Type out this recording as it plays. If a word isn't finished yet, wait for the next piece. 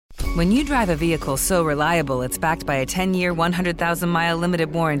When you drive a vehicle so reliable it's backed by a 10-year, 100,000-mile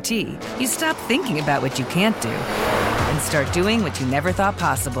limited warranty, you stop thinking about what you can't do and start doing what you never thought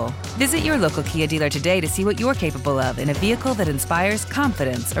possible. Visit your local Kia dealer today to see what you're capable of in a vehicle that inspires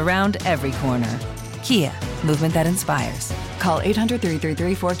confidence around every corner. Kia, movement that inspires. Call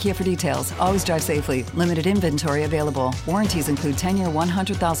 800-333-4KIA for details. Always drive safely. Limited inventory available. Warranties include 10-year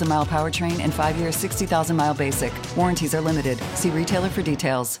 100,000-mile powertrain and 5-year 60,000-mile basic. Warranties are limited. See retailer for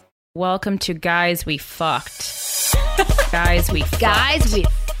details. Welcome to Guys We Fucked. Guys We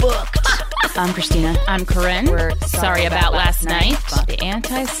Fucked. I'm Christina. I'm Corinne. We're sorry about last night. The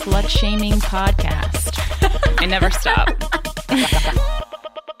anti-slut shaming podcast. I never stop.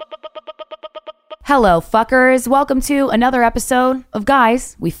 Hello, fuckers. Welcome to another episode of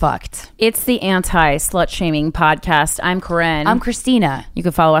Guys We Fucked. It's the anti-slut shaming podcast. I'm Corinne. I'm Christina. You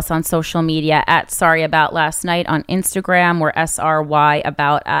can follow us on social media at Sorry About Last Night on Instagram. We're SRY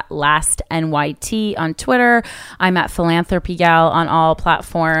about at Last NYT on Twitter. I'm at Philanthropy Gal on all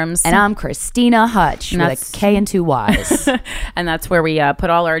platforms. And I'm Christina Hutch with a K and two Y's. And that's where we put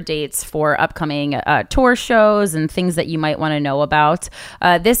all our dates for upcoming tour shows and things that you might want to know about.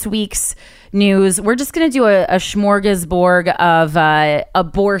 This week's news, we're just going to do a smorgasbord of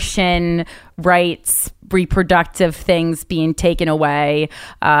abortion rights, reproductive things being taken away.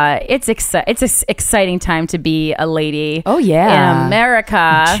 It's an exciting time to be a lady. Oh yeah, in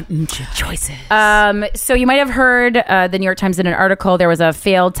America. Choices. So you might have heard the New York Times in an article. There was a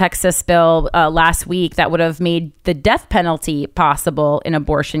failed Texas bill last week that would have made the death penalty possible in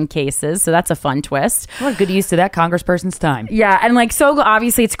abortion cases. So that's a fun twist. What a good use to that congressperson's time. Yeah, and so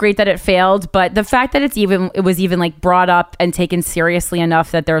obviously it's great that it failed, but the fact that it was even brought up and taken seriously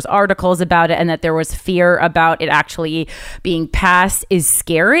enough that there's articles about it and that there was fear about it actually being passed is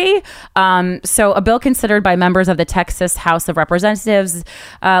scary. So a bill considered by members of the Texas House of Representatives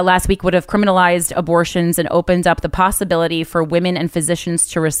last week would have criminalized abortions and opened up the possibility for women and physicians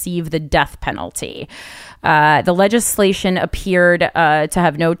to receive the death penalty. The legislation appeared to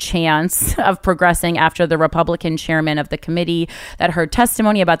have no chance of progressing after the Republican chairman of the committee that heard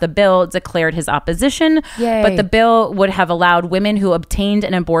testimony about the bill declared his opposition. Yay. But the bill would have allowed women who obtained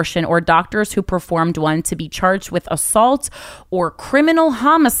an abortion or doctors who performed one to be charged with assault or criminal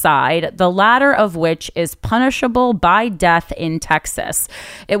homicide, the latter of which is punishable by death in Texas.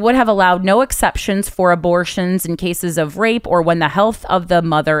 It would have allowed no exceptions for abortions in cases of rape or when the health of the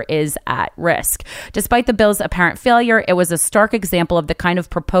mother is at risk. Despite the bill's apparent failure, it was a stark example of the kind of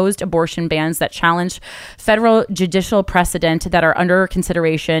proposed abortion bans that challenge federal judicial precedent that are under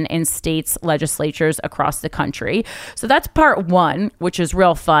consideration in states' legislatures across the country. So that's part one, which is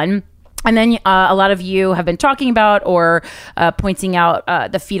real fun. And then a lot of you have been talking about or pointing out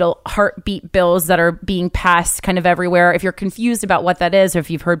the fetal heartbeat bills that are being passed kind of everywhere. If you're confused about what that is, or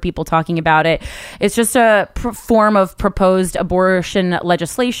if you've heard people talking about it, it's just a form of proposed abortion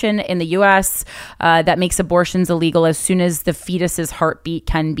legislation in the U.S. That makes abortions illegal as soon as the fetus's heartbeat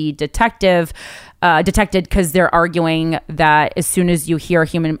can be detected, because they're arguing that as soon as you hear a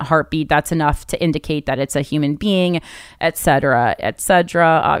human heartbeat, that's enough to indicate that it's a human being, et cetera, et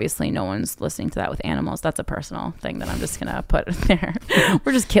cetera. Obviously, no one's listening to that with animals. That's a personal thing that I'm just gonna put there.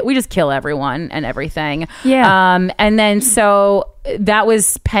 We just kill everyone and everything. Yeah. And then so that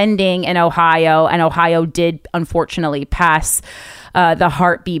was pending in Ohio, and Ohio did unfortunately pass the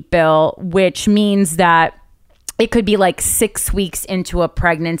heartbeat bill, which means that it could be 6 weeks into a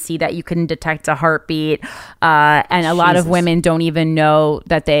pregnancy that you can detect a heartbeat. And a lot of women don't even know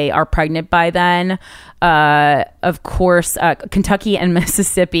that they are pregnant by then. Of course, Kentucky and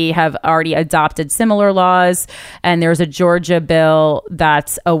Mississippi have already adopted similar laws. And there's a Georgia bill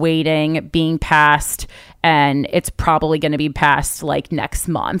that's awaiting being passed. And it's probably going to be passed next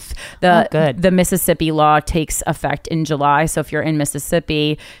month. The Mississippi law takes effect in July. So if you're in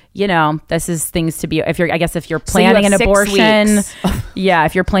Mississippi, this is things to be. If you're planning an abortion,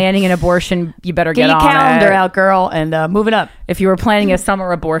 if you're planning an abortion, you better get on it. Get your calendar out, girl, and move it up. If you were planning a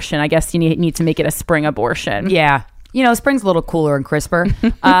summer abortion, I guess you need to make it a spring abortion. Yeah. Spring's a little cooler and crisper.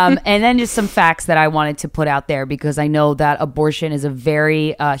 And then just some facts that I wanted to put out there, because I know that abortion is a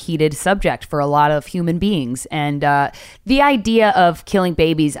very heated subject for a lot of human beings. And the idea of killing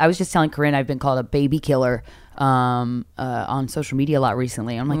babies, I was just telling Corinne, I've been called a baby killer on social media a lot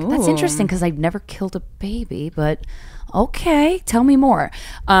recently. I'm like, that's interesting because I've never killed a baby, but okay, tell me more.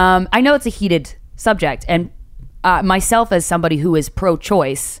 I know it's a heated subject, and myself as somebody who is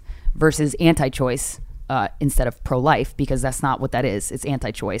pro-choice versus anti-choice, instead of pro-life, because that's not what that is. It's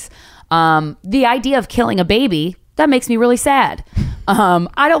anti-choice. The idea of killing a baby, that makes me really sad.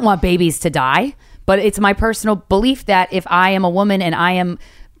 I don't want babies to die, but it's my personal belief that if I am a woman and I am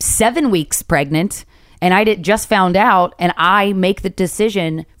 7 weeks pregnant and I just found out and I make the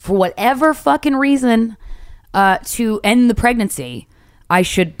decision for whatever fucking reason to end the pregnancy, I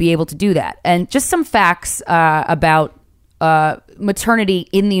should be able to do that. And just some facts about maternity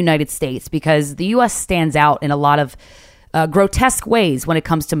in the United States, because the U.S. stands out in a lot of grotesque ways when it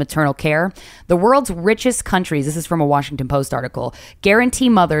comes to maternal care. The world's richest countries, this is from a Washington Post article, guarantee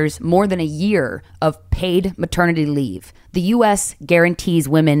mothers more than a year of paid maternity leave. The U.S. guarantees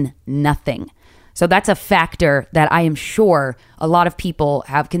women nothing. So that's a factor that I am sure a lot of people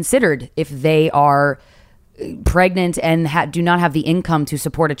have considered if they are pregnant and do not have the income to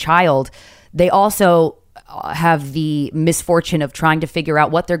support a child. They also have the misfortune of trying to figure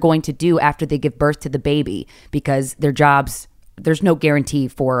out what they're going to do after they give birth to the baby, because their jobs, there's no guarantee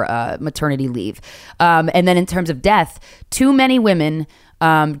for maternity leave. And then in terms of death, too many women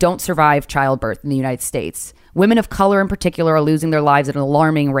don't survive childbirth in the United States. Women of color in particular are losing their lives at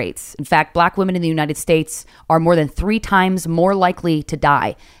alarming rates. In fact, black women in the United States are more than 3 times more likely to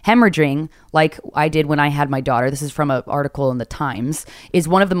die. Hemorrhaging, like I did when I had my daughter, this is from an article in the Times, is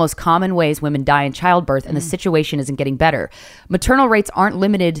one of the most common ways women die in childbirth, and the situation isn't getting better. Maternal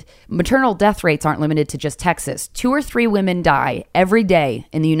death rates aren't limited to just Texas. 2 or 3 women die every day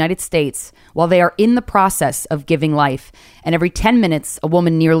in the United States while they are in the process of giving life. And every 10 minutes, a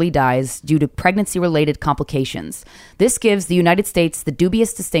woman nearly dies due to pregnancy-related complications. This gives the United States the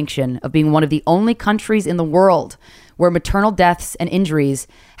dubious distinction of being one of the only countries in the world where maternal deaths and injuries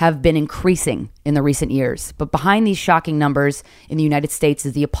have been increasing in the recent years. But behind these shocking numbers in the United States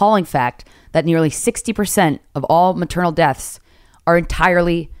is the appalling fact that nearly 60% of all maternal deaths are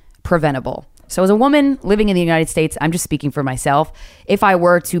entirely preventable. So as a woman living in the United States, I'm just speaking for myself, if I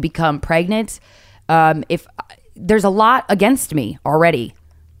were to become pregnant, if there's a lot against me already.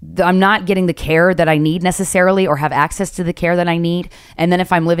 I'm not getting the care that I need necessarily, or have access to the care that I need. And then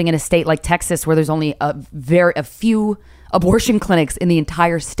if I'm living in a state like Texas where there's only a few abortion clinics in the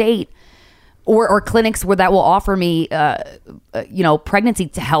entire state, or clinics where that will offer me, pregnancy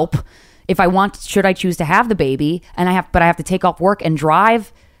to help if I want, should I choose to have the baby, but I have to take off work and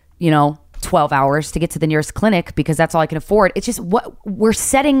drive, 12 hours to get to the nearest clinic because that's all I can afford. It's just what we're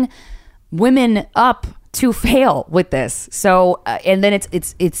setting women up to fail with this. So, and then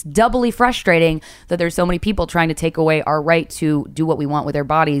it's doubly frustrating that there's so many people trying to take away our right to do what we want with our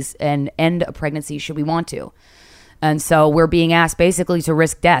bodies and end a pregnancy should we want to. And so we're being asked basically to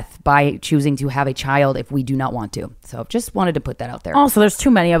risk death by choosing to have a child if we do not want to. So just wanted to put that out there. Also, there's too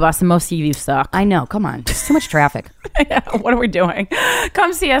many of us and most of you suck. I know. Come on. There's too much traffic. Yeah, what are we doing?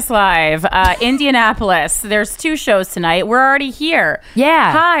 Come see us live. Indianapolis. There's 2 shows tonight. We're already here.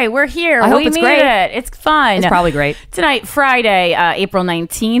 Yeah. Hi, we're here. I hope it's great. It's fun. It's probably great. Tonight, Friday, April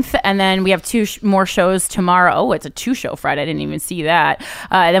 19th. And then we have 2 more shows tomorrow. Oh, it's a 2-show Friday. I didn't even see that.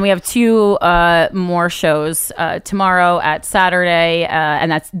 Then we have 2 more shows tomorrow at Saturday,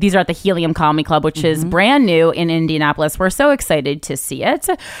 and these are at the Helium Comedy Club, which is brand new in Indianapolis. We're so excited to see it.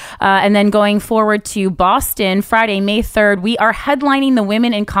 And then going forward to Boston, Friday, May 3rd, we are headlining the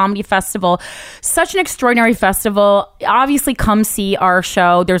Women in Comedy Festival. Such an extraordinary festival. Obviously, come see our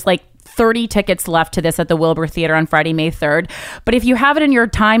show. There's 30 tickets left to this at the Wilbur Theater on Friday, May 3rd. But if you have it in your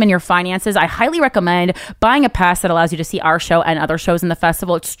time and your finances, I highly recommend buying a pass that allows you to see our show and other shows in the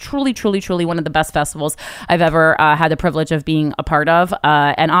festival. It's truly, truly, truly one of the best festivals I've ever had the privilege of being a part of.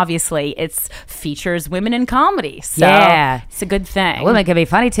 And obviously, it features women in comedy. So yeah, it's a good thing. Women can be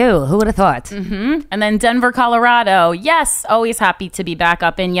funny too. Who would have thought? Mm-hmm. And then Denver, Colorado. Yes, always happy to be back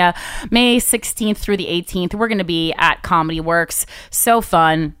up in ya. May 16th through the 18th, we're going to be at Comedy Works. So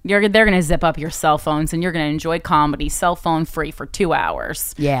fun. They're going to zip up your cell phones and you're going to enjoy comedy cell phone free for 2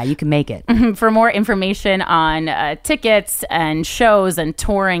 hours. Yeah, you can make it. For more information on tickets and shows and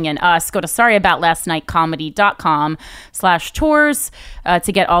touring and us, go to sorryaboutlastnightcomedy.com/tours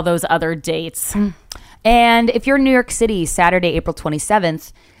to get all those other dates. And if you're in New York City, Saturday, April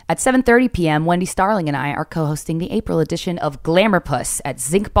 27th, at 7:30 p.m., Wendy Starling and I are co-hosting the April edition of Glamour Puss at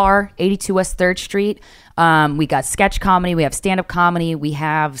Zinc Bar, 82 West 3rd Street. We got sketch comedy, we have stand-up comedy, we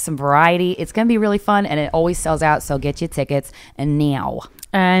have some variety. It's going to be really fun, and it always sells out, so get your tickets and now.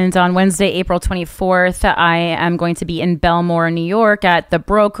 And on Wednesday, April 24th, I am going to be in Belmore, New York at the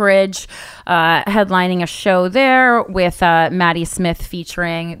Brokerage, headlining a show there with Maddie Smith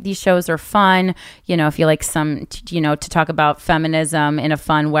featuring. These shows are fun, if you like to talk about feminism in a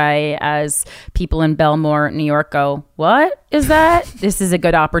fun way as people in Belmore, New York go, what is that? This is a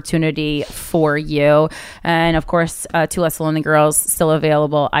good opportunity for you. And of course, 2 Less Lonely Girls, still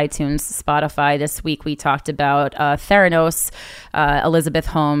available, iTunes, Spotify. This week we talked about Theranos, Elizabeth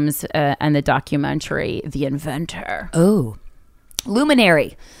Holmes, and the documentary The Inventor. Oh,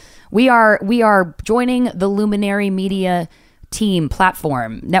 Luminary. We are joining the Luminary Media team,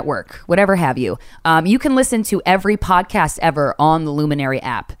 platform, network, whatever have you. You can listen to every podcast ever on the Luminary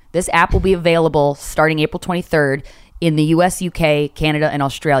app. This app will be available starting April 23rd in the US, UK, Canada, and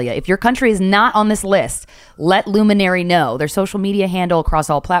Australia. If your country is not on this list, let Luminary know. Their social media handle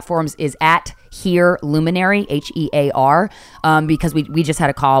across all platforms is at Hear Luminary, HEAR, because we just had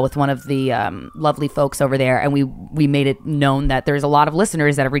a call with one of the lovely folks over there, and we made it known that there's a lot of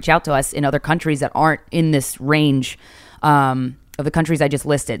listeners that have reached out to us in other countries that aren't in this range of the countries I just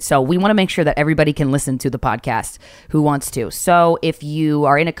listed. So we want to make sure that everybody can listen to the podcast who wants to. So if you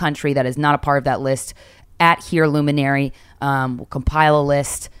are in a country that is not a part of that list, at Here Luminary, we'll compile a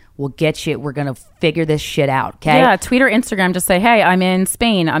list. We'll get you. We're going to figure this shit out, okay? Yeah, tweet or Instagram. Just say, hey, I'm in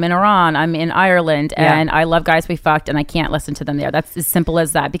Spain. I'm in Iran. I'm in Ireland. And I love Guys We Fucked, and I can't listen to them there. That's as simple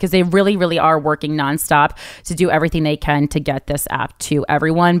as that, because they really, really are working nonstop to do everything they can to get this app to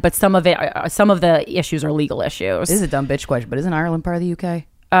everyone. But some of the issues are legal issues. This is a dumb bitch question, but isn't Ireland part of the UK?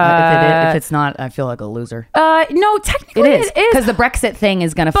 If it's not, I feel like a loser. No, technically it is. Because the Brexit thing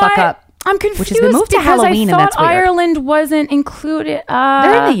is going to fuck up. I'm confused, which has been moved to Halloween, I thought and that's weird. Ireland wasn't included.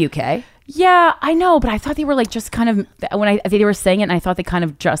 They're in the UK. Yeah, I know, but I thought they were like just kind of when I think they were saying it, and I thought they kind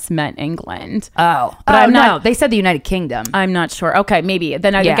of just meant England. Oh, but I'm not. No, they said the United Kingdom. I'm not sure. Okay, maybe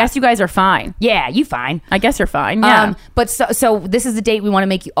then I guess you guys are fine. Yeah, you fine. I guess you're fine. Yeah, but so this is the date we want to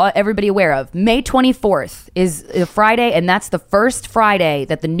make you everybody aware of. May 24th is a Friday, and that's the first Friday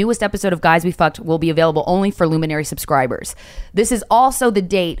that the newest episode of Guys We Fucked will be available only for Luminary subscribers. This is also the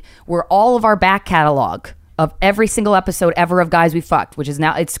date where all of our back catalog of every single episode ever of Guys We Fucked, which is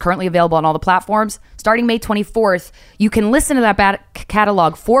now, it's currently available on all the platforms. Starting May 24th, you can listen to that back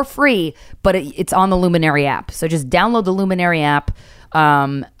catalog for free, but it's on the Luminary app. So just download the Luminary app.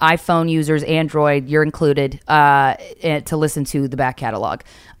 iPhone users, Android, you're included, to listen to the back catalog.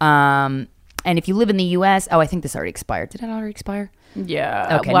 And if you live in the US, I think this already expired. Did it already expire?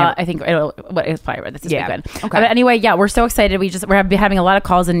 Yeah. Okay. Well, I think it'll expire. This is good. Okay. But anyway, we're so excited. We're having a lot of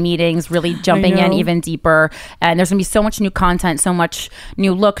calls and meetings, really jumping in even deeper. And there's gonna be so much new content, so much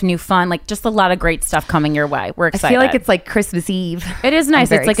new look, new fun, like just a lot of great stuff coming your way. We're excited. I feel like it's like Christmas Eve. It is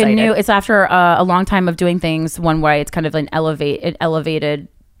nice. It's like excited. it's after a long time of doing things one way. It's kind of elevated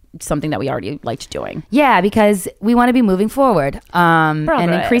something that we already liked doing. Yeah, because we want to be moving forward and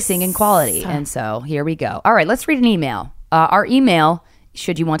Progress. increasing in quality. And so here we go. All right, let's read an email. Our email,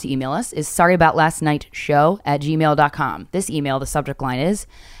 should you want to email us, is sorryboutlastnightshow@gmail.com. This email, the subject line is,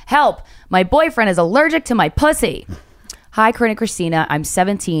 help, my boyfriend is allergic to my pussy. Hi, Corinne and Christina. I'm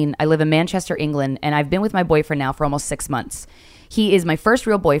 17. I live in Manchester, England, and I've been with my boyfriend now for almost 6 months. He is my first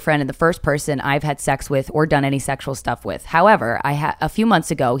real boyfriend and the first person I've had sex with or done any sexual stuff with. However, a few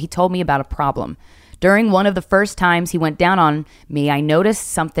months ago, he told me about a problem. During one of the first times he went down on me, I noticed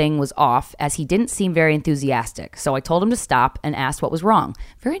something was off as he didn't seem very enthusiastic. So I told him to stop and asked what was wrong.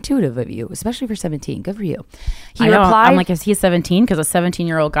 Very intuitive of you, especially for 17. Good for you. He replied, I'm like, is he 17? Because a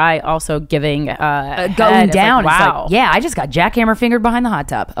 17-year-old guy also giving going down. Like, wow. Like, yeah, I just got jackhammer fingered behind the hot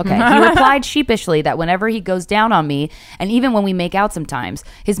tub. Okay. He replied sheepishly that whenever he goes down on me, and even when we make out sometimes,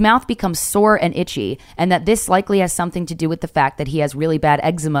 his mouth becomes sore and itchy, and that this likely has something to do with the fact that he has really bad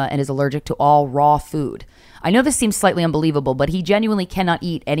eczema and is allergic to all raw food. I know this seems slightly unbelievable, but he genuinely cannot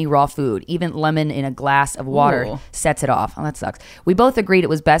eat any raw food. Even lemon in a glass of water sets it off. Oh, that sucks. We both agreed it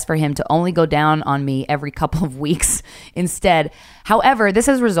was best for him to only go down on me every couple of weeks instead. However, this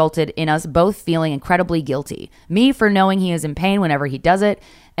has resulted in us both feeling incredibly guilty. Me for knowing he is in pain whenever he does it,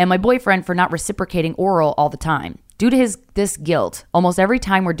 and my boyfriend for not reciprocating oral all the time. Due to this guilt, almost every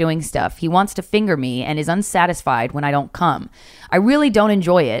time we're doing stuff, he wants to finger me and is unsatisfied when I don't come. I really don't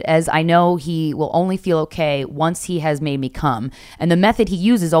enjoy it, as I know he will only feel okay once he has made me come, and the method he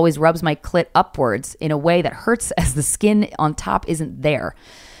uses always rubs my clit upwards in a way that hurts as the skin on top isn't there.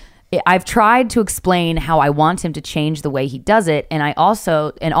 I've tried to explain how I want him to change the way he does it, and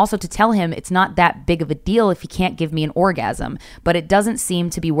also to tell him it's not that big of a deal if he can't give me an orgasm, but it doesn't seem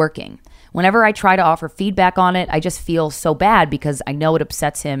to be working. Whenever I try to offer feedback on it, I just feel so bad because I know it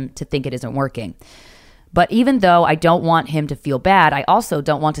upsets him to think it isn't working. But even though I don't want him to feel bad, I also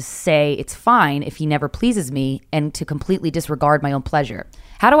don't want to say it's fine if he never pleases me and to completely disregard my own pleasure.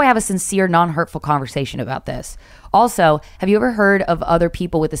 How do I have a sincere, non-hurtful conversation about this? Also, have you ever heard of other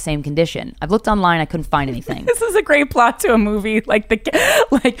people with the same condition? I've looked online, I couldn't find anything. This is a great plot to a movie. Like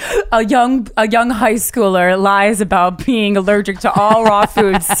a young high schooler lies about being allergic to all raw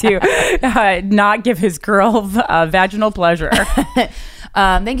foods to not give his girl vaginal pleasure.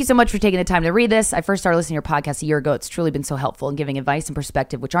 Thank you so much for taking the time to read this. I first started listening to your podcast a year ago. It's truly been so helpful in giving advice and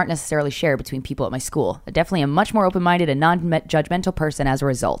perspective, which aren't necessarily shared between people at my school. I definitely am much more open-minded and non-judgmental person as a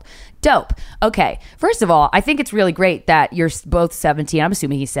result. Dope. Okay. First of all, I think it's really great that you're both 17. I'm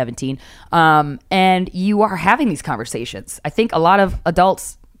assuming he's 17. And you are having these conversations. I think a lot of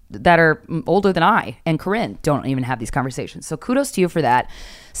adults that are older than I and Corinne don't even have these conversations. So kudos to you for that.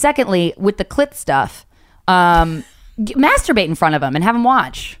 Secondly, with the clit stuff, masturbate in front of them and have them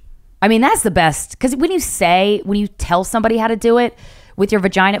watch. I mean, that's the best. Because when you tell somebody how to do it with your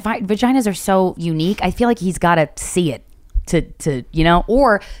vagina, vaginas are so unique. I feel like he's got to see it to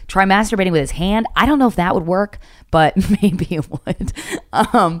or try masturbating with his hand. I don't know if that would work, but maybe it would.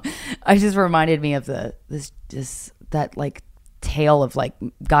 I just reminded me of that like tale of like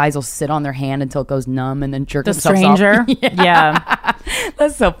guys will sit on their hand until it goes numb and then jerk themselves stranger off. Yeah.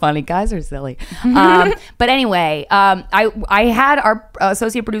 That's so funny. Guys are silly. But anyway, I had our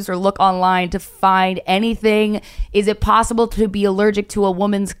associate producer look online to find anything. Is it possible to be allergic to a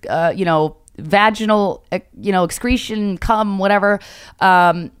woman's vaginal excretion, cum, whatever?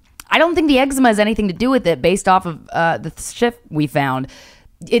 I don't think the eczema has anything to do with it based off of the shit we found.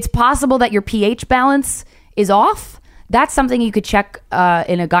 It's possible that your pH balance is off. That's something you could check with a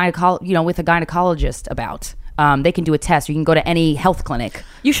gynecologist about. They can do a test. You can go to any health clinic.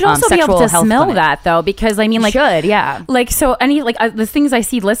 You should also be able to smell clinic. that though, because I mean, like, should, yeah. Like, so any the things I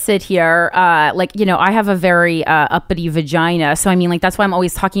see listed here, I have a very uppity vagina, so I mean, like, that's why I'm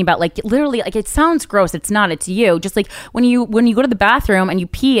always talking about, like, literally, like, it sounds gross. It's not. It's you. Just like when you go to the bathroom and you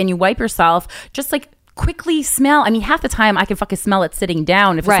pee and you wipe yourself, just like quickly smell. I mean, half the time I can fucking smell it sitting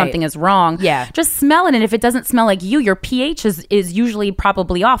down if something is wrong. Yeah. Just smell it. And if it doesn't smell like your pH is usually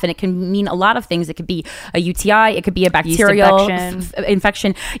probably off. And it can mean a lot of things. It could be a UTI. It could be a bacterial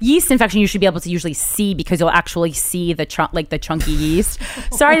infection. Yeast infection you should be able to usually see because you'll actually see the chunky yeast.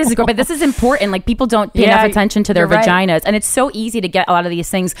 Sorry, this is gross, but this is important. Like, people don't pay enough attention to their vaginas. Right. And it's so easy to get a lot of these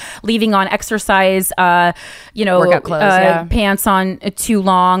things leaving on exercise, workout clothes, pants on too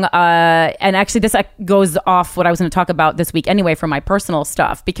long. And actually this goes off what I was going to talk about this week anyway for my personal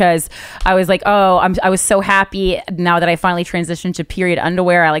stuff, because I was like, I was so happy now that I finally transitioned to period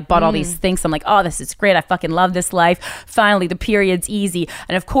underwear. I like bought all these things. So I'm like, oh, this is great. I fucking love this life. Finally, the period's easy.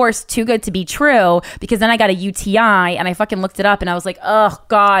 And of course, too good to be true, because then I got a UTI and I fucking looked it up and I was like, oh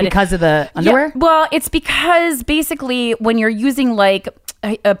God. Because of the underwear? Yeah, well, it's because basically when you're using like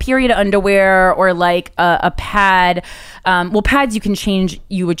a period underwear or like a pad, pads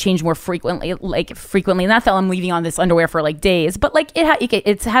you would change more frequently, not that I'm leaving on this underwear for like days, but like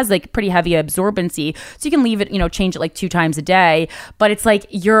it has like pretty heavy absorbency, so you can leave it, change it like 2 times a day, but it's like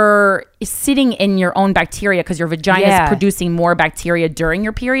you're sitting in your own bacteria because your vagina is producing more bacteria during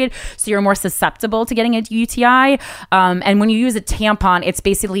your period, so you're more susceptible to getting a UTI. And when you use a tampon, it's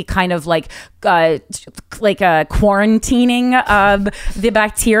basically kind of like a quarantining of the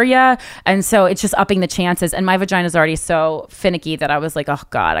bacteria, and so it's just upping the chances. And my vagina is already so finicky that I was like, oh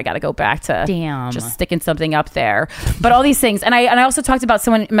God, I gotta go back to just sticking something up there. But all these things, and I also talked about,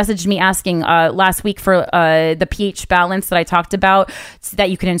 someone messaged me asking last week for the pH balance that I talked about,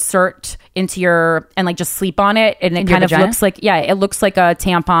 that you can insert into your, and like just sleep on it, and it kind of looks like, it looks like a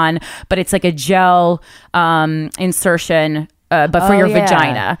tampon, but it's like a gel insertion, but for your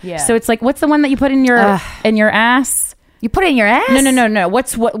vagina. Yeah. So it's like, what's the one that you put in your ass? You put it in your ass? No.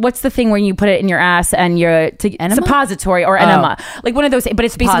 What's the thing where you put it in your ass and suppository or enema? Like one of those, but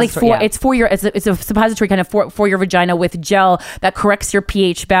it's basically it's a suppository kind of for your vagina with gel that corrects your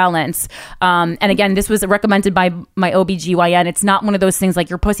pH balance. And again, this was recommended by my OBGYN. It's not one of those things like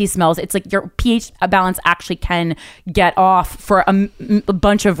your pussy smells. It's like your pH balance actually can get off for a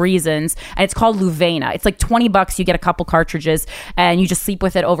bunch of reasons. And it's called Luvena. It's like $20. You get a couple cartridges and you just sleep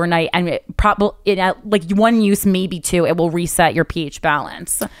with it overnight. And like one use, maybe 2. It will reset your pH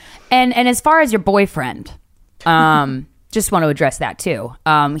balance. And as far as your boyfriend, just want to address that too.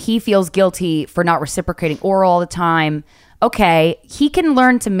 He feels guilty for not reciprocating oral all the time. Okay, he can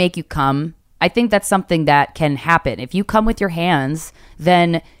learn to make you come. I think that's something that can happen. If you come with your hands,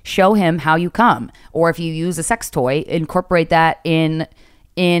 then show him how you come. Or if you use a sex toy, incorporate that in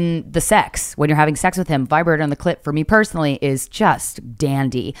the sex. When you're having sex with him, vibrator on the clit for me personally is just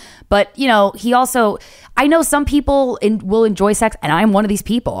dandy. But he also, I know some people will enjoy sex, and I'm one of these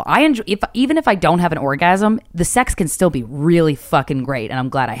people. I enjoy, even if I don't have an orgasm, the sex can still be really fucking great, and I'm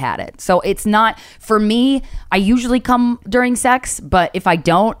glad I had it. So it's not, for me, I usually come during sex, but if I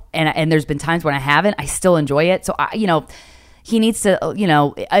don't, and there's been times when I haven't, I still enjoy it. So he needs to,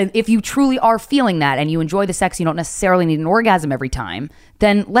 if you truly are feeling that and you enjoy the sex, you don't necessarily need an orgasm every time,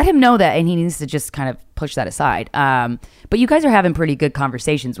 then let him know that, and he needs to just kind of push that aside. But you guys are having pretty good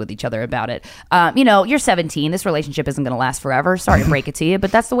conversations with each other about it. You're 17. This relationship isn't going to last forever. Sorry to break it to you,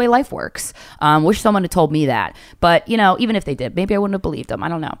 but that's the way life works. Wish someone had told me that. But, even if they did, maybe I wouldn't have believed them. I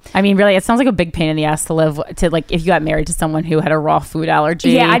don't know. I mean, really, it sounds like a big pain in the ass to live to, like, if you got married to someone who had a raw food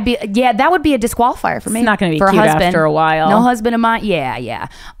allergy. Yeah, that would be a disqualifier for me. It's not going to be for cute husband, after a while. No husband of mine. Yeah.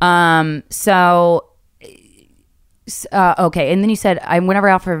 Okay, and then you said, whenever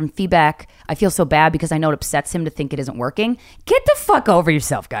I offer him feedback, I feel so bad because I know it upsets him to think it isn't working. Get the fuck over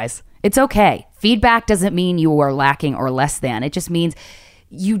yourself, guys. It's okay. Feedback doesn't mean you are lacking or less than. It just means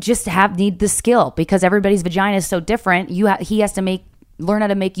you just need the skill, because everybody's vagina is so different. He has to learn how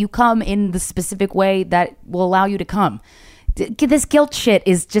to make you come in the specific way that will allow you to come. This guilt shit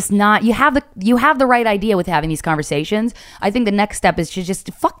is just not. You have the right idea with having these conversations. I think the next step is to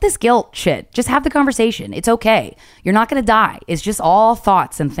just fuck this guilt shit. Just have the conversation. It's okay. You're not going to die. It's just all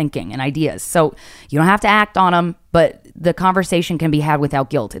thoughts and thinking and ideas. So you don't have to act on them, but the conversation can be had without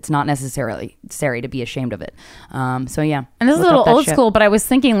guilt. It's not necessarily necessary to be ashamed of it. So yeah. And this is a little old school, but I was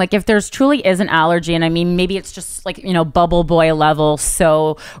thinking, like, if there's truly is an allergy, and I mean, maybe it's just like, bubble boy level,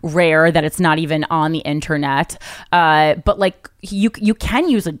 so rare that it's not even on the internet. But like, you can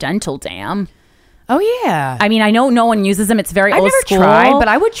use a dental dam. Oh yeah. I mean, I know no one uses them. It's very old school. I've never tried, but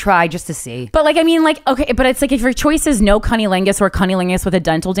I would try just to see. But like, I mean, like, okay, but it's like, if your choice is no cunnilingus or cunnilingus with a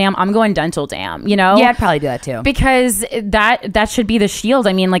dental dam, I'm going dental dam, Yeah, I'd probably do that too. Because that should be the shield.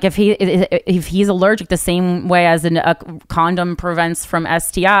 I mean, like, if he's allergic the same way as a condom prevents from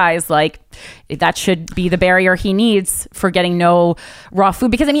STIs, like, that should be the barrier he needs for getting no raw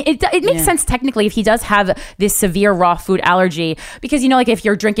food. Because I mean, it makes sense technically if he does have this severe raw food allergy, because like, if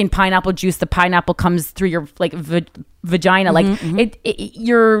you're drinking pineapple juice, the pineapple comes through your like vagina, like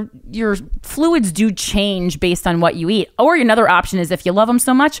your fluids do change based on what you eat. Or another option is, if you love him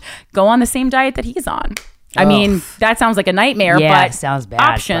so much, go on the same diet that he's on. I mean, that sounds like a nightmare, but sounds bad.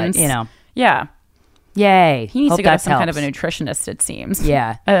 Options, but, yeah. Yay. He needs to go to some helps. kind of a nutritionist, it seems.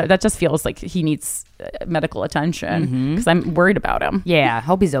 Yeah. That just feels like he needs medical attention, because I'm worried about him. Yeah.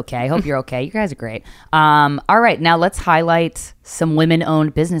 Hope he's okay. Hope you're okay. You guys are great. All right. Now let's highlight some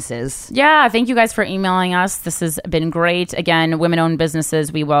women-owned businesses. Yeah. Thank you guys for emailing us. This has been great. Again, women-owned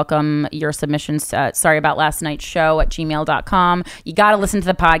businesses, we welcome your submissions. Sorry about last night's show at gmail.com. You got to listen to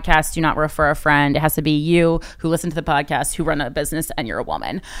the podcast. Do not refer a friend. It has to be you who listen to the podcast, who run a business, and you're a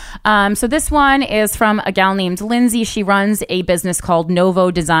woman. So this one is from a gal named Lindsay. She runs a business called Novo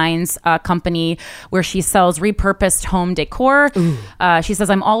Designs Company, where she sells repurposed home decor. She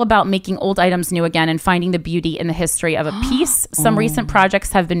says, I'm all about making old items new again and finding the beauty in the history of a piece. Some recent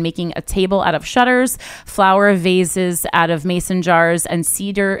projects have been making a table out of shutters, flower vases out of mason jars, and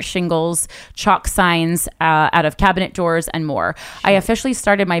cedar shingles, chalk signs out of cabinet doors, and more. I officially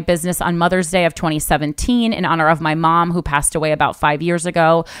started my business on Mother's Day of 2017 in honor of my mom, who passed away about 5 years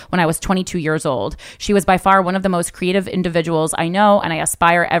ago when I was 22 years old. She was by far one of the most creative individuals I know, and I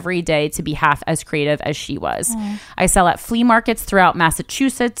aspire every day to be half as creative as she was. I sell at flea markets throughout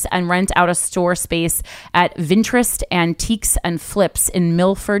Massachusetts and rent out a store space at Vintrist Antiques and Flips in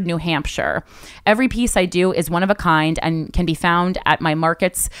Milford, New Hampshire. Every piece I do is one of a kind and can be found at my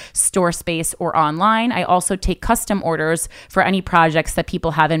market's store space or online. I also take custom orders for any projects that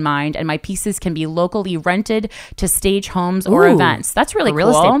people have in mind, and my pieces can be locally rented to stage homes or events. That's really cool. Real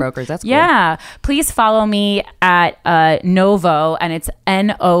estate brokers, that's cool. Yeah. Please follow me at Novo, and it's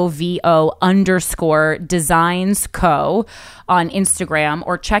NOVO_Designs Co. on Instagram,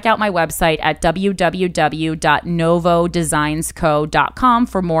 or check out my website at www.novodesignsco.com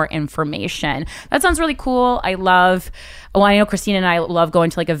for more information. That sounds really cool. I know Christina and I love going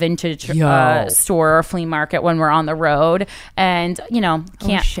to like a vintage store or flea market when we're on the road, and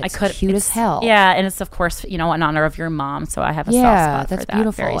cute as hell. Yeah, and it's of course in honor of your mom, so I have a soft spot for that. That's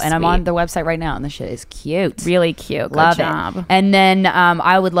beautiful. Very and sweet. I'm on the website right now, and the shit is cute. Really cute. Love Good job. it. And then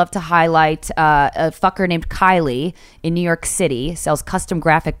I would love to highlight a fucker named Kylie in New York City, sells custom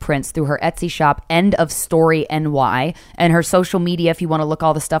graphic prints through her Etsy shop, End of Story NY, and her social media, if you want to look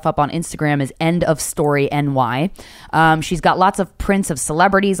all the stuff up on Instagram, is End of Story NY. She's got lots of prints of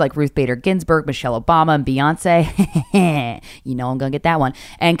celebrities like Ruth Bader Ginsburg, Michelle Obama, and Beyonce. I'm gonna get that one.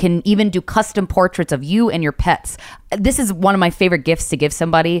 And can even do custom portraits of you and your pets. this is one of my favorite gifts to give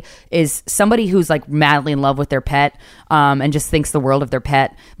somebody, is somebody who's like madly in love with their pet, and just thinks the world of their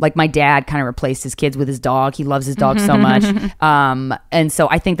pet. Like my dad kind of replaced his kids with his dog. He loves his dog so much. And so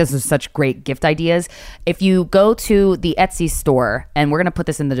I think this is such great gift ideas. If you go to the Etsy store, and we're going to put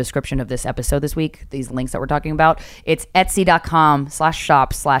this in the description of this episode this week, these links that we're talking about, it's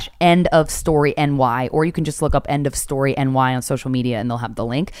etsy.com/shop/endofstoryny, or you can just look up End of Story NY on social media and they'll have the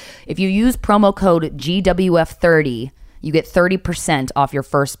link. If you use promo code GWF30, you get 30% off your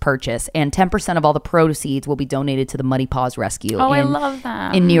first purchase, and 10% of all the proceeds will be donated to the Muddy Paws Rescue. I love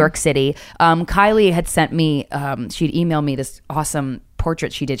that. In New York City. Kylie had sent me, she'd emailed me this awesome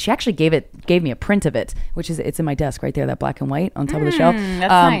portrait she did. She actually gave me a print of it, which is, it's in my desk right there, that black and white on top of the shelf. That's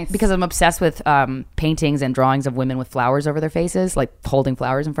nice. Because I'm obsessed with paintings and drawings of women with flowers over their faces, like holding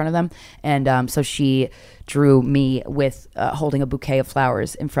flowers in front of them. And so she drew me with holding a bouquet of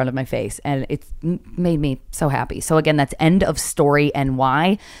flowers in front of my face, and it made me so happy. So again, that's End of Story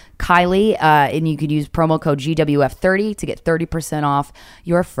NY, Kylie, and you could use promo code GWF30 to get 30% off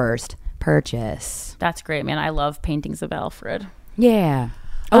your first purchase. That's great, man. I love paintings of Alfred. Yeah.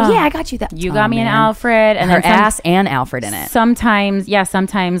 Oh, yeah, I got you that. You got me an Alfred, and her then ass and Alfred in it. Sometimes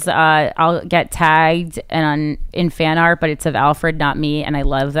I'll get tagged in fan art, but it's of Alfred, not me, and I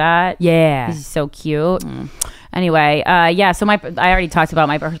love that. Yeah, he's so cute. Anyway, so I already talked about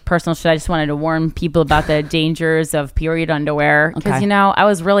my personal shit. I just wanted to warn people about the dangers of period underwear, because I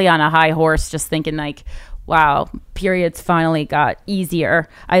was really on a high horse, just thinking like, wow, periods finally got easier.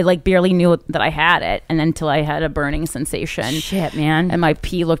 I like barely knew that I had it, and until I had a burning sensation. Shit, man. And my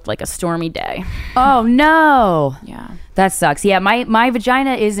pee looked like a stormy day. Oh no. Yeah. That sucks. Yeah, my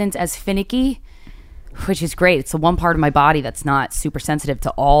vagina isn't as finicky, which is great. It's the one part of my body that's not super sensitive to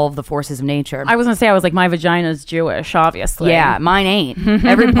all of the forces of nature. I was gonna say, I was like, my vagina's Jewish, obviously. Yeah, mine ain't.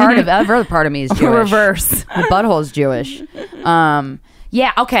 Every part of me is Jewish. Reverse. The butthole's Jewish.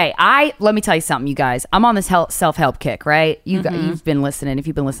 Yeah, okay. Let me tell you something, you guys. I'm on this self-help kick, right? You've been listening. If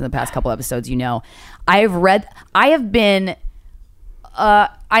you've been listening to the past couple episodes, I have been, and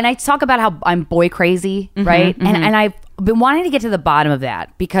I talk about how I'm boy crazy, right? And I've been wanting to get to the bottom of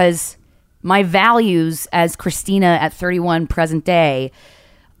that, because my values as Christina at 31 present day,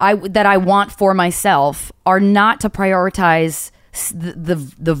 that I want for myself, are not to prioritize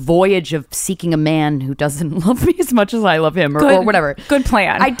the voyage of seeking a man who doesn't love me as much as I love him, or whatever. Good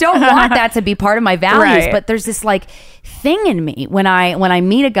plan. I don't want that to be part of my values, right. But there's this like thing in me when I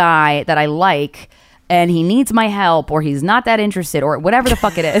meet a guy that I like and he needs my help, or he's not that interested, or whatever the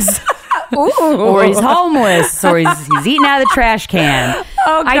fuck it is. Or he's homeless, or he's eating out of the trash can.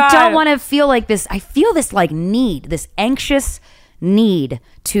 Oh, God. I don't want to feel like this. I feel this like need, this anxious need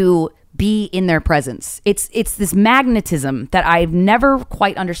to be in their presence. It's this magnetism that I've never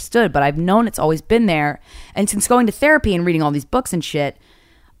quite understood, but I've known it's always been there. And since going to therapy and reading all these books and shit,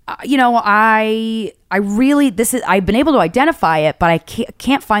 I've been able to identify it, but I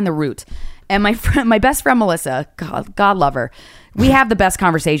can't find the root. And my best friend Melissa, God love her, we have the best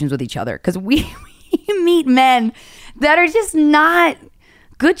conversations with each other, because we meet men that are just not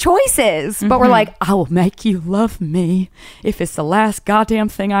good choices, but we're like, I will make you love me if it's the last goddamn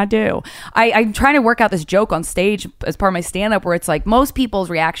thing I do. I'm trying to work out this joke on stage as part of my stand-up, where it's like, most people's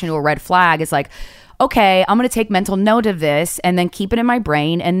reaction to a red flag is like, okay, I'm going to take mental note of this and then keep it in my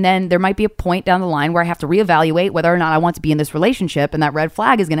brain, and then there might be a point down the line where I have to reevaluate whether or not I want to be in this relationship, and that red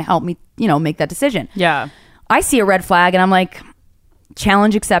flag is going to help me, make that decision. Yeah. I see a red flag and I'm like,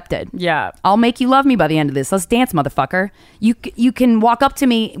 challenge accepted. Yeah. I'll make you love me by the end of this. Let's dance, motherfucker. You can walk up to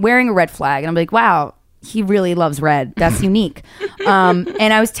me wearing a red flag and I'm like, wow, he really loves red. That's unique.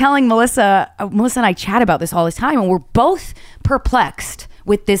 And I was telling Melissa and I chat about this all the time, and we're both perplexed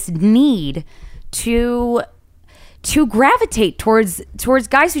with this need to gravitate towards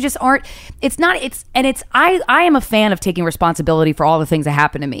guys who just aren't. I am a fan of taking responsibility for all the things that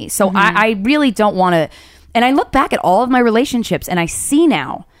happen to me. So I really don't want to. And I look back at all of my relationships and I see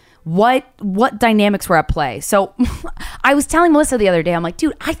now what dynamics were at play. So I was telling Melissa the other day, I'm like,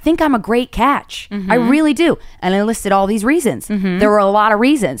 dude, I think I'm a great catch. I really do. And I listed all these reasons. There were a lot of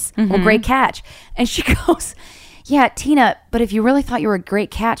reasons. Well, great catch. And she goes, yeah, Tina, but if you really thought you were a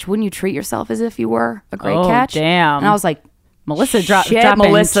great catch, wouldn't you treat yourself as if you were a great catch? Damn. And I was like, Melissa dropping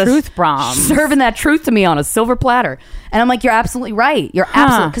truth bombs, serving that truth to me on a silver platter. And I'm like, you're absolutely right. You're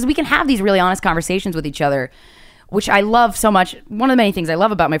absolutely, because we can have these really honest conversations with each other, which I love so much. One of the many things I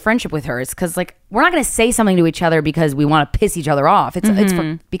love about my friendship with her is because, like, we're not going to say something to each other because we want to piss each other off. It's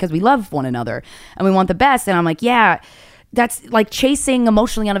because we love one another and we want the best. And I'm like, yeah, that's like chasing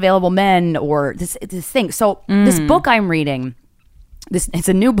emotionally unavailable men or this thing. So this book I'm reading It's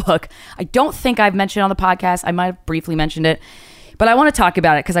a new book. I don't think I've mentioned it on the podcast. I might have briefly mentioned it, but I want to talk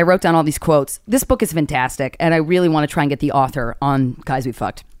about it because I wrote down all these quotes. This book is fantastic, and I really want to try and get the author on Guys We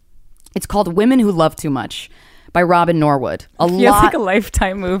Fucked. It's called Women Who Love Too Much by Robin Norwood. Feels like a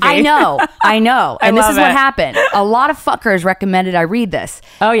Lifetime movie. I know. And this is what it. happened. A lot of fuckers recommended I read this.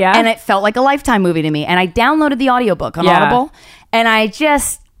 Oh, yeah? And it felt like a Lifetime movie to me. And I downloaded the audiobook on Audible. And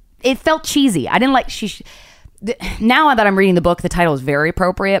it felt cheesy. I didn't like... Now that I'm reading the book, the title is very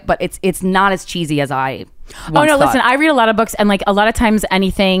appropriate, but it's not as cheesy as I once thought. Listen, I read a lot of books, and like a lot of times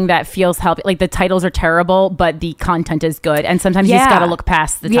anything that feels helpful, like the titles are terrible, but the content is good, and sometimes you just got to look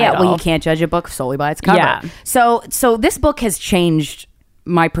past the title. Yeah, well, you can't judge a book solely by its cover. Yeah. So this book has changed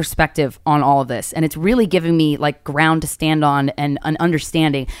my perspective on all of this, and it's really giving me like ground to stand on and an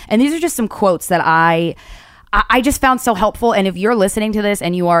understanding. And these are just some quotes that I just found so helpful. And if you're listening to this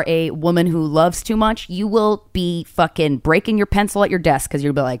and you are a woman who loves too much, you will be fucking breaking your pencil at your desk because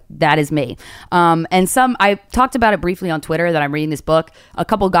you'll be like, that is me. I talked about it briefly on Twitter that I'm reading this book. A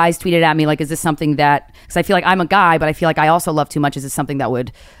couple guys tweeted at me like, is this something that, because I feel like I'm a guy, but I feel like I also love too much. Is this something that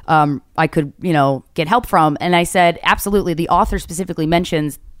would, I could, get help from? And I said, absolutely. The author specifically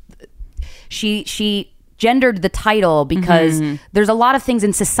mentions she gendered the title because there's a lot of things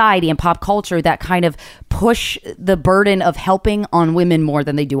in society and pop culture that kind of push the burden of helping on women more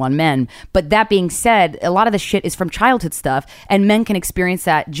than they do on men. But that being said, a lot of the shit is from childhood stuff, and men can experience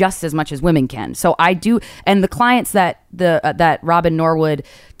that just as much as women can. So I do, and the clients that Robin Norwood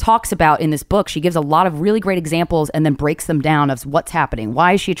talks about in this book, she gives a lot of really great examples and then breaks them down of what's happening.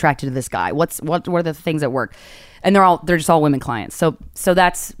 Why is she attracted to this guy? What are the things at work? And they're just all women clients. So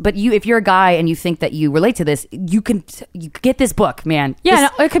that's, but if you're a guy and you think that you relate to this, you get this book, man. Yeah,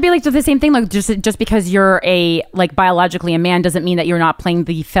 it could be like the same thing. Like just because you're biologically a man doesn't mean that you're not playing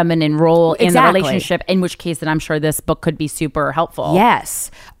the feminine role in the relationship. In which case, then I'm sure this book could be super helpful.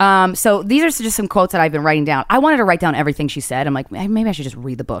 Yes. So these are just some quotes that I've been writing down. I wanted to write down everything she said. I'm like, maybe I should just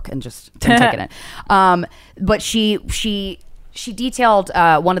read the book and just take it. But she detailed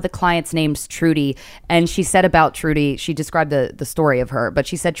one of the clients' names, Trudy, and she said about Trudy, she described the story of her, but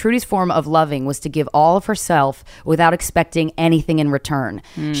she said Trudy's form of loving was to give all of herself without expecting anything in return.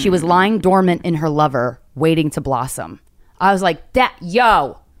 She was lying dormant in her lover, waiting to blossom. I was like,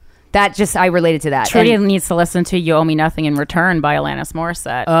 I related to that. Trudy needs to listen to You Owe Me Nothing in Return by Alanis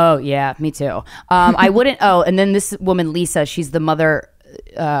Morissette. Oh, yeah, me too. And then this woman, Lisa, she's the mother.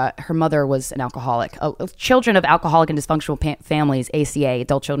 Her mother was an alcoholic. Children of Alcoholic and Dysfunctional Families, ACA,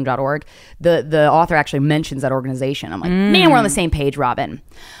 adultchildren.org. The author actually mentions that organization. I'm like, man, we're on the same page, Robin.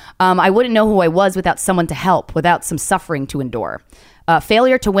 I wouldn't know who I was without someone to help, without some suffering to endure.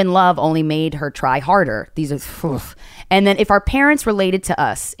 Failure to win love only made her try harder. These are, and then if our parents related to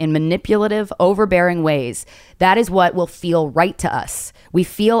us in manipulative, overbearing ways, that is what will feel right to us. We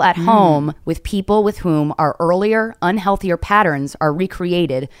feel at home with people with whom our earlier, unhealthier patterns are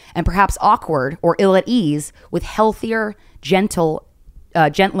recreated, and perhaps awkward or ill at ease with healthier,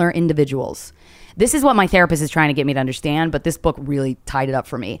 gentler individuals. This is what my therapist is trying to get me to understand, but this book really tied it up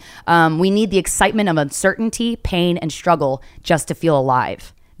for me. We need the excitement of uncertainty, pain, and struggle just to feel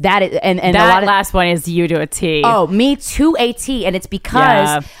alive. That is, and that a lot of, last one is you to a T. Oh, me to a T, and it's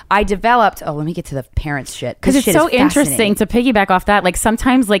because I developed. Oh, let me get to the parents shit because it's so interesting to piggyback off that. Like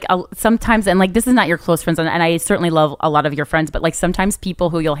sometimes, and like this is not your close friends, and I certainly love a lot of your friends, but like sometimes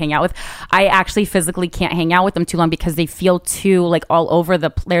people who you'll hang out with, I actually physically can't hang out with them too long because they feel too like all over the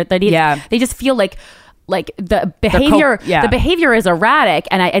place. They just feel like the behavior. The behavior is erratic,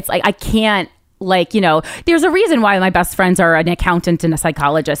 and it's like I can't. Like, there's a reason why my best friends are an accountant and a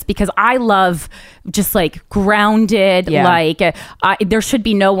psychologist, because I love just like grounded, there should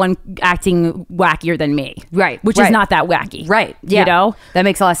be no one acting wackier than me. Right. Which is not that wacky. Right. Yeah. That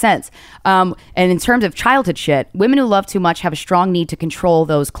makes a lot of sense. And in terms of childhood shit, women who love too much have a strong need to control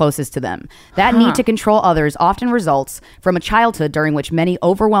those closest to them. That need to control others often results from a childhood during which many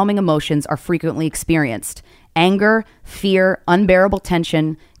overwhelming emotions are frequently experienced. Anger, fear, unbearable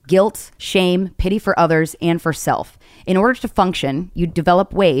tension, guilt, shame, pity for others, and for self. In order to function, you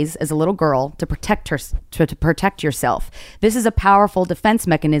develop ways as a little girl to protect yourself. This is a powerful defense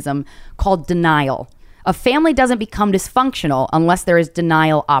mechanism called denial. A family doesn't become dysfunctional unless there is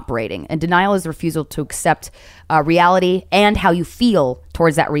denial operating. And denial is the refusal to accept reality and how you feel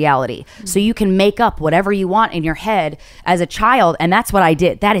towards that reality. So you can make up whatever you want in your head as a child. And that's what I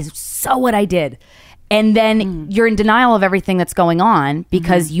did. That is so what I did. And then you're in denial of everything that's going on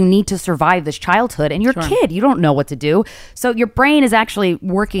because you need to survive this childhood, and you're a kid. You don't know what to do. So your brain is actually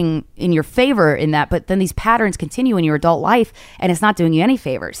working in your favor in that, but then these patterns continue in your adult life, and it's not doing you any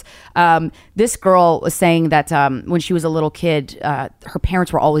favors. This girl was saying that when she was a little kid, her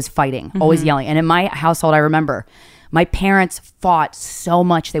parents were always fighting, always yelling. And in my household, I remember my parents fought so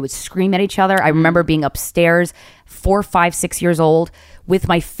much. They would scream at each other. I remember being upstairs, 4, 5, 6 years old, with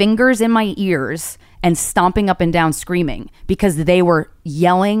my fingers in my ears and stomping up and down screaming because they were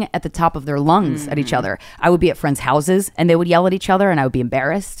yelling at the top of their lungs at each other. I would be at friends' houses and they would yell at each other and I would be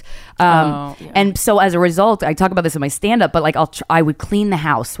embarrassed. And so as a result, I talk about this in my stand-up, but like I would clean the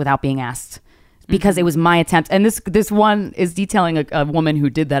house without being asked because it was my attempt. And this one is detailing a woman who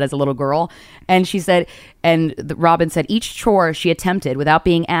did that as a little girl. And she said, Robin said, each chore she attempted without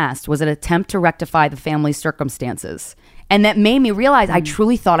being asked was an attempt to rectify the family's circumstances. And that made me realize I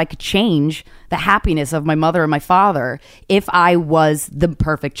truly thought I could change the happiness of my mother and my father if I was the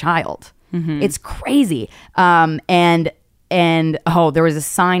perfect child. It's crazy. And there was a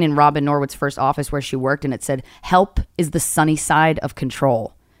sign in Robin Norwood's first office where she worked, and it said, "Help is the sunny side of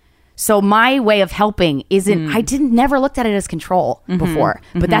control." So my way of helping isn't, I never looked at it as control before,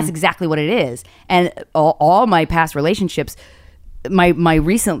 but that's exactly what it is. And all my past relationships, my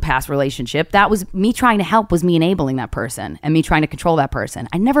recent past relationship, that was me trying to help, was me enabling that person and me trying to control that person.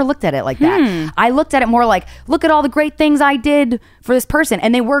 I never looked at it like that. I looked at it more like, look at all the great things I did for this person.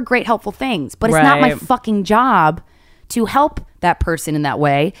 And they were great, helpful things, but it's not my fucking job to help that person in that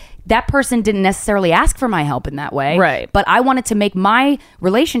way. That person didn't necessarily ask for my help in that way. Right. But I wanted to make my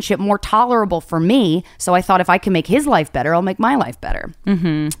relationship more tolerable for me. So I thought if I can make his life better, I'll make my life better.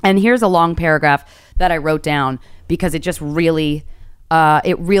 And here's a long paragraph that I wrote down because it just really,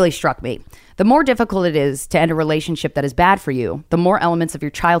 it really struck me. The more difficult it is to end a relationship that is bad for you, the more elements of your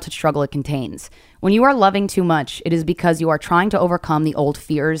childhood struggle it contains. When you are loving too much, it is because you are trying to overcome the old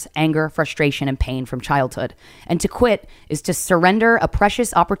fears, anger, frustration, and pain from childhood. And to quit is to surrender a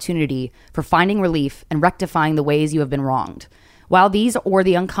precious opportunity for finding relief and rectifying the ways you have been wronged. While these or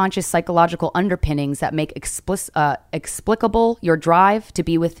the unconscious psychological underpinnings that make explicable your drive to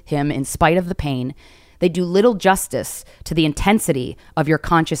be with him in spite of the pain, they do little justice to the intensity of your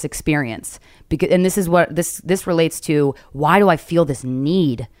conscious experience. And this is what this relates to. Why do I feel this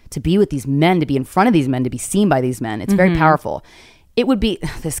need to be with these men, to be in front of these men, to be seen by these men? It's very powerful. It would be,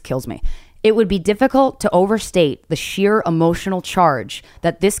 this kills me. It would be difficult to overstate the sheer emotional charge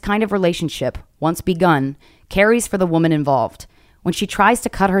that this kind of relationship, once begun, carries for the woman involved. When she tries to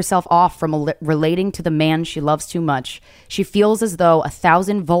cut herself off from relating to the man she loves too much, she feels as though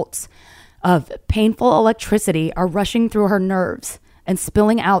 1,000 volts of painful electricity are rushing through her nerves and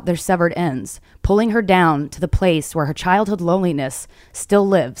spilling out their severed ends, pulling her down to the place where her childhood loneliness still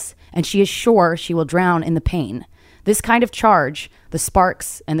lives, and she is sure she will drown in the pain. This kind of charge, the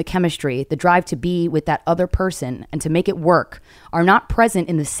sparks and the chemistry, the drive to be with that other person and to make it work, are not present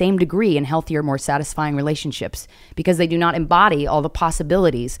in the same degree in healthier, more satisfying relationships because they do not embody all the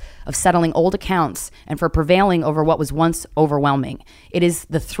possibilities of settling old accounts and for prevailing over what was once overwhelming. It is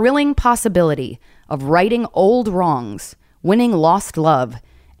the thrilling possibility of righting old wrongs, winning lost love,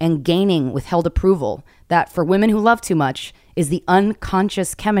 and gaining withheld approval that, for women who love too much, is the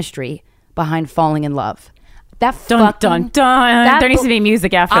unconscious chemistry behind falling in love. That dun. There needs to be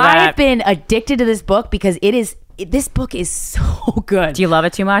music after that. I've been addicted to this book because this book is so good. Do you love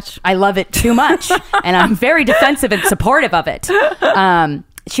it too much? I love it too much. And I'm very defensive and supportive of it.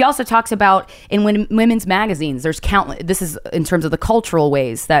 She also talks about in women's magazines, there's countless, this is in terms of the cultural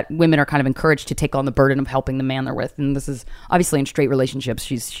ways that women are kind of encouraged to take on the burden of helping the man they're with. And this is obviously in straight relationships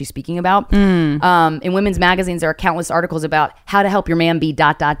she's speaking about. In women's magazines, there are countless articles about how to help your man be ...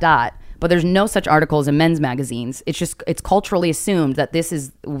 But there's no such articles in men's magazines. It's culturally assumed that this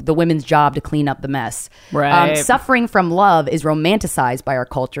is the women's job to clean up the mess. Right. Suffering from love is romanticized by our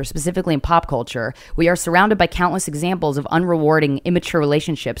culture, specifically in pop culture. We are surrounded by countless examples of unrewarding, immature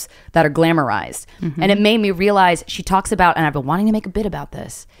relationships that are glamorized. And it made me realize, she talks about, and I've been wanting to make a bit about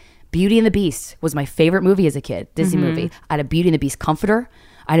this, Beauty and the Beast was my favorite movie as a kid, Disney movie. I had a Beauty and the Beast comforter.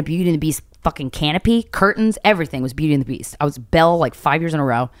 I had a Beauty and the Beast fucking canopy, curtains, everything was Beauty and the Beast. I was Belle like 5 years in a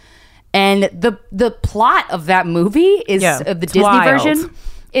row. And the plot of that movie is of the Disney version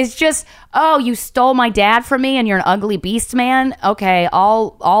is just, oh, you stole my dad from me and you're an ugly beast man. Okay,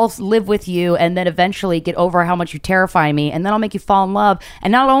 I'll live with you and then eventually get over how much you terrify me, and then I'll make you fall in love.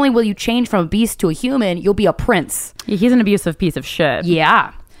 And not only will you change from a beast to a human, you'll be a prince. He's an abusive piece of shit.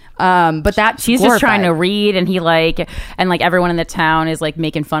 Yeah. But that she's glorified. just trying to read, and and everyone in the town is like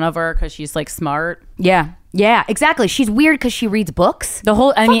making fun of her because she's like smart. Yeah, exactly. She's weird because she reads books.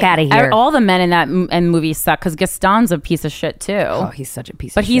 Fuck out of here. All the men in that movie suck because Gaston's a piece of shit too. Oh, he's such a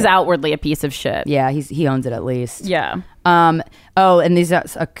piece but of shit. he's outwardly a piece of shit. Yeah, he owns it at least. Yeah. And these are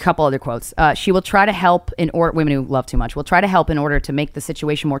a couple other quotes. She will try to help women who love too much will try to help in order to make the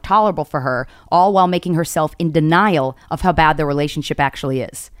situation more tolerable for her, all while making herself in denial of how bad the relationship actually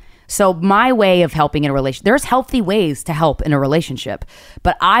is. So my way of helping in a relationship, there's healthy ways to help in a relationship,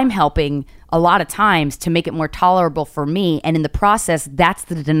 but I'm helping a lot of times to make it more tolerable for me. And in the process, that's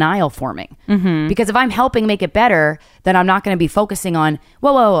the denial forming. Mm-hmm. Because if I'm helping make it better, then I'm not going to be focusing on,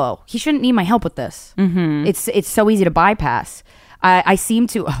 whoa, he shouldn't need my help with this. Mm-hmm. It's so easy to bypass. I seem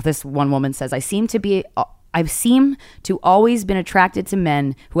to, this one woman says, I've seem to always been attracted to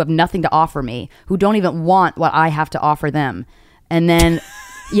men who have nothing to offer me, who don't even want what I have to offer them. And then...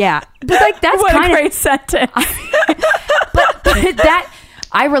 Yeah, but like that's what kind a great sentence. but that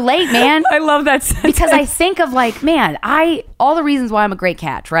I relate, man. I love that sentence because I think of like, man, all the reasons why I'm a great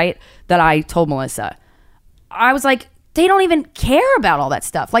catch, right? That I told Melissa, I was like, they don't even care about all that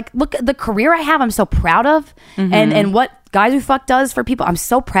stuff. Like, look at the career I have. I'm so proud of, and what Guys Who Fuck does for people. I'm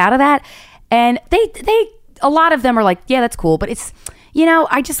so proud of that. And they a lot of them are like, yeah, that's cool, but it's,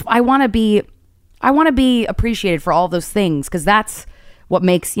 I want to be appreciated for all those things because that's what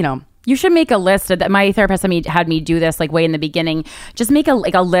makes, You should make a list. My therapist had me do this like way in the beginning. Just make a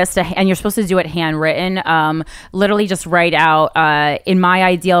list, and you're supposed to do it handwritten. Literally just write out, in my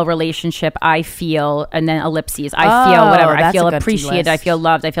ideal relationship, I feel, and then ellipses. I feel whatever. I feel appreciated. I feel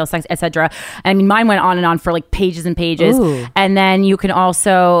loved. I feel sex, etc. I mean, mine went on and on for like pages and pages. Ooh. And then you can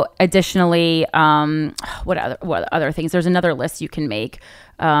also additionally, what other things? There's another list you can make.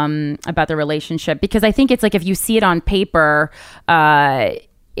 About the relationship, because I think it's like if you see it on paper,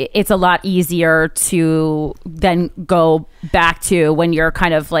 it's a lot easier to then go back to when you're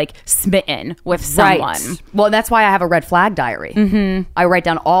kind of like smitten with someone. Right. Well, that's why I have a red flag diary. Mm-hmm. I write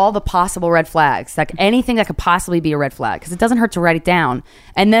down all the possible red flags, like anything that could possibly be a red flag, because it doesn't hurt to write it down.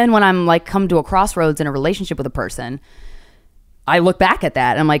 And then when I'm like come to a crossroads in a relationship with a person, I look back at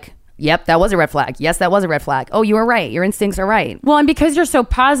that and I'm like, yep, that was a red flag. Yes, that was a red flag. Oh, you were right. Your instincts are right. Well, and because you're so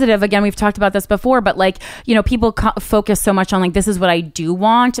positive, again, we've talked about this before, but like, people focus so much on like, this is what I do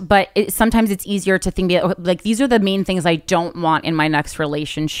want, but sometimes it's easier to think like, these are the main things I don't want in my next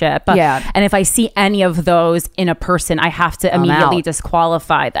relationship. Yeah. And if I see any of those in a person, I have to immediately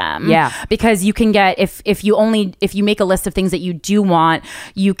disqualify them. Yeah. Because you can get, if you make a list of things that you do want,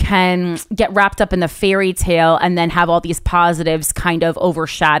 you can get wrapped up in the fairy tale and then have all these positives kind of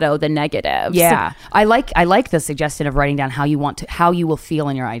overshadow the negatives. Yeah. I like the suggestion of writing down how you will feel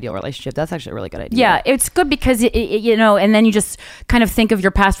in your ideal relationship. That's actually a really good idea. Yeah, it's good because and then you just kind of think of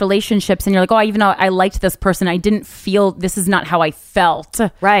your past relationships and you're like, oh, even though I liked this person, I didn't feel, this is not how I felt.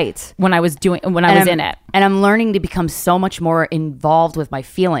 Right. When I was in it. And I'm learning to become so much more involved with my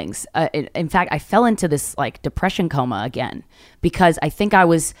feelings. In fact, I fell into this like depression coma again because I think I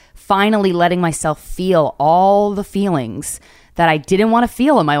was finally letting myself feel all the feelings that I didn't want to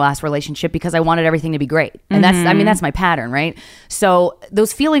feel in my last relationship because I wanted everything to be great. And that's my pattern, right? So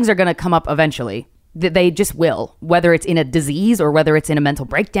those feelings are going to come up eventually. They just will, whether it's in a disease or whether it's in a mental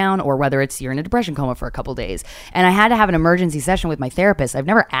breakdown or whether it's you're in a depression coma for a couple days. And I had to have an emergency session with my therapist. I've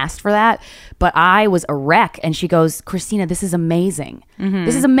never asked for that, but I was a wreck. And she goes, Christina, this is amazing. Mm-hmm.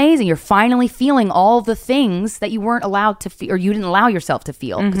 This is amazing. You're finally feeling all the things that you weren't allowed to feel, or you didn't allow yourself to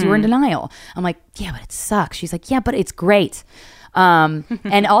feel because you were in denial. I'm like, yeah, but it sucks. She's like, yeah, but it's great.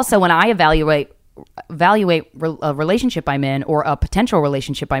 And also when I evaluate a relationship I'm in or a potential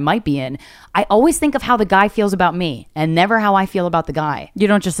relationship I might be in, I always think of how the guy feels about me and never how I feel about the guy. You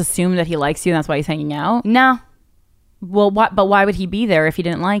don't just assume that he likes you and that's why he's hanging out? No. Well, but why would he be there if he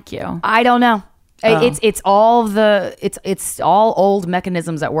didn't like you? I don't know. Oh. It's all old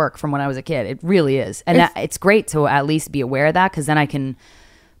mechanisms at work from when I was a kid. It really is. And it's great to at least be aware of that because then I can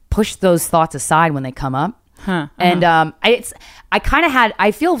push those thoughts aside when they come up. Huh, and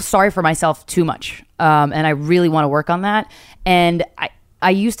I feel sorry for myself too much, and I really want to work on that. And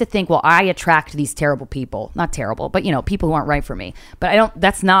I used to think, well, I attract these terrible people, not terrible, but people who aren't right for me. But I don't.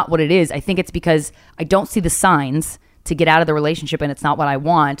 That's not what it is. I think it's because I don't see the signs to get out of the relationship, and it's not what I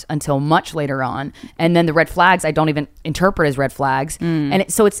want until much later on. And then the red flags I don't even interpret as red flags,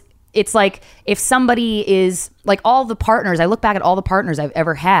 and so it's like if somebody is like all the partners. I look back at all the partners I've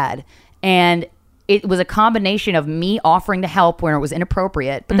ever had, and it was a combination of me offering to help when it was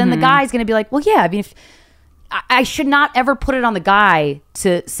inappropriate, but then the guy's going to be like, well, yeah, I mean, I should not ever put it on the guy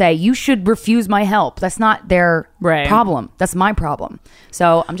to say, you should refuse my help. That's not their problem. That's my problem.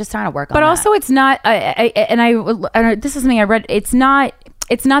 So I'm just trying to work on that. But also it's not, this is something I read, it's not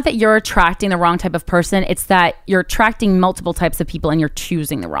that you're attracting the wrong type of person. It's that you're attracting multiple types of people and you're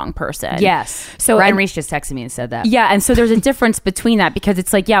choosing the wrong person. Yes. So Ryan Reese just texted me and said that. Yeah. And so there's a difference between that, because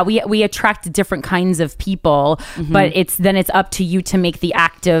it's like, yeah, we attract different kinds of people, but it's up to you to make the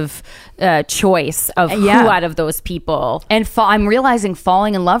active choice of who out of those people. And I'm realizing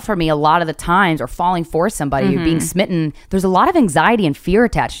falling in love for me a lot of the times, or falling for somebody, or being smitten, there's a lot of anxiety and fear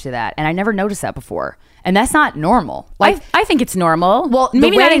attached to that. And I never noticed that before. And that's not normal. Like, I think it's normal. Well,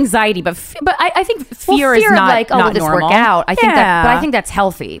 maybe not anxiety, but I think fear is not like, not will this normal. work out? I think that, but I think that's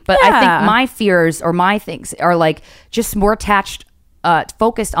healthy. But I think my fears or my things are like just more attached,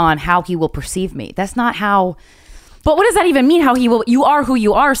 focused on how he will perceive me. That's not how. But what does that even mean? How you are who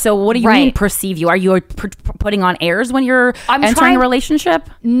you are. So what do you mean perceive you? Are you putting on airs when you're entering a relationship?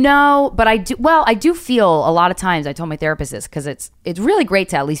 No, but I do. Well, I do feel a lot of times, I told my therapist this, because it's really great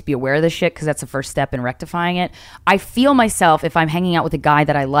to at least be aware of this shit, because that's the first step in rectifying it. I feel myself, if I'm hanging out with a guy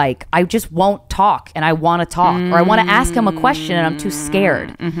that I like, I just won't talk, and I want to talk, or I want to ask him a question and I'm too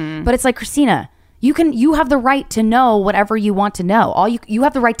scared. But it's like, Christina, you have the right to know whatever you want to know. You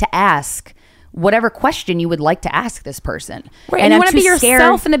have the right to ask whatever question you would like to ask this person. Right. And you want to be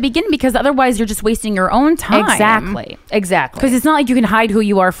yourself in the beginning, because otherwise you're just wasting your own time. Exactly. Because it's not like you can hide who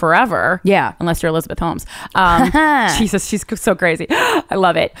you are forever. Yeah. Unless you're Elizabeth Holmes. Jesus, she's so crazy. I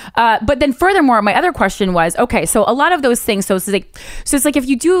love it. But then furthermore, my other question was, okay, so a lot of those things, so it's like if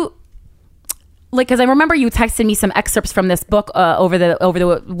you do, like, because I remember you texted me some excerpts from this book over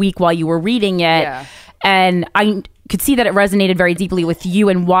the week while you were reading it. Yeah. And I could see that it resonated very deeply with you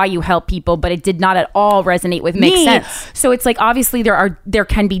and why you help people, but it did not at all resonate with me. Makes sense. So it's like, obviously there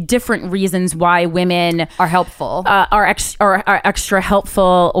can be different reasons why women are helpful, are extra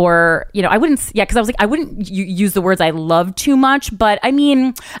helpful, or, you know, I wouldn't, because I was like, I wouldn't use the words I love too much, but I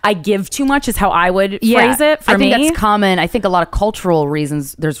mean, I give too much is how I would phrase it for me. I think that's common. I think a lot of cultural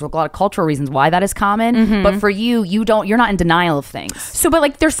reasons, there's a lot of cultural reasons why that is common, but for you're not in denial of things. So, but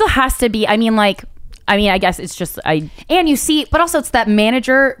like, there still has to be, I guess it's just and you see, but also it's that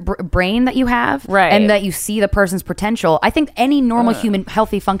manager brain that you have, right? And that you see the person's potential. I think any normal human,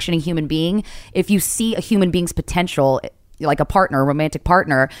 healthy, functioning human being, if you see a human being's potential, like a partner, a romantic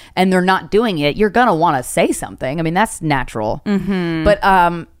partner, and they're not doing it, you're gonna want to say something. I mean, that's natural. But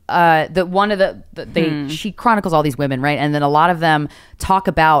she chronicles all these women, right? And then a lot of them talk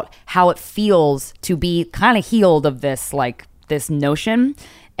about how it feels to be kind of healed of this, like this notion.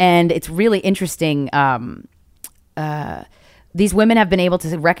 And it's really interesting. These women have been able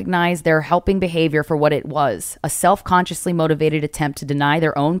to recognize their helping behavior for what it was, a self-consciously motivated attempt to deny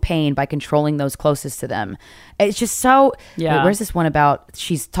their own pain by controlling those closest to them. It's just so... Yeah. Wait, where's this one about?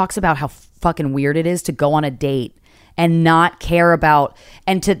 She talks about how fucking weird it is to go on a date and not care about...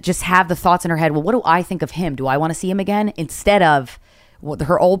 and to just have the thoughts in her head, well, what do I think of him? Do I want to see him again? Instead of...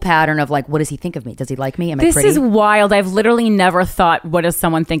 her old pattern of like, what does he think of me? Does he like me? Am I pretty? This is wild. I've literally never thought, what does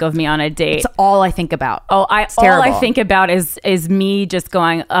someone think of me on a date? It's all I think about. All I think about is me just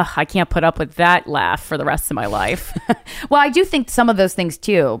going, ugh, I can't put up with that laugh for the rest of my life. Well, I do think some of those things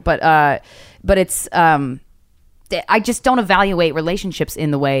too, but it's I just don't evaluate relationships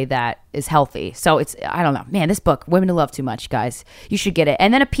in the way that is healthy. So it's, I don't know, man, this book, Women Who Love Too Much, guys, you should get it.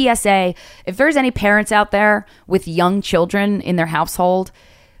 And then a PSA, if there's any parents out there with young children in their household,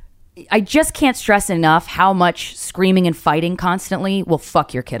 I just can't stress enough how much screaming and fighting constantly will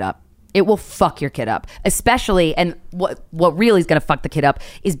fuck your kid up. It will fuck your kid up, especially, and what really is going to fuck the kid up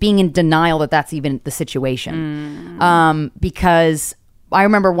is being in denial that that's even the situation. Because I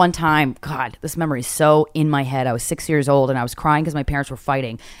remember one time, God, this memory is so in my head. I was 6 years old and I was crying because my parents were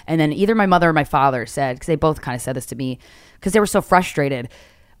fighting. And then either my mother or my father said, because they both kind of said this to me, because they were so frustrated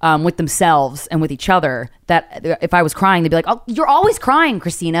with themselves and with each other, that if I was crying, they'd be like, oh, you're always crying,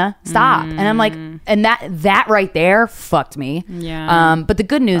 Christina, stop. And I'm like, and that right there fucked me. Yeah. But the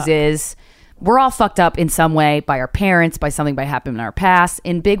good news is we're all fucked up in some way by our parents, by something that happened in our past,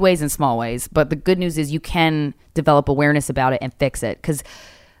 in big ways and small ways. But the good news is you can develop awareness about it and fix it. Because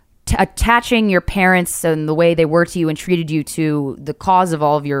attaching your parents and the way they were to you and treated you to the cause of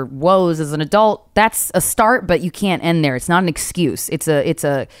all of your woes as an adult, that's a start, but you can't end there. It's not an excuse. It's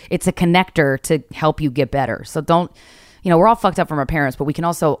a connector to help you get better. So don't, we're all fucked up from our parents, but we can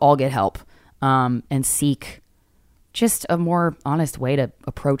also all get help and seek just a more honest way to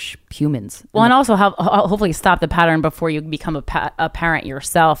approach humans. Well, and also hopefully stop the pattern before you become a parent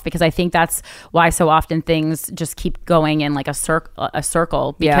yourself, because I think that's why so often things just keep going in like a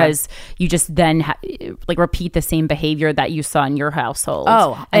circle because you just then like repeat the same behavior that you saw in your household.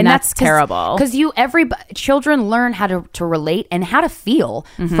 Oh, and that's terrible. Because children learn how to relate and how to feel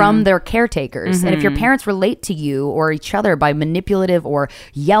from their caretakers. And if your parents relate to you or each other by manipulative or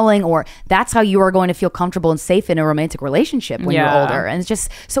yelling, or that's how you are going to feel comfortable and safe in a romantic relationship when you're older. And it's just,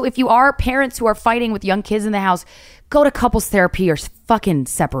 so if you are parents who are fighting with young kids in the house, go to couples therapy or fucking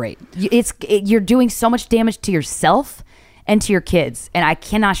separate. You're doing so much damage to yourself and to your kids, and I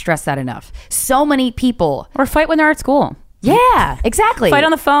cannot stress that enough. So many people, or fight when they're at school. Yeah, exactly. Fight on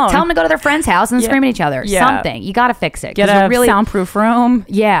the phone. Tell them to go to their friend's house and scream at each other. Something. You got to fix it. Get a soundproof room.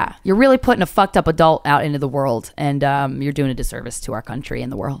 Yeah. You're really putting a fucked up adult out into the world, and you're doing a disservice to our country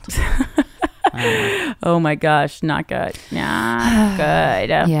and the world. Oh my gosh, not good. Not good.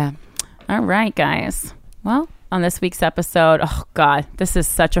 Yeah. All right, guys. Well, on this week's episode, oh God, this is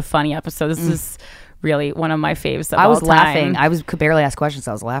such a funny episode. This is really one of my faves of all time. I was laughing. Could barely ask questions.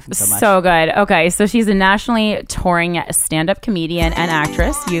 I was laughing so much. So good. Okay, so she's a nationally touring stand-up comedian and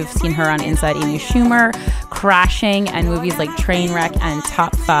actress. You've seen her on Inside Amy Schumer, Crashing, and movies like Trainwreck and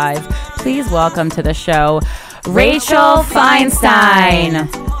Top 5. Please welcome to the show, Rachel Feinstein.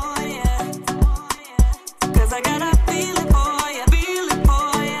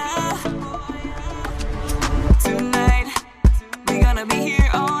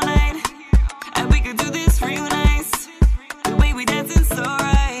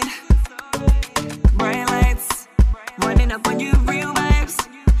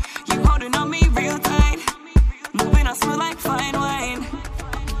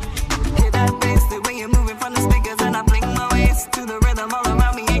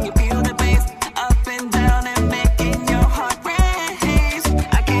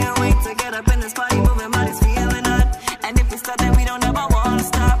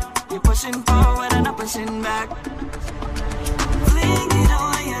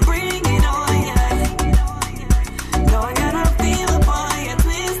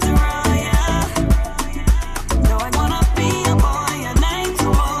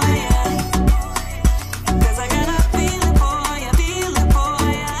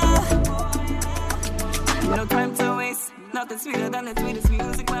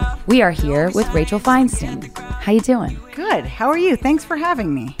 We are here with Rachel Feinstein. How you doing? Good. How are you? Thanks for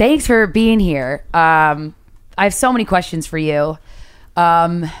having me. Thanks for being here. I have so many questions for you.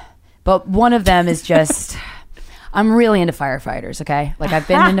 But one of them is just, I'm really into firefighters, okay? Like, I've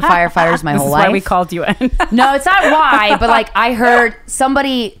been into firefighters my whole life. That's why we called you in. No, it's not why, but like, I heard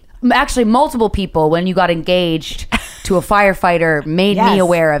actually multiple people, when you got engaged to a firefighter, made me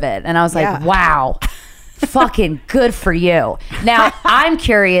aware of it. And I was like, wow. Fucking good for you. Now, I'm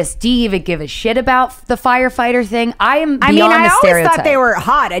curious, do you even give a shit about the firefighter thing? I am beyond the stereotype. I always thought they were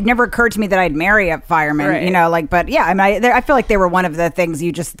hot. It never occurred to me that I'd marry a fireman, you know, like, but yeah, I mean, I feel like they were one of the things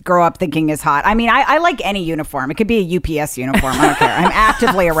you just grow up thinking is hot. I mean, I like any uniform. It could be a UPS uniform. I don't care. I'm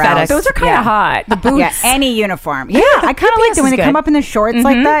actively aroused. Those are kind of hot. The boots. Yeah, any uniform. Yeah, I kind of like them when they come up in the shorts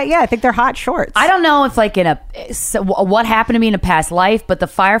like that. Yeah, I think they're hot shorts. I don't know if like what happened to me in a past life, but the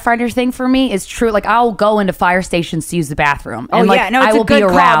firefighter thing for me is true. Like, I'll go into fire stations to use the bathroom. Oh, and like, yeah, no, it's I will a good be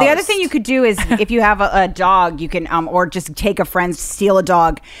call. aroused. The other thing you could do is if you have a dog, you can or just take a friend, steal a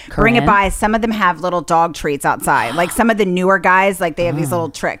dog, bring it by. Some of them have little dog treats outside. Like some of the newer guys, like they have these little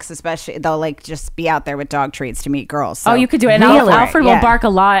tricks. Especially they'll like just be out there with dog treats to meet girls. So. Oh, you could do it. And Alfred will bark a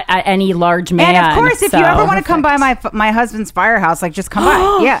lot at any large man. And of course, if you ever want to come by my husband's firehouse, like just come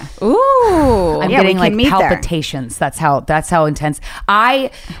by. Yeah. Ooh. I'm getting like palpitations. There. That's how intense.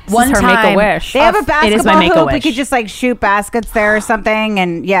 One time make a wish. They have a basketball hoop. We could just like shoot baskets there or something,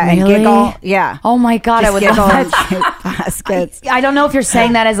 and and giggle. Yeah. Oh my God, just I would love that. Shoot baskets. I don't know if you're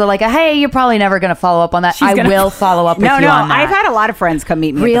saying that as a hey, you're probably never going to follow up on that. I will follow up with you on that. I've had a lot of friends come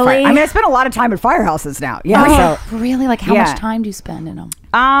meet me. Really? At the fire. I mean, I spend a lot of time at firehouses now. Yeah. So really, like how much time do you spend in them?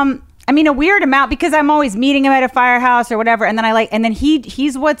 I mean, a weird amount because I'm always meeting him at a firehouse or whatever. And then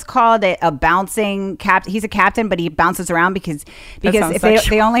he's what's called a bouncing captain. He's a captain, but he bounces around because if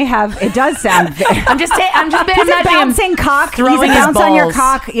they only have, it does sound. I'm just he's a bouncing cock. He's a bounce on your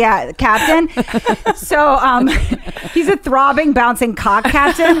cock. Yeah, captain. So he's a throbbing bouncing cock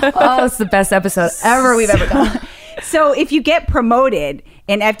captain. Oh, it's the best episode ever we've ever done. So if you get promoted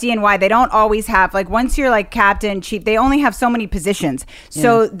in FDNY, they don't always have, like, once you're like captain, chief, they only have so many positions.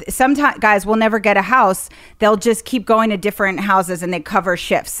 So sometimes guys will never get a house. They'll just keep going to different houses and they cover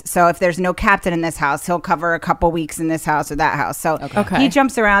shifts. So if there's no captain in this house, he'll cover a couple weeks in this house or that house. So he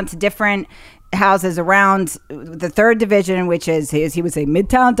jumps around to different houses around the 3rd Division, which is he would say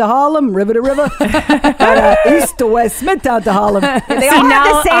Midtown to Harlem, river to river, but, east to west, Midtown to Harlem. They all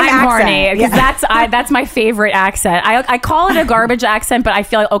have the same I'm accent. horny because that's my favorite accent. I call it a garbage accent, but I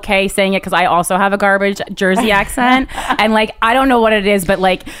feel okay saying it because I also have a garbage Jersey accent, and like I don't know what it is, but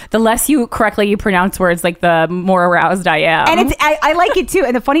like the less you pronounce words, like the more aroused I am. And I like it too.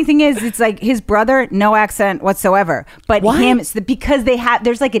 And the funny thing is, it's like his brother, no accent whatsoever, but him, because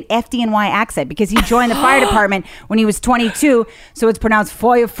there's like an FDNY accent because he joined the fire department when he was 22, so it's pronounced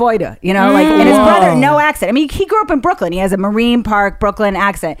foida, you know, like, and his brother, no accent. I mean, he grew up in Brooklyn. He has a Marine Park, Brooklyn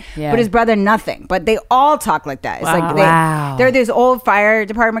accent, but his brother, nothing. But they all talk like that. It's like they're these old fire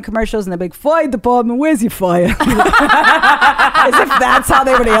department commercials, and they're like, fire department, where's your fire? As if that's how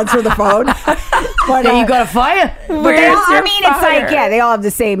they would answer the phone. But you got a fire? It's like, they all have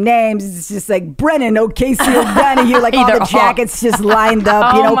the same names. It's just like Brennan, O'Casey, O'Donoghue, like all the jackets just lined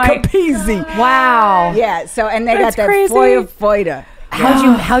up, Capizzi. Wow. Yeah, so, and they That's got that crazy. foida.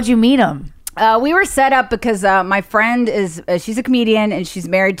 How'd you meet him? We were set up because my friend is she's a comedian and she's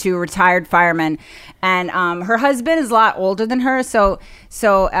married to a retired fireman, and her husband is a lot older than her. So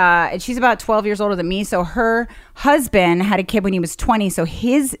and she's about 12 years older than me. So her husband had a kid when he was 20. So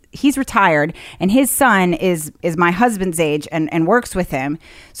he's retired, and his son is my husband's age and works with him.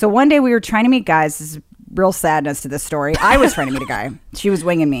 So one day we were trying to meet guys. This is real sadness to this story. I was trying to meet a guy. She was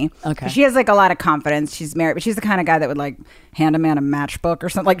winging me. Okay. She has like a lot of confidence. She's married, but she's the kind of guy that would like hand a man a matchbook or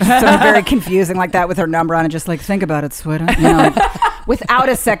something, like something very confusing like that with her number on it. Just like, think about it, sweetie. You know, like, without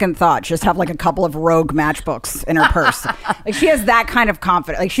a second thought, just have like a couple of rogue matchbooks in her purse. Like she has that kind of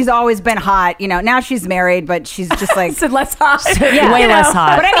confidence. Like she's always been hot. You know, now she's married, but she's just like so less hot. Yeah, way less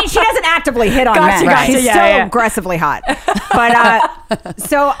hot. But I mean, she doesn't actively hit on men. Gotcha, She's still aggressively hot. But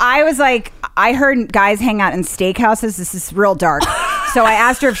so I was like, I heard guys hang out in steakhouses. This is real dark. So I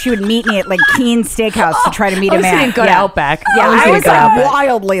asked her if she would meet me at like Keen's Steakhouse to try to meet a man. Didn't go to Outback. Yeah, I was like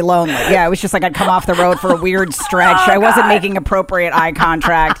wildly lonely. Yeah, it was just like I'd come off the road for a weird stretch. I wasn't making appropriate eye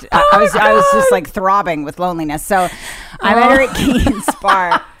contact. I was just like throbbing with loneliness. So I met her at Keen's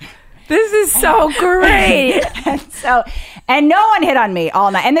bar. This is so great. and no one hit on me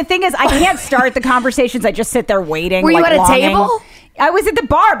all night. And the thing is, I can't start the conversations. I just sit there waiting. Were you like, at a longing. table? I was at the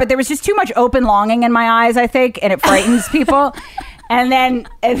bar, but there was just too much open longing in my eyes, I think, and it frightens people. And then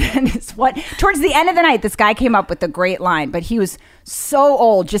it's towards the end of the night, this guy came up with a great line, but he was so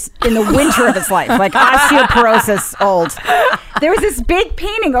old, just in the winter of his life, like osteoporosis old. There was this big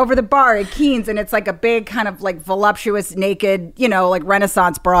painting over the bar at Keen's, and it's like a big kind of like voluptuous, naked, you know, like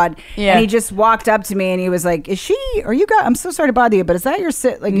Renaissance broad. Yeah. And he just walked up to me and he was like, are you guys, I'm so sorry to bother you, but is that your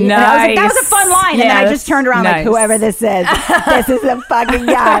sit? Like, nice. And I was like, that was a fun line. And then I just turned around like, whoever this is, this is a fucking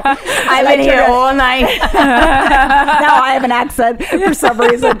guy. I've been here all night. Now I have an accent for some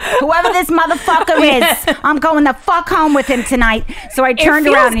reason. Whoever this motherfucker is, I'm going the fuck home with him tonight. So I turned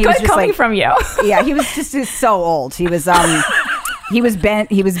around and he was just coming like, from you. Yeah, he was just so old. He was bent.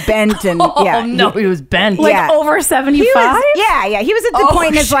 He was bent, and yeah. Oh no, he was bent. Like over 75. Yeah. He was at the point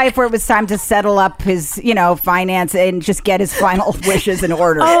in his life where it was time to settle up his, finance and just get his final wishes in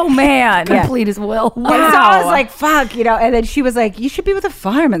order. Oh man, complete his will. Wow. And so I was like, fuck, And then she was like, you should be with a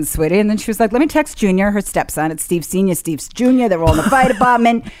fireman, sweetie. And then she was like, let me text Junior, her stepson. It's Steve Senior, Steve's Junior. They're all in the fire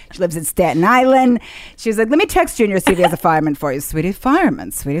department. She lives in Staten Island. She was like, let me text Junior, see if he has a fireman for you, sweetie.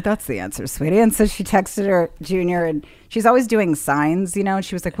 Fireman, sweetie. That's the answer, sweetie. And so she texted her Junior, and she's always doing signs, and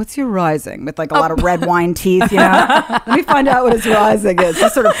she was like, what's your rising? With like a lot of red wine teeth, Let me find out what his rising is.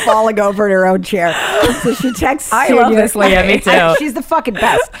 Just sort of falling over in her own chair. So she texts I Junior. love this, Leah. Me too. She's the fucking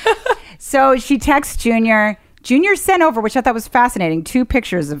best. So she texts Junior. Junior sent over, which I thought was fascinating, 2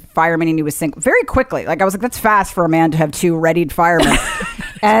 pictures of firemen he knew was single very quickly. Like I was like, that's fast for a man to have 2 readied firemen.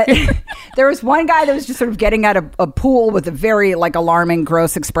 There was one guy that was just sort of getting out of a pool with a very like alarming,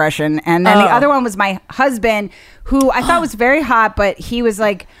 gross expression. And then the other one was my husband, who I thought was very hot, but he was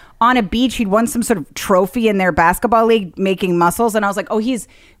like on a beach. He'd won some sort of trophy in their basketball league making muscles. And I was like, oh, he's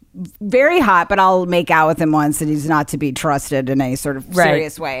very hot, but I'll make out with him once, and he's not to be trusted in any sort of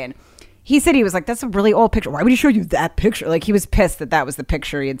serious way. And he said, he was like, that's a really old picture. Why would he show you that picture? Like he was pissed that was the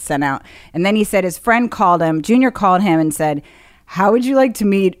picture he had sent out. And then he said his friend called him, Junior called him and said, how would you like to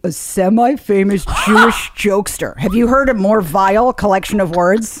meet a semi-famous Jewish jokester? Have you heard a more vile collection of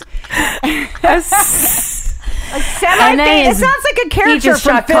words? It sounds like a character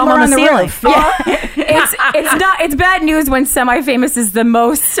from Fiddler on the Roof. Yeah. It's bad news when semi-famous is the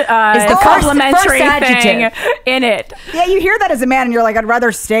most complimentary thing in it. Yeah, you hear that as a man and you're like, I'd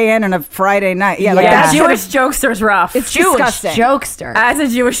rather stay in on a Friday night. Yeah, like that Jewish jokester's rough. It's Jewish disgusting. jokester. As a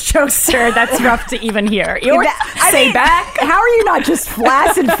Jewish jokester, that's rough to even hear. Back. How are you not just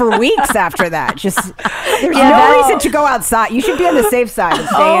flaccid for weeks after that? There's no reason to go outside. You should be on the safe side and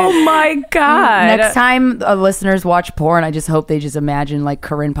stay in. My God. Next time listeners watch porn, I just hope they just imagine like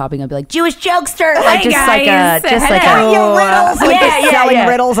Corinne popping up, be like, Jewish jokester. Like riddles. Selling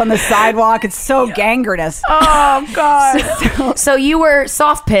riddles on the sidewalk. It's so gangrenous. Oh God. So you were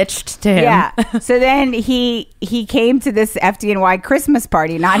soft pitched to him. Yeah. So then he came to this FDNY Christmas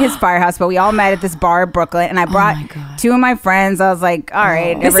party, not his firehouse, but we all met at this bar in Brooklyn, and I brought two of my friends. I was like, all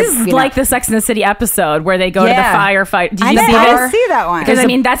right. This is like the Sex and the City episode where they go to the firefight. Did you see that? I didn't see that one. Because I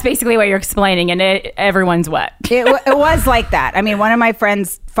mean, that's basically what you're explaining, and everyone's wet. It was like that. I mean, one of my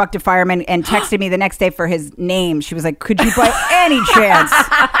friends fucked a fireman and texted me the next day for his name. She was like, could you by any chance,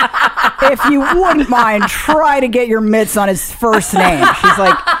 if you wouldn't mind, try to get your mitts on his first name? She's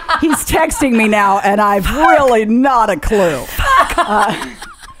like, he's texting me now and I've really not a clue.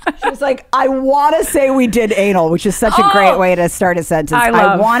 She was like, I want to say we did anal, which is such a great way to start a sentence.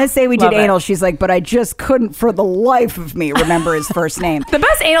 I want to say we did anal. She's like, but I just couldn't for the life of me remember his first name. The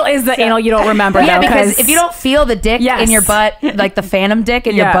best anal is the anal you don't remember. Yeah, because if you don't feel the dick in your butt, like the phantom dick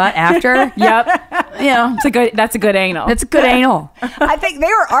in your butt after. That's a good anal. That's a good anal. I think they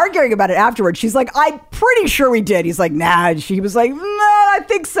were arguing about it afterwards. She's like, I'm pretty sure we did. He's like, nah. And she was like, no, I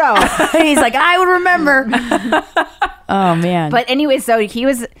think so. He's like, I would remember. Oh man. But anyway, so he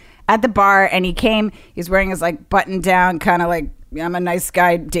was at the bar and he was wearing his like button down kind of like I'm a nice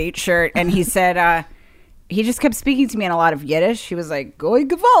guy date shirt, and he said he just kept speaking to me in a lot of Yiddish. He was like, "Goy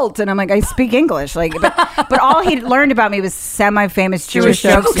gewalt," and I'm like, I speak English, like, but all he'd learned about me was semi-famous Jewish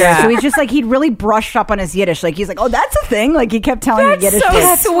jokes. So he's just like, he'd really brushed up on his Yiddish. Like, he's like, "Oh, that's a thing." Like, he kept telling me Yiddish.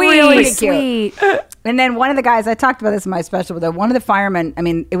 That's so sweet, really sweet. And then one of the guys, I talked about this in my special, but one of the firemen, I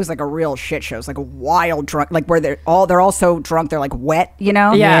mean, it was like a real shit show. It was like a wild drunk, like where they're all so drunk, they're like wet, you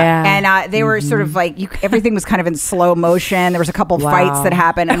know? Yeah. And they were sort of like, everything was kind of in slow motion. There was a couple fights that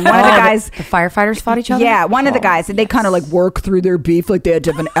happened. And one of the guys. The firefighters fought each other? Yeah, one of the guys. And they kind of like work through their beef. Like they had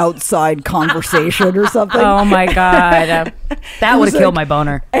to have an outside conversation or something. Oh my God. That would have killed my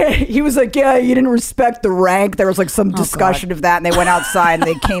boner. He was like, yeah, you didn't respect the rank. There was like some discussion of that. And they went outside and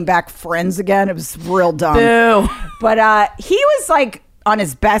they came back friends again. It was real dumb. Boo. But he was like on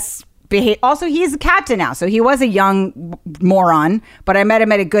his best behavior. Also, he's a captain now, so he was a young moron, but I met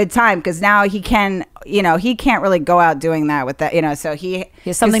him at a good time because now he can, he can't really go out doing that with that, so he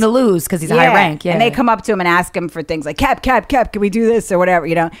has something to lose because he's a high rank. Yeah. And they come up to him and ask him for things like, Cap, can we do this or whatever,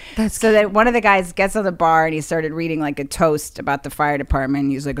 So that one of the guys gets on the bar and he started reading like a toast about the fire department.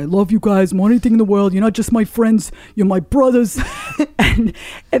 And he's like, I love you guys more than anything in the world. You're not just my friends, you're my brothers. And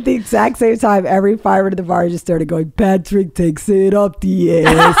at the exact same time, every fireman at the bar just started going, Patrick takes it up the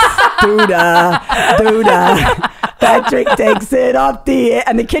ass. Duda. Patrick takes it up the ass.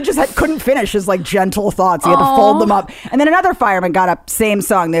 And the kid just couldn't finish his like gentle thoughts. He had to fold them up. And then another fireman got up, same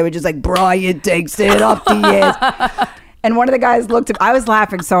song. They were just like, Brian takes it up the ass. And one of the guys looked at me. I was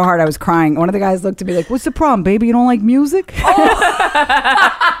laughing so hard I was crying. One of the guys looked at me like, what's the problem, baby? You don't like music?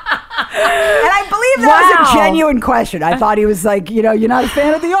 And I believe that was a genuine question. I thought he was like, you're not a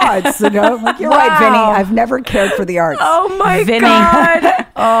fan of the arts. I'm like, you're right, Vinny. I've never cared for the arts. Oh my God.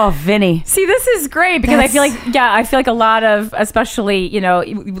 Oh, Vinny. See, this is great because I feel like a lot of, especially,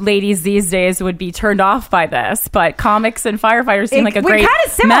 ladies these days would be turned off by this, but comics and firefighters seem like a great kind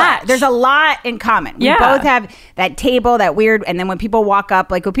of similar. match. There's a lot in common. We both have that table, that weird, and then when people walk up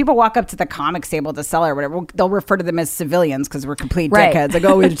to the comics table, the cellar or whatever, they'll refer to them as civilians because we're complete dickheads. Like,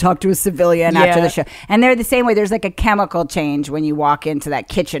 we had to talk to a civilian after the show. And they're the same way. There's like a chemical change when you walk into that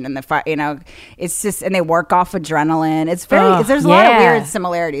kitchen and the fire, it's just, and they work off adrenaline. It's very, there's a lot of weird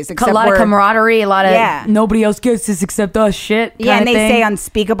similarities. A lot of camaraderie, a lot of nobody else gets this except us shit. Yeah, and they say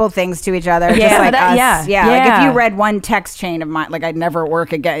unspeakable things to each other. Just like us. Yeah. Like if you read one text chain of mine, like I'd never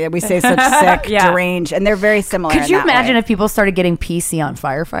work again. We say such sick, deranged, and they're very similar. Could you imagine if people started getting PC on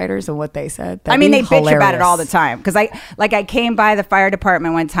firefighters and what they said? They bitch about it all the time. Because I came by the fire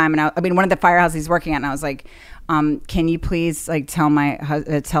department one time, and one of the firehouses he's working at, and I was like, can you please like tell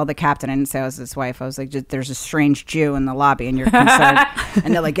the captain? I didn't say I was his wife. I was like, there's a strange Jew in the lobby and you're concerned.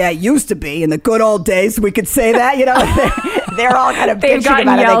 And they're like, yeah, it used to be in the good old days we could say that, they're all kind of bitching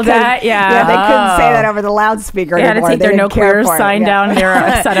about it. Yelled at, yeah, they couldn't say that over the loudspeaker anymore. They had to take their no queers sign down. They were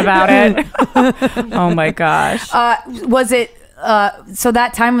upset about it. Oh my gosh. Was it So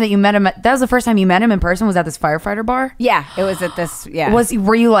that time that you met him, that was the first time you met him in person. Was at this firefighter bar? Yeah, it was at this. Yeah,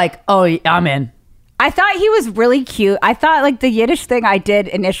 Were you like, oh, I'm in? I thought he was really cute. I thought like the Yiddish thing I did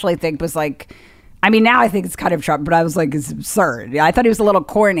initially think was like, I mean, now I think it's kind of Trump, but I was like, it's absurd. I thought he was a little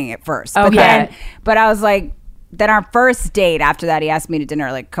corny at first. But I was like, then our first date after that, he asked me to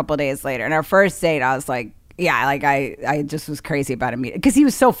dinner like a couple of days later. And our first date, I was like, yeah, like I just was crazy about him because he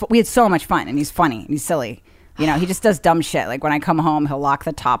was we had so much fun and he's funny and he's silly. You know, he just does dumb shit. Like when I come home, he'll lock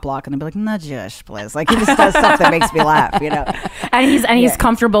the top lock and I'll be like, "Najish, please." Like he just does stuff that makes me laugh, you know. And he's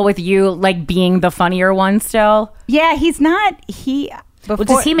comfortable with you like being the funnier one still. Yeah, he's not.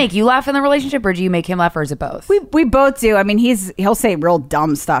 Does he make you laugh in the relationship, or do you make him laugh, or is it both? We both do. I mean, he'll say real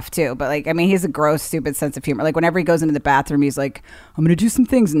dumb stuff too, but like, I mean, he's a gross, stupid sense of humor. Like whenever he goes into the bathroom, he's like, "I'm gonna do some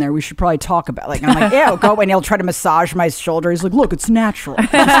things in there we should probably talk about." Like, and I'm like, "Yeah, go." And he'll try to massage my shoulder. He's like, "Look, it's natural.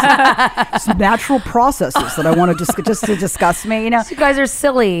 It's natural processes that I want to just to disgust me." You know, you guys are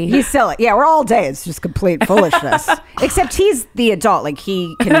silly. He's silly. Yeah, we're all day. It's just complete foolishness. Except he's the adult. Like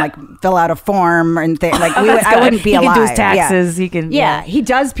he can like fill out a form and things. Like I wouldn't be alive. He can do his taxes. Yeah. He can. Yeah, he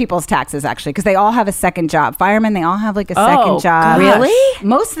does people's taxes actually because they all have a second job. Firemen, they all have like a second job. Really?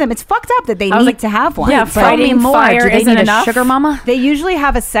 Most of them. It's fucked up that they need to have one. Yeah, fighting fire isn't enough. Sugar mama. They usually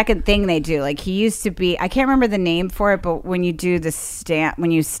have a second thing they do. Like he used to be. I can't remember the name for it, but when you do the stamp,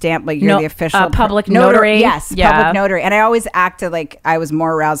 like you're the official public notary. Yes, public notary. And I always acted like I was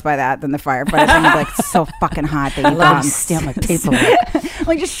more aroused by that than the firefighter. And I'd be like, it's so fucking hot that you love stamp my paper.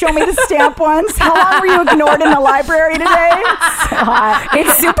 Like just show me the stamp ones. How long were you ignored in the library today? It's so hot.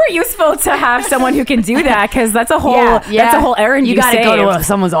 It's super useful to have someone who can do that because that's a whole that's a whole errand you got to go to saved.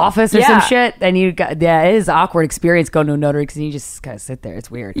 someone's office or some shit, and it is an awkward experience going to a notary because you just kind of sit there. It's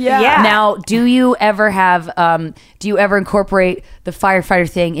weird. Yeah. Now, do you ever incorporate the firefighter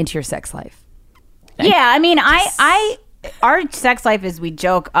thing into your sex life? Yeah, I mean, our sex life is we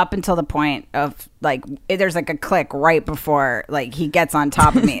joke up until the point of like there's like a click right before like he gets on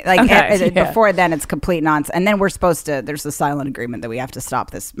top of me like before then it's complete nonsense, and then there's a silent agreement that we have to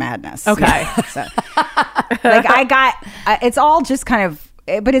stop this madness. Okay. So like it's all just kind of,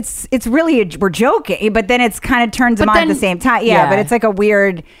 but it's really we're joking, but then it's kind of turns him on at the same time. Yeah, but it's like a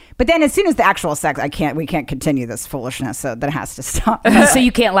weird. But then as soon as the actual sex, we can't continue this foolishness. So that has to stop. So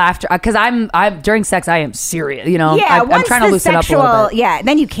you can't laugh because I'm during sex I am serious. You know, yeah. I'm trying to loosen up a little bit. Yeah,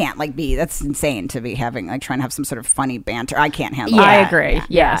 then you can't like be. That's insane to be having like trying to have some sort of funny banter. I can't handle. Yeah, that. I agree.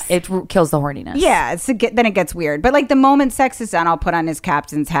 Yeah. Yes, it kills the horniness. Yeah, then it gets weird. But like the moment sex is done, I'll put on his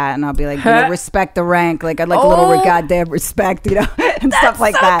captain's hat and I'll be like, respect the rank. Like I'd like a little goddamn respect, you know, and stuff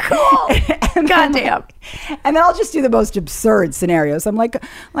like that. Cool. Goddamn. And then I'll just do the most absurd scenarios. I'm like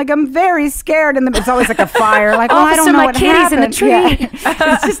I'm very scared, and it's always like a fire. Like, I don't know what happened. In the tree.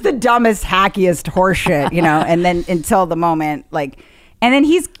 Yeah. It's just the dumbest, hackiest horseshit, you know. And then until the moment, like, and then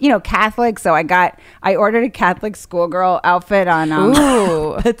he's Catholic, so I ordered a Catholic schoolgirl outfit on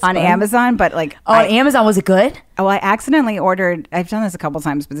Amazon, but like on Amazon, was it good? Oh, I accidentally ordered. I've done this a couple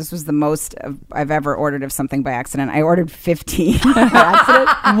times, but this was the most I've ever ordered of something by accident. I ordered 15 by accident.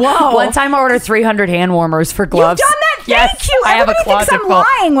 Whoa! One time I ordered 300 hand warmers for gloves. You've done that? Thank you. I have a closet thinks I'm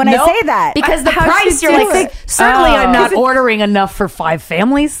lying when I say that because the price. You're like, certainly I'm not ordering enough for 5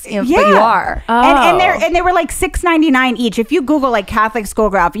 families, but you are. And they were like $6.99 each. If you Google like Catholic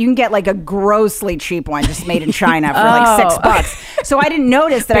schoolgirl outfit, you can get like a grossly cheap one just made in China for like $6. So I didn't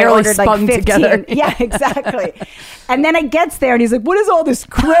notice that I ordered like 15. Together. Yeah, exactly. And then it gets there and he's like, "What is all this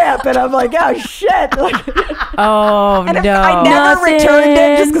crap?" And I'm like, "Oh shit!" Like, oh and no! I never returned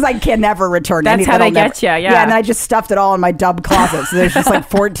it just because I can never return. That's how they get you. Yeah. Yeah, and I just stuffed it all in my dumb closet. So there's just like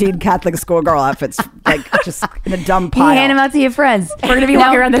 14 Catholic schoolgirl outfits, like just in a dumb pile. You hand them out to your friends. We're gonna be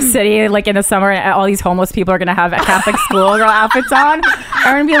walking around the city like in the summer, and all these homeless people are gonna have Catholic schoolgirl outfits on.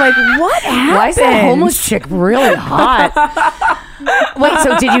 I'm gonna be like, "What happened? Why is that homeless chick really hot?" Wait,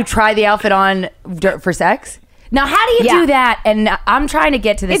 so did you try the outfit on for sex? Now, how do you do that? And I'm trying to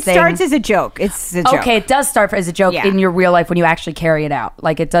get to this thing. It starts as a joke. It's a joke. Okay, it does start as a joke in your real life when you actually carry it out.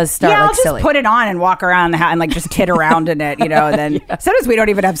 Like, it does start I'll silly. just put it on and walk around the house and like just tit around in it, you know. And then sometimes we don't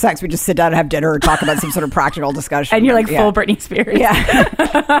even have sex. We just sit down and have dinner or talk about some sort of practical discussion. And you're like full Britney Spears. Yeah.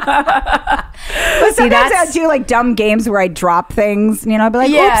 But sometimes I do like dumb games where I drop things. You know, I'd be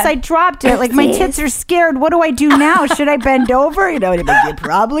like, "Oops, I dropped it. Like my tits are scared. What do I do now? Should I bend over?" You know, and like, you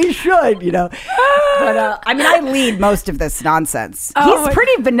probably should. You know, but I mean, I lead most of this nonsense. He's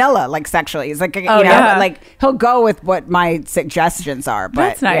pretty vanilla, like sexually. He's like, like he'll go with what my suggestions are. But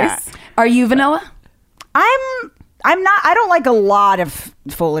that's nice. Yeah. Are you vanilla? I'm not. I don't like a lot of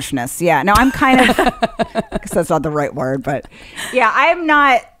foolishness. Yeah, no, I'm kind of. I guess that's not the right word, but yeah, I'm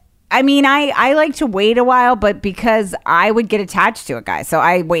not. I mean, I like to wait a while, but because I would get attached to a guy, so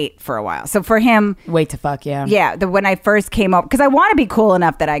I wait for a while. So for him, wait to fuck, yeah. Yeah, when I first came up, because I want to be cool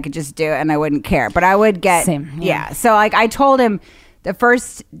enough that I could just do it and I wouldn't care, but I would get Same, yeah. So like I told him the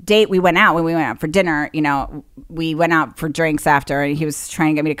first date we went out, when we went out for dinner, you know, we went out for drinks after, and he was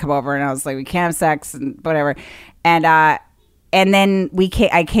trying to get me to come over, and I was like, we can't have sex and whatever, and then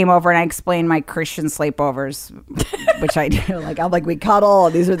I came over and I explained my Christian sleepovers, which I do. Like, I'm like, we cuddle,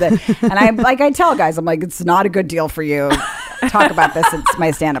 and these are and I tell guys, I'm like, it's not a good deal for you. Talk about this. It's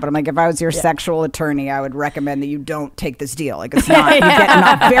my stand-up. But I'm like, if I was your sexual attorney, I would recommend that you don't take this deal. Like, it's not, you get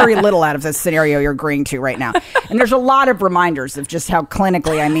not very little out of this scenario you're agreeing to right now. And there's a lot of reminders of just how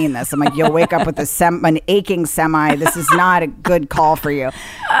clinically I mean this. I'm like, you'll wake up with an aching semi. This is not a good call for you.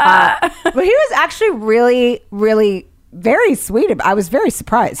 But he was actually really, really very sweet. I was very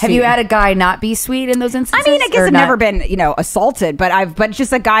surprised. Have you had a guy not be sweet in those instances? I mean, I guess I've never been, assaulted, but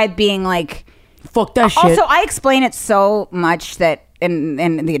just a guy being like, fuck that shit. Also, I explain it so much that in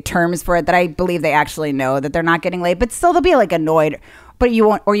the terms for it that I believe they actually know that they're not getting laid, but still they'll be like annoyed, but you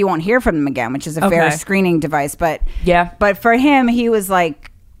won't hear from them again, which is a fair screening device. But yeah, but for him, he was like,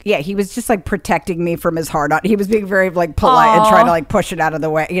 yeah, he was just like protecting me from his hard on. He was being very like polite and trying to like push it out of the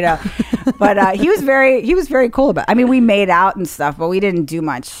way, But he was very cool about it. I mean, we made out and stuff, but we didn't do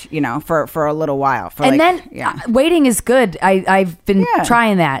much, for a little while. Waiting is good. I've been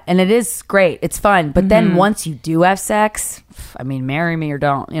trying that, and it is great. It's fun. But then once you do have sex, I mean, marry me or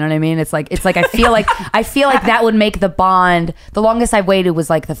don't. You know what I mean? It's like I feel like that would make the bond. The longest I've waited was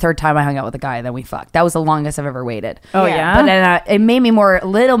like the third time I hung out with a guy, and then we fucked. That was the longest I've ever waited. Oh yeah. But then it made me a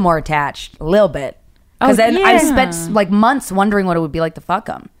little more attached, a little bit. Because then I spent like months wondering what it would be like to fuck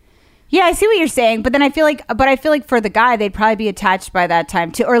him. Yeah, I see what you're saying, but then I feel like for the guy, they'd probably be attached by that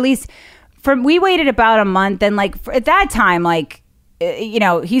time too, or at least we waited about a month, and like at that time, like.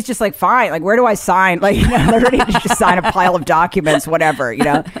 He's just like, fine, like, where do I sign? Like, they're ready to just sign a pile of documents, whatever,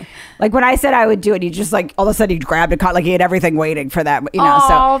 Like, when I said I would do it, he just like, all of a sudden he grabbed like he had everything waiting for that,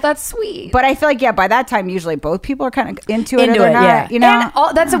 Oh, that's sweet. But I feel like, by that time, usually both people are kind of into it, or they're not, And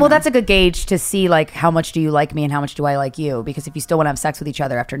that's a good gauge to see, like, how much do you like me and how much do I like you? Because if you still want to have sex with each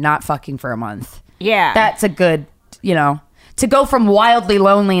other after not fucking for a month. Yeah. That's a good, to go from wildly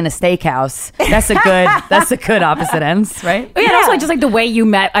lonely in a steakhouse, that's a good opposite ends, right? Yeah, and also just like the way you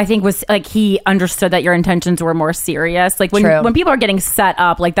met, I think was like he understood that your intentions were more serious. Like when people are getting set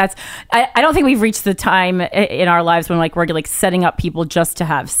up, like that's I don't think we've reached the time in our lives when like we're like setting up people just to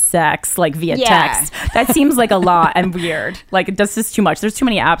have sex, like via text. That seems like a lot and weird. Like that's just too much. There's too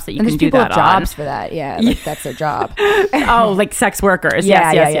many apps that you can do that have jobs for that. Yeah, like that's their job. Oh, like sex workers.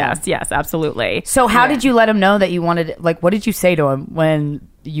 Yes, absolutely. So how did you let him know that you wanted? Like, what did you say to him when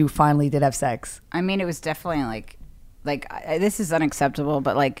you finally did have sex? I mean, it was definitely like this is unacceptable,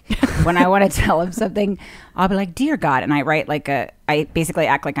 but like when I want to tell him something, I'll be like, dear God, and I write like I basically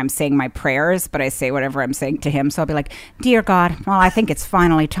act like I'm saying my prayers, but I say whatever I'm saying to him. So I'll be like, dear God, well, I think it's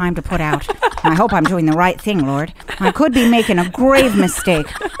finally time to put out. I hope I'm doing the right thing, Lord. I could be making a grave mistake,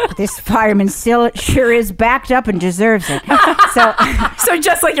 but this fireman still sure is backed up and deserves it. So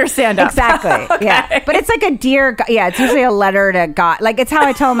just like your stand-up. Exactly. Okay. Yeah. But it's like a dear God. Yeah, it's usually a letter to God. Like it's how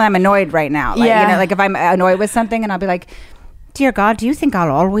I tell him I'm annoyed right now. Like, like if I'm annoyed with something, and I'll be like, dear God, do you think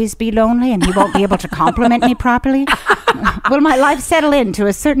I'll always be lonely and you won't be able to compliment me properly? Will my life settle into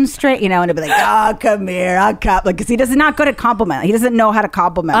a certain straight, and it'll be like, oh, come here, I'll compliment. Because he does not good at compliment. He doesn't know how to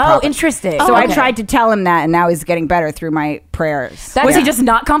compliment properly. Interesting. So I tried to tell him that, and now he's getting better through my prayers. Was he just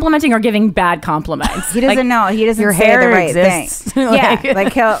not complimenting or giving bad compliments? He doesn't know. He doesn't your say hair the right exists. thing. Yeah,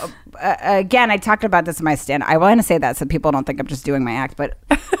 like he'll... again, I talked about this in my stand. I want to say that so people don't think I'm just doing my act, but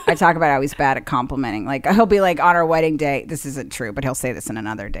I talk about how he's bad at complimenting. Like he'll be like on our wedding day, this isn't true, but he'll say this in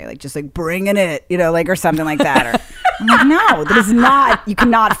another day, like just like bringing it, like or something like that. Or I'm like, no, that is not. You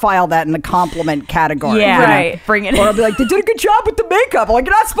cannot file that in the compliment category. Yeah, right. Bring it. Or I'll be like, they did a good job with the makeup. I'm like,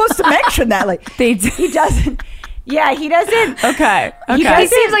 you're not supposed to mention that. Like he doesn't. Yeah, he doesn't. Okay. He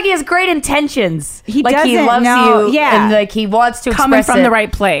seems like he has great intentions. He loves you, and like he wants to coming express from the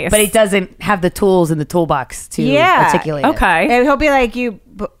right place, but he doesn't have the tools in the toolbox to articulate. Okay, and he'll be like, "You."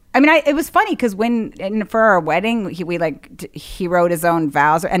 I mean, it was funny because for our wedding, he wrote his own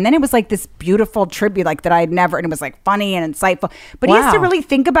vows, and then it was like this beautiful tribute, like that I'd never, and it was like funny and insightful. But he has to really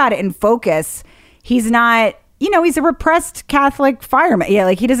think about it and focus. He's not, he's a repressed Catholic fireman. Yeah,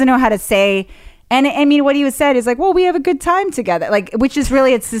 like he doesn't know how to say And I mean, what he was said is like, well, we have a good time together. Like, which is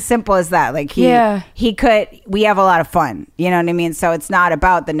really, it's as simple as that. Like we have a lot of fun. You know what I mean? So it's not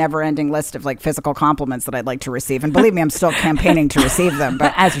about the never ending list of like physical compliments that I'd like to receive. And believe me, I'm still campaigning to receive them.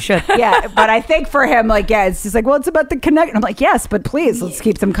 But as you should. Yeah. But I think for him, like, yeah, it's just like, well, it's about the connection. I'm like, yes, but please, let's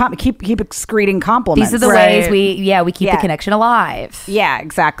keep them, keep excreting compliments. These are the ways we keep the connection alive. Yeah,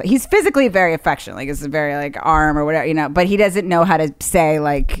 exactly. He's physically very affectionate. Like, it's a very like arm or whatever, you know, but he doesn't know how to say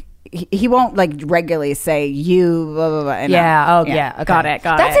like, he won't like regularly say you blah, blah, blah, Okay. Got it.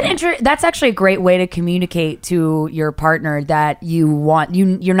 That's actually a great way to communicate to your partner that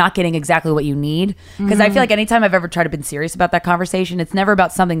you're not getting exactly what you need, because I feel like anytime I've ever tried to be serious about that conversation, it's never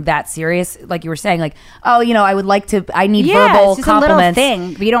about something that serious. Like you were saying, like, oh, you know, I need verbal it's just compliments. A little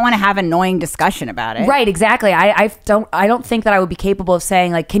thing, but you don't want to have an annoying discussion about it. Right, exactly. I don't think that I would be capable of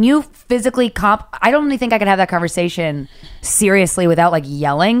saying like, can you physically I don't really think I could have that conversation seriously without like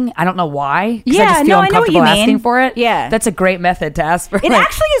yelling. I don't know why. Yeah, I just feel uncomfortable asking for it. Yeah. That's a great method to ask for. It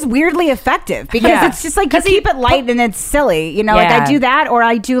actually is weirdly effective because it's just like you keep it light and it's silly. You know, like I do that, or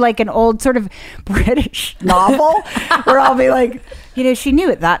I do like an old sort of British novel where I'll be like, you know, she knew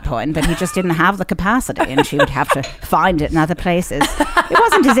at that point that he just didn't have the capacity and she would have to find it in other places. It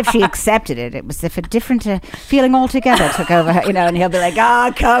wasn't as if she accepted it. It was as if a different feeling altogether took over her, you know, and he'll be like,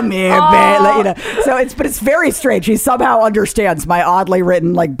 come here, man. Like, you know, so it's very strange. He somehow understands my oddly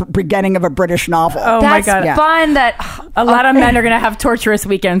written, like, beginning of a British novel. Oh, that's my God. That's fun that a lot of men are going to have torturous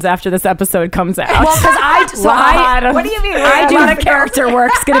weekends after this episode comes out. Well, because what do you mean? I do a lot of character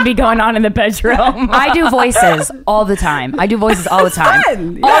work's going to be going on in the bedroom. I do voices all the time. All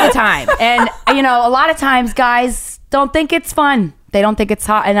the time. And, you know, a lot of times guys don't think it's fun. They don't think it's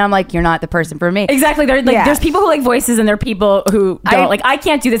hot. And I'm like, you're not the person for me. Exactly. There's people who like voices and there are people who don't. I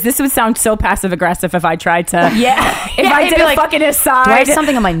can't do this. This would sound so passive aggressive if I tried to. Yeah. If I did a fucking aside. Do I have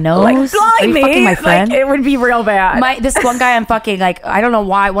something on my nose? Like, Are you fucking my friend? Like, it would be real bad. This one guy I'm fucking, like, I don't know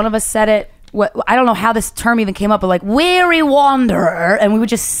why. One of us said it. I don't know how this term even came up, but like weary wanderer, and we would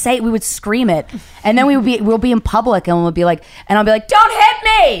just we would scream it, and then we'll be in public, and we'll be like, and I'll be like, don't hit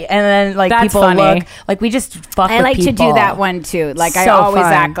me, and then like that's people funny. Look, like we just fuck. I with like people. to do that one too. Like, I always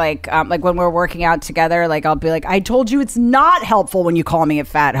act like when we're working out together, like I'll be like, I told you it's not helpful when you call me a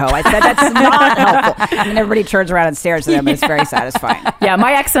fat hoe. I said that's not helpful, and everybody turns around and stares at them. And it's very satisfying. Yeah,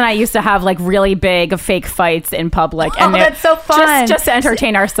 my ex and I used to have like really big fake fights in public, and that's so fun. Just to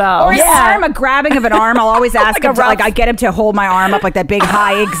entertain ourselves. Or a grabbing of an arm. I'll always ask him to, like, I get him to hold my arm up, like that big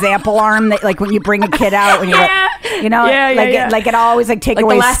high example arm that, like, when you bring a kid out, when you're like, you know, it'll always like take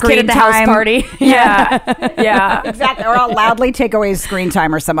away the last screen kid at the time. house party. Yeah, exactly. Or I'll loudly take away screen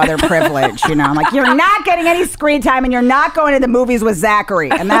time or some other privilege. You know, I'm like, you're not getting any screen time, and you're not going to the movies with Zachary,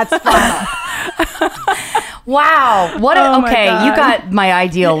 and that's fun. Wow. Okay, you got my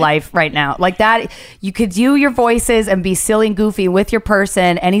ideal life right now. Like that, you could do your voices and be silly and goofy with your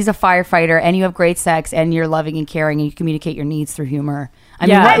person, and he's a firefighter, and you have great sex, and you're loving and caring, and you communicate your needs through humor.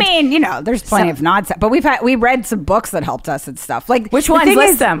 I mean, you know, there's plenty of nonsense, but we read some books that helped us and stuff. Like, which ones?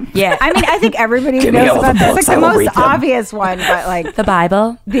 List them. Yeah. I mean, I think everybody knows about this. Like the most obvious one, but like the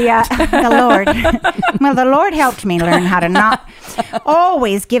Bible, the Lord. Well, the Lord helped me learn how to not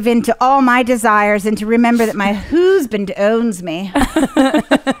always give in to all my desires and to remember that my husband owns me.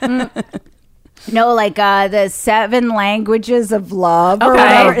 No, like the 7 languages of love or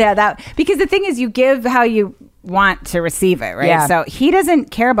whatever. Yeah, that, because the thing is, you give how you want to receive it, right? Yeah. So he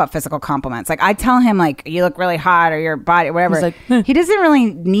doesn't care about physical compliments. Like, I tell him, like, you look really hot, or your body, whatever. He's like, he doesn't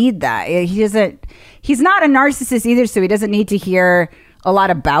really need that. He's not a narcissist either, so he doesn't need to hear a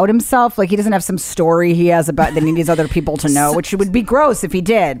lot about himself. Like, he doesn't have some story he has about that he needs other people to know, which would be gross if he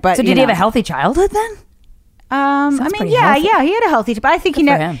did. But so did he have a healthy childhood then? I mean, he had a healthy, but I think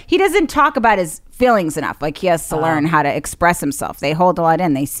he doesn't talk about his feelings enough. Like, he has to learn how to express himself. They hold a lot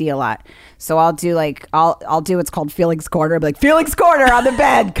in, they see a lot. So I'll do what's called Feelings Corner. I'll be like, Feelings Corner on the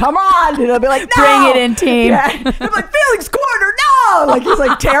bed, come on. And I'll be like, no. Bring it in, team. Yeah. I'm like, Feelings Corner, no. Like, he's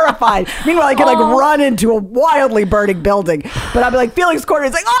like terrified. Meanwhile, I can like run into a wildly burning building. But I'll be like, Feelings Corner.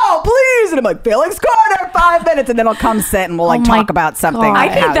 He's like, oh, please. And I'm like, Feelings Corner, 5 minutes. And then he'll come sit and we'll like talk about something.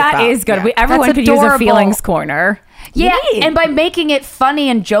 I think that is good. Yeah. Everyone could use a Feelings Corner. Yeah, and by making it funny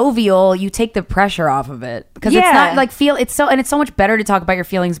and jovial, you take the pressure off of it, because it's not like it's so much better to talk about your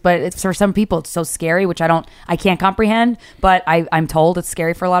feelings. But it's, for some people, it's so scary, which I can't comprehend. But I'm told it's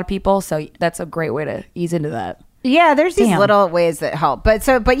scary for a lot of people, so that's a great way to ease into that. Yeah, there's these little ways that help. But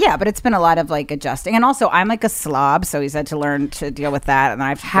it's been a lot of like adjusting. And also, I'm like a slob, so he's had to learn to deal with that. And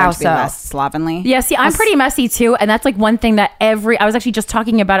I've learned to be less slovenly. Yeah, see, I'm pretty messy too. And that's like one thing that I was actually just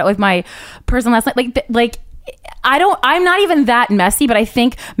talking about it with my person last night. Like I'm not even that messy, but I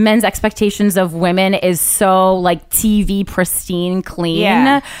think men's expectations of women is so like TV pristine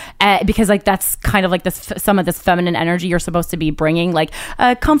clean, because like that's kind of like some of this feminine energy you're supposed to be bringing, like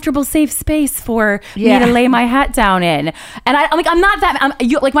a comfortable, safe space for me to lay my hat down in. And I'm not that.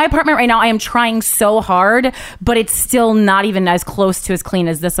 Like my apartment right now, I am trying so hard, but it's still not even as close to as clean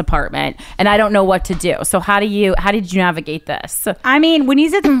as this apartment, and I don't know what to do. So how did you navigate this? I mean, when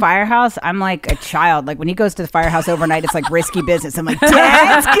he's at the firehouse, I'm like a child. Like when he goes to the firehouse overnight, it's like risky business. I'm like,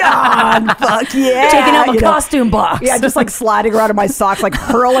 Dad's gone. Fuck yeah. Taking out my costume box. Yeah, just like sliding around in my socks, like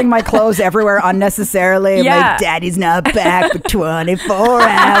hurling my clothes everywhere unnecessarily. I'm like, Daddy's not back for 24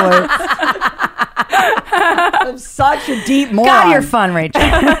 hours. I'm such a deep moron. God, you're fun, Rachel.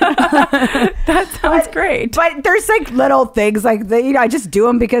 That sounds great. But there's like little things like that, I just do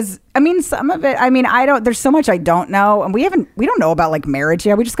them because some of it, there's so much I don't know, and we don't know about like marriage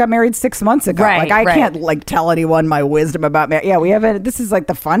yet. We just got married 6 months ago. Right, like I can't like tell anyone my wisdom about marriage. Yeah, we haven't. This is like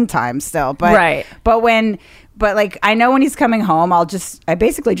the fun time still. But But like I know when he's coming home, I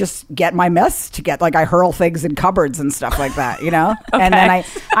basically just get my mess to get, like I hurl things in cupboards and stuff like that, Okay. And then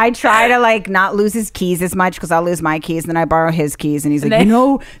I try to like not lose his keys as much because I'll lose my keys, and then I borrow his keys, and he's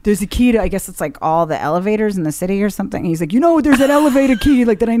like, there's a key to, I guess it's like all the elevators in the city or something. And he's like, there's an elevator key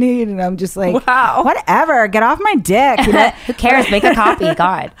like that I need, and I'm just like, wow, whatever, get off my dick. Who cares? Make a copy.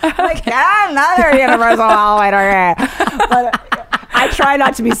 God. Like another universal hallway. But I try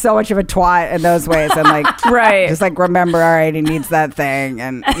not to be so much of a twat in those ways, and like just like remember, all right, he needs that thing,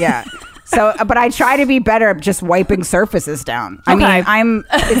 and So, but I try to be better at just wiping surfaces down. I mean,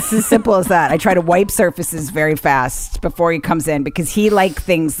 it's as simple as that. I try to wipe surfaces very fast before he comes in because he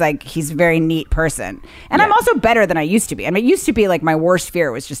things like he's a very neat person. And I'm also better than I used to be. I mean, it used to be like my worst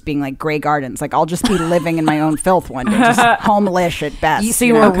fear was just being like Grey Gardens. Like I'll just be living in my own filth one day, just homelish at best. So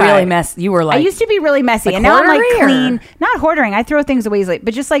you were really messy. You were like, I used to be really messy, and now I'm like clean, not hoarding. I throw things away easily,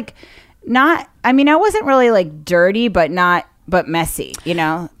 but just like not. I mean, I wasn't really like dirty, but messy,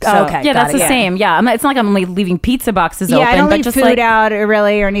 So, okay, that's the same. Yeah, it's not like I'm like leaving pizza boxes open. I don't but leave just food like, out or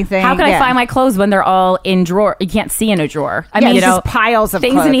anything. How can I find my clothes when they're all in drawer? You can't see in a drawer. I mean, just piles of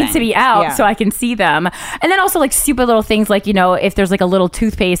things clothing. That need to be out so I can see them. And then also like stupid little things like if there's like a little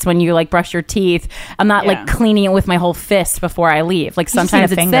toothpaste when you like brush your teeth, I'm not like cleaning it with my whole fist before I leave. Like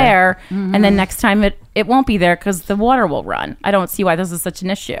sometimes it's there, and then next time it won't be there because the water will run. I don't see why this is such an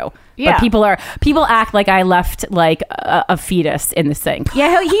issue. Yeah. But people act like I left like a fetus in the sink.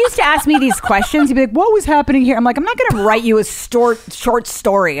 Yeah, he used to ask me these questions. He'd be like, "What was happening here?" I'm like, "I'm not going to write you a short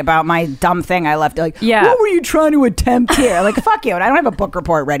story about my dumb thing I left." Like, what were you trying to attempt here? Like, fuck you. And I don't have a book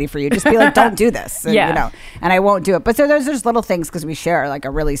report ready for you. Just be like, "Don't do this." And, and I won't do it. But so there's just little things because we share like a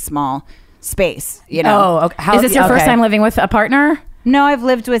really small space. Oh, okay. Is this your first time living with a partner? No, I've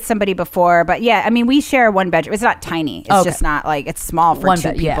lived with somebody before, but I mean, we share one bedroom. It's not tiny. It's just not like it's small for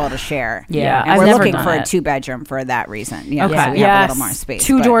two people to share. Yeah, and we're looking for a 2-bedroom for that reason. Okay, so we have a little more space.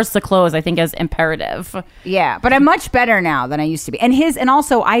 Two doors to close, I think, is imperative. Yeah, but I'm much better now than I used to be. And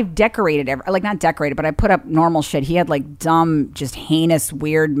also I've decorated not decorated, but I put up normal shit. He had like dumb, just heinous,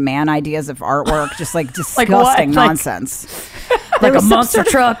 weird man ideas of artwork, just like disgusting nonsense. Like a monster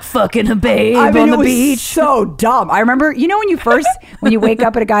truck fucking a babe on the beach. So dumb. I remember, when you wake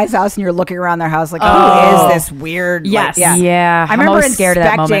up at a guy's house and you're looking around their house, like, who is this weird? Yes. Yeah. I remember scared of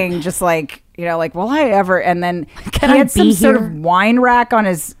that moment. Just like, like, will I ever? And then he had some sort of wine rack on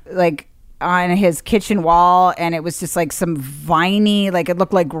his kitchen wall, and it was just like some viney, like it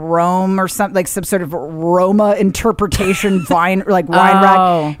looked like Rome or something, like some sort of Roma interpretation wine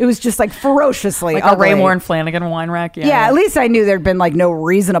rack. It was just like ferociously like ugly. a Ray Warren Flanagan wine rack. Yeah, at least I knew there'd been like no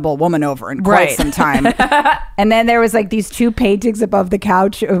reasonable woman over in quite some time. And then there was like these two paintings above the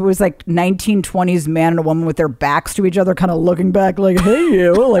couch. It was like 1920s man and a woman with their backs to each other, kind of looking back like, "Hey,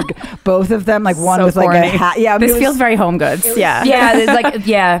 you!" Like both of them, like one with like a hat. Yeah, this feels very Home Goods. Yeah, it's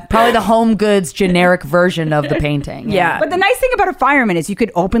like probably the Home Goods generic version of the painting. Yeah. But the nice thing about a fireman is you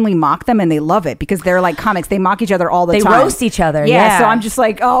could openly mock them and they love it because they're like comics. They mock each other all the time. They roast each other. Yeah. So I'm just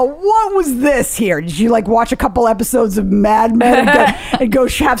like, oh, what was this here? Did you like watch a couple episodes of Mad Men and go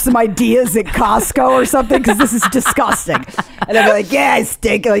have some ideas at Costco or something? Because this is disgusting. And they'll be like, yeah, I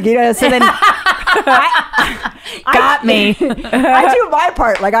stink. Like, so then got me. I do my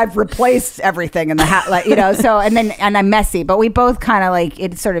part. Like I've replaced everything in the hat, like, so, and I'm messy, but we both kind of like,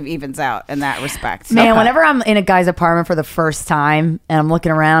 it sort of evens out in that respect. Man, whenever I'm in a guy's apartment for the first time and I'm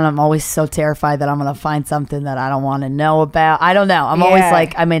looking around, I'm always so terrified that I'm going to find something that I don't want to know about. I don't know. I'm always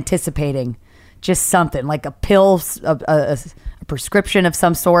like, I'm anticipating just something like a pill, a prescription of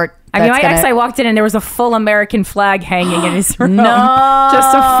some sort. I mean, my ex, I walked in and there was a full American flag hanging in his room. No.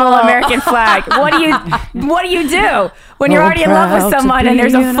 Just a full American flag. What do you do when you're already in love with someone and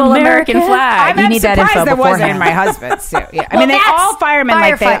there's a full American flag? I'm surprised that wasn't in my husband's too. Yeah. I mean, they all firemen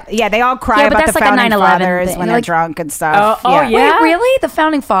they all cry about the founding fathers when they're drunk and stuff. Oh yeah, wait, really? The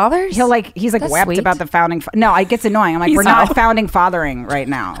founding fathers? He's like wept about the founding. No, it gets annoying. I'm like, we're not founding fathering right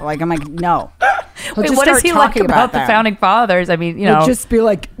now. Like, I'm like, no. Wait, what does he like about the founding fathers? I mean, He'll just be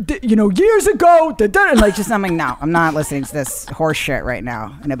like, years ago, and like, just I'm like, no, I'm not listening to this horse shit right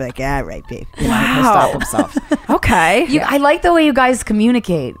now. And I'll be like, yeah, right, babe. He'll stop himself. Okay. I like the way you guys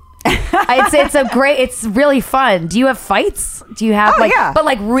communicate. It's really fun. Do you have fights? Do you have but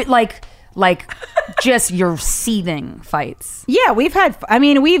just your seething fights? Yeah, we've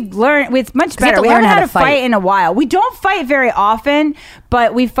learned, it's much better. We haven't had a fight in a while. We don't fight very often,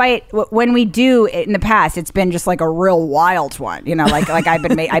 but we fight when we do. In the past, it's been just like a real wild one, like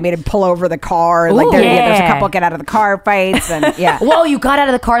I made him pull over the car. Like there's a couple get out of the car fights, and yeah. Whoa, you got out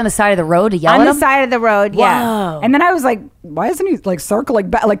of the car on the side of the road to yell at him? On the side of the road, yeah. Whoa. And then I was like, why isn't he like circling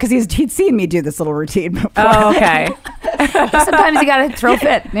back? Like, because he'd seen me do this little routine before. Oh, okay. Sometimes you gotta throw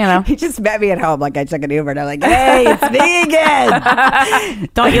fit, He just met me at home. Like, I took an Uber and I'm like, hey, it's me again.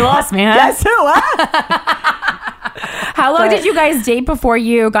 Thought you lost me, huh? Guess who, huh? How long did you guys date before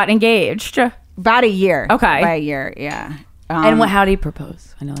you got engaged? About a year. Okay. About a year, yeah. And how do you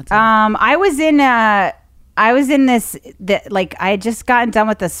propose? I know it's I was in this, I had just gotten done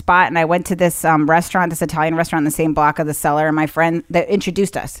with the spot, and I went to this restaurant, this Italian restaurant in the same block of the Cellar, and my friend that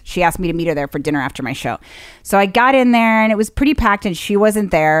introduced us, she asked me to meet her there for dinner after my show. So I got in there, and it was pretty packed, and she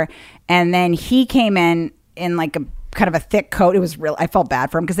wasn't there. And then he came in like a kind of a thick coat. It was real. I felt bad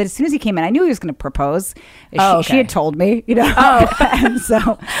for him because as soon as he came in, I knew he was going to propose. She had told me, and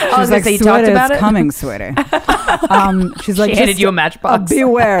so she was like, you talked about it? Coming, sweetie. She's like, she handed you a matchbox.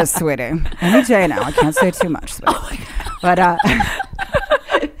 Beware, sweetie. Let me tell you now, I can't say too much, sweetie. But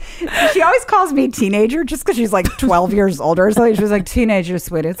she always calls me teenager just because she's like 12 years older or something. She was like, teenager,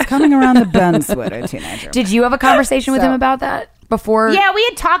 sweetie. It's coming around the bend, sweetie, teenager. Did you have a conversation with him about that before? Yeah, we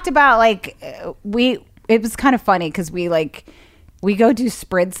had talked about it was kind of funny because we go do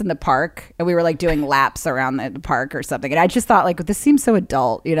sprints in the park, and we were like doing laps around the park or something. And I just thought this seems so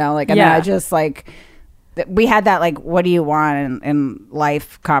adult, and then I just we had that what do you want in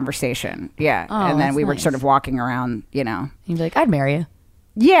life conversation. Yeah. And then we were sort of walking around, You'd be like, I'd marry you.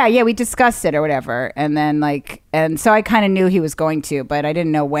 Yeah, we discussed it or whatever. And then and so I kind of knew he was going to, but I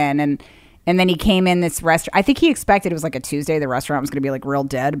didn't know when. And then he came in this restaurant. I think he expected it was like a Tuesday. The restaurant was going to be real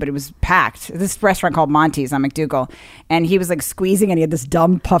dead, but it was packed. This restaurant called Monty's on McDougal. And he was squeezing, and he had this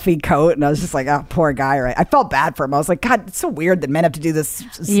dumb puffy coat. And I was just like, oh, poor guy, right? I felt bad for him. I was like, God, it's so weird that men have to do this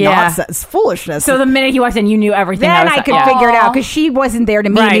nonsense, foolishness. So the minute he walked in, you knew everything. Then I could figure it out because she wasn't there to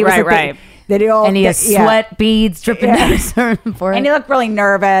meet me. Right. And he has sweat beads dripping down his forehead. And he looked really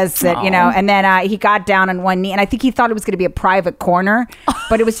nervous, and then he got down on one knee, and I think he thought it was going to be a private corner,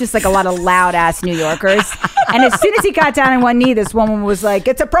 but it was just a lot of loud ass New Yorkers. And as soon as he got down on one knee, this woman was like,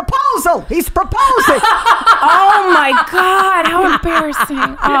 "It's a proposal. He's proposing." Oh my God, how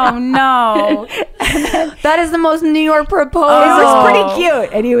embarrassing. Oh no. That is the most New York proposal. It was pretty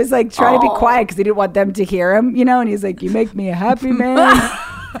cute, and he was trying to be quiet because he didn't want them to hear him, and he's like, "You make me a happy man.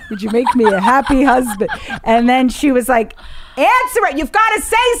 Would you make me a happy husband?" And then she was like, "Answer it. You've got to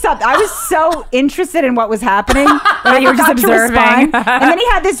say something." I was so interested in what was happening that you were just observing. And then he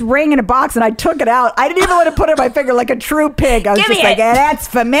had this ring in a box, and I took it out. I didn't even want to put it in my finger like a true pig. I was just like, "Yeah, that's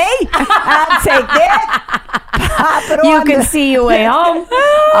for me. I'll take that. Pop it on." You can see you way home.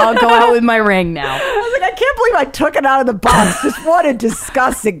 I'll go out with my ring now. I was like, I can't believe I took it out of the box. Just what a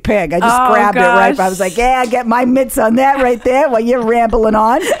disgusting pig. I just grabbed it right. I was like, yeah, I get my mitts on that right there while you're rambling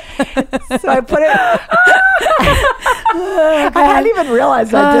on. So I put it. I hadn't even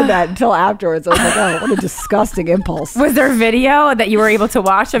realized I did that until afterwards. I was like, oh, what a disgusting impulse. Was there video that you were able to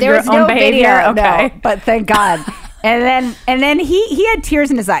watch of there your own behavior? Video, okay. No, but thank God. And then he had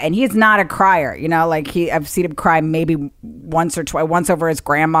tears in his eye, and he is not a crier, I've seen him cry maybe once or twice, once over his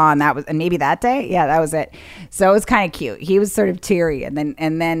grandma, and maybe that day, yeah, that was it. So it was kind of cute. He was sort of teary, and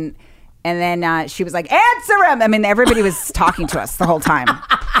then she was like, "Answer him!" I mean, everybody was talking to us the whole time.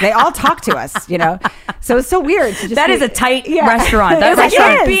 They all talk to us, So it's so weird. That is a tight restaurant. That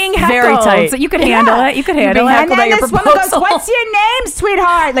restaurant being very heckled. tight. So you could handle it. You could handle it. And then this woman goes, "What's your name,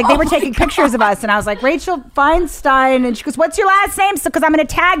 sweetheart?" Like they were taking pictures of us, and I was like, "Rachel Feinstein," and she goes, "What's your last name?" So because I'm going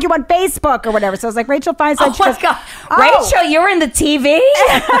to tag you on Facebook or whatever. So I was like, "Rachel Feinstein." Oh my God, Rachel, you're in the TV.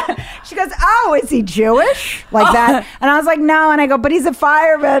 She goes, "Oh, is he Jewish?" Like that, and I was like, "No," and I go, "But he's a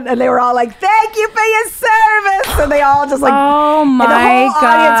fireman," and they were all like, "Thank you for your service," and they all just like, oh my and the whole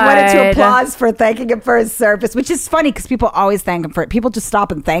audience went into God. applause for thanking him for his service, which is funny because people always thank him for it. People just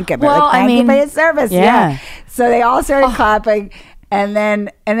stop and thank him. They're Well, like, thank you for your service. yeah. So they all started clapping. And then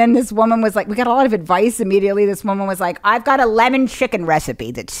this woman was like, we got a lot of advice immediately. This woman was like, "I've got a lemon chicken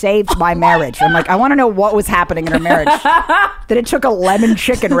recipe that saved my marriage." I'm like, I want to know what was happening in her marriage. That it took a lemon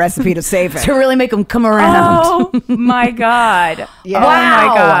chicken recipe to save it. To really make them come around. Oh my God. Yeah. Oh Wow.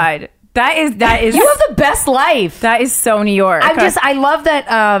 my God. That is You have the best life. that is so New York. I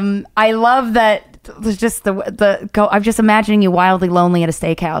love that. There's just I'm just imagining you wildly lonely at a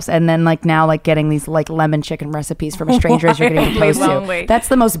steakhouse, and then now getting these lemon chicken recipes from strangers you're going to be Wildly close to. lonely. That's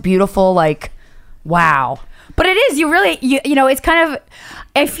the most beautiful. Wow. But it is, it's kind of,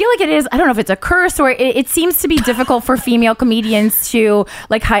 I feel like it is, I don't know if it's a curse or it seems to be difficult for female comedians to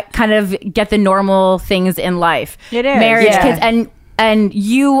kind of get the normal things in life. It is. Marriage, Yeah. kids, and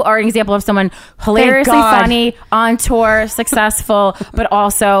you are an example of someone hilariously God. funny, on tour, successful, but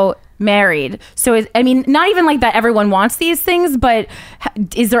also married. So not even like that everyone wants these things, but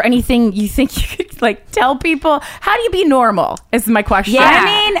is there anything you think you could tell people? How do you be normal is my question.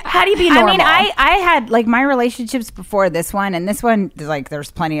 Yeah. How do you be normal? I had my relationships before this one, and this one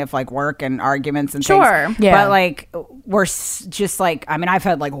there's plenty of work and arguments and Sure. things. Yeah. But we're just I've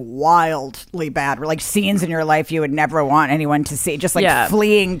had wildly bad scenes in your life you would never want anyone to see, just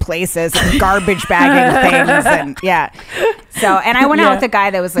fleeing places and garbage bagging things, and So, and I went out with a guy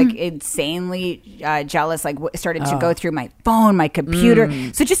that was insanely jealous, started to go through my phone, my computer.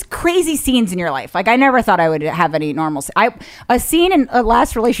 So just crazy scenes in your life. I never thought I would have any normal. A scene in a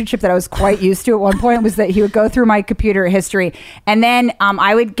last relationship that I was quite used to at one point was that he would go through my computer history, and then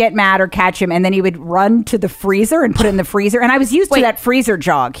I would get mad or catch him, and then he would run to the freezer and put it in the freezer. And I was used to that freezer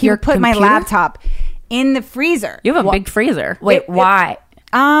jog. He would put my laptop in the freezer. You have a big freezer. Wait, why?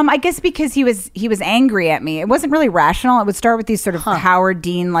 I guess because he was angry at me. It wasn't really rational. It would start with these sort of Howard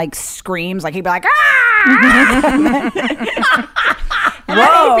Dean screams. He'd be like, "Ah!" And then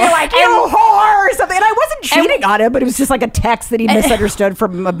he'd be like, "You whore," or something. And I wasn't cheating on him, but it was just a text that he misunderstood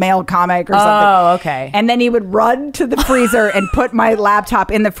from a male comic or something. Oh, okay. And then he would run to the freezer and put my laptop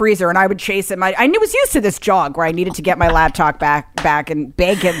in the freezer, and I would chase him. I was used to this jog where I needed to get my laptop back and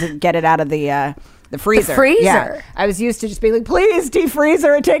beg him to get it out of the freezer. The freezer. Yeah. I was used to just being like, "Please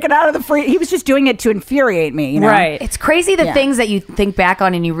defreezer and take it out of the freezer." He was just doing it to infuriate me, Right. It's crazy the Yeah. things that you think back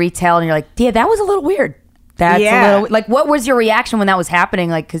on and you retell and you're like, yeah, that was a little weird. That's Yeah. a little what was your reaction when that was happening?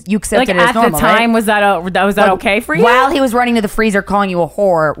 Because you accepted it as at normal, the time, right? was that okay for you? While he was running to the freezer calling you a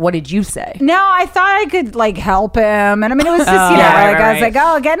whore, what did you say? No, I thought I could help him, and it was just right, I was right. like,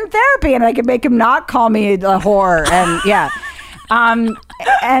 "Oh, get in therapy," and I could make him not call me a whore, and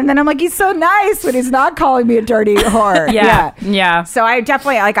and then I'm like, he's so nice when he's not calling me a dirty whore. Yeah. So I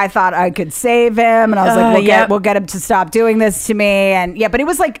definitely I thought I could save him, and I was like, we'll get him to stop doing this to me, and but it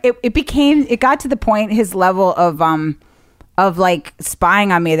was it got to the point, his level of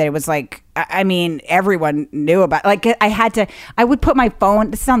spying on me, that it was everyone knew about. I would put my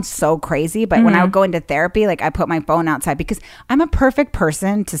phone. This sounds so crazy, but when I would go into therapy, I put my phone outside because I'm a perfect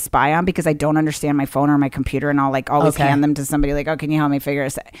person to spy on because I don't understand my phone or my computer, and I'll always hand them to somebody "Oh, can you help me figure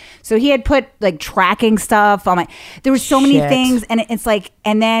this out?" So he had put tracking stuff on my. There were so many things, and it's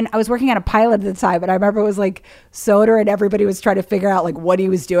and then I was working on a pilot at the time, and I remember it was Soder and everybody was trying to figure out what he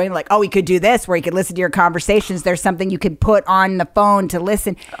was doing. He could do this where he could listen to your conversations. There's something you could put on the phone to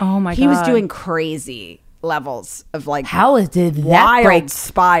listen. Oh my He was God. doing crazy levels of How did that wild break?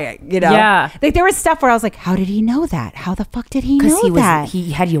 spying, Yeah. there was stuff where I was like, how did he know that? How the fuck did he know Because that? he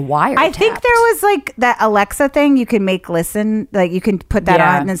had you wired. I think there was that Alexa thing you can make listen, you can put that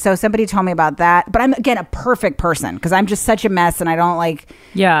Yeah. on, and so somebody told me about that. But I'm again a perfect person because I'm just such a mess, and I don't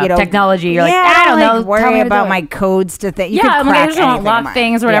technology. You're I don't know. Tell worry me to about do it. my codes to think. I just don't lock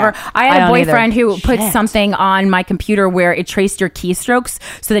things or whatever. I had I a don't boyfriend either. who put Shit. something on my computer where it traced your keystrokes,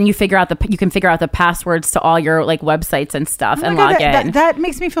 so then you can figure out the passwords to all your websites and stuff and log in. That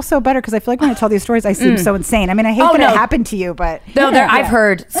makes me feel so better because I feel like when I tell these stories, I seem so insane. I mean, I hate Oh, that no. it happened to you, but I've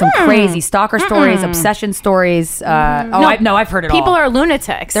heard some crazy stalker stories, obsession stories. I've heard it all. People are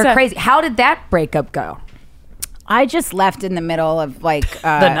lunatics. They're crazy. How did that breakup go? I just left in the middle of The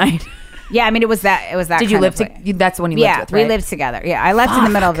night. Yeah, I mean, it was that. Did you live together? That's the one you lived with, right? we lived together. Yeah, I left in the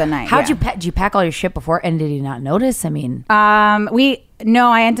middle of the night. How'd you pack? Did you pack all your shit before? And did he not notice? I mean,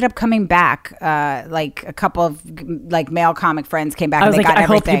 No, I ended up coming back. Like a couple of like male comic friends came back and they got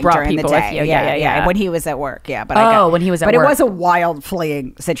everything during the day. Yeah. When he was at work, but when he was at work. But it was a wild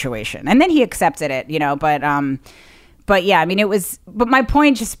fleeing situation, and then he accepted it, But yeah, I mean, it was. But my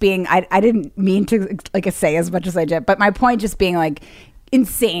point just being, I didn't mean to like say as much as I did. But my point just being like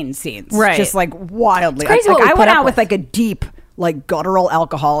insane scenes, right? Just like wildly. It's crazy like, I went out with like a deep, like guttural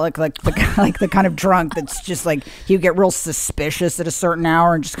alcoholic, like the kind of drunk that's just like he would get real suspicious at a certain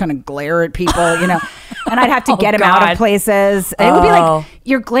hour and just kind of glare at people, And I'd have to get him out of places. And it would be like,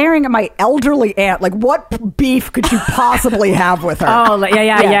 you're glaring at my elderly aunt. Like, what beef could you possibly have with her?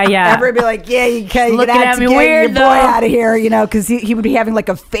 Yeah. Everybody be like, yeah, you can't Looking at me weird, your boy out of here, because he would be having like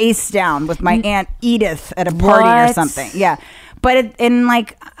a face down with my aunt Edith at a party or something. Yeah. But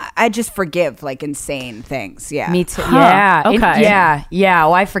I just forgive like insane things. Yeah, me too. Huh. Yeah, okay. Yeah.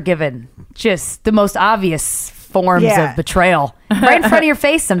 Well, I've forgiven just the most obvious forms of betrayal right in front of your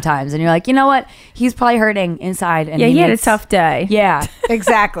face sometimes, and you're like, you know what? He's probably hurting inside. And he had a tough day. Yeah,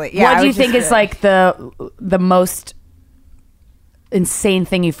 exactly. Yeah. What do you think is like the most insane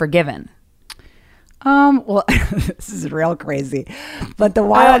thing you've forgiven? Well, this is real crazy, but the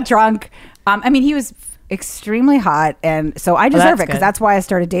wild drunk. I mean, he was extremely hot, and so I deserve it because that's why I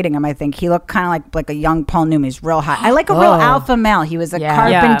started dating him. I think he looked kind of like a young Paul Newman. He's real hot. I like a real alpha male. He was a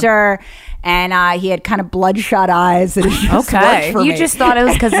carpenter, and he had kind of bloodshot eyes. And you just thought it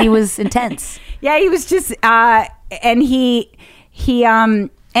was because he was intense. Yeah, he was just, and he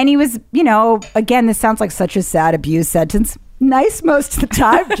was, again, this sounds like such a sad abuse sentence. Nice most of the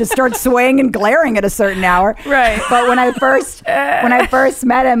time. Just start swaying and glaring at a certain hour. Right. But when I first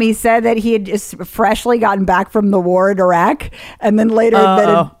met him, he said that he had just freshly gotten back from the war in Iraq, and then later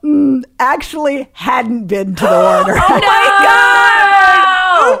admitted actually hadn't been to the war in Iraq. Oh my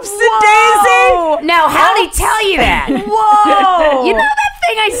God! Oops and daisy. Now, how did he tell you that? Whoa! You know that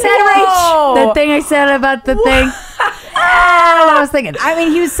thing I said, Rach? That thing I said about the thing? I don't know what I was thinking. I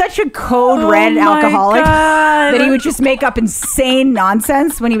mean, he was such a code red alcoholic that he would just make up insane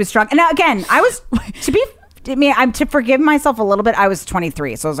nonsense when he was drunk. And now, again, I was to forgive myself a little bit. I was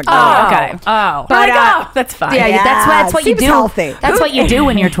 23, so I was like, okay, but that's fine. Yeah, that's what you do. Healthy. That's what you do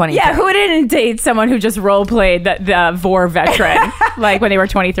when you're 23. Yeah, who didn't date someone who just role played the war veteran like when they were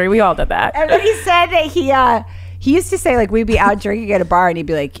 23? We all did that. And then he said that he used to say, like, we'd be out drinking at a bar, and he'd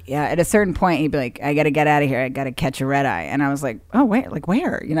be like, yeah, at a certain point, he'd be like, I got to get out of here. I got to catch a red eye. And I was like, oh, wait, like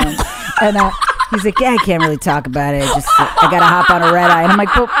where? And he's like, yeah, I can't really talk about it. I got to hop on a red eye. And I'm like,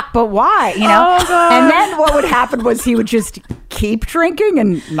 but why? Oh, God. And then what would happen was he would just keep drinking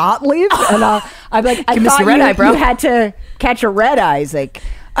and not leave. And I'd be like, I thought you had to catch a red eye. He's like,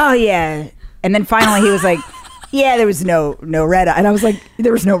 oh, yeah. And then finally he was like, yeah, there was no red eye. And I was like,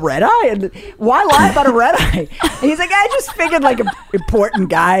 there was no red eye? And why lie about a red eye? And he's like, I just figured like important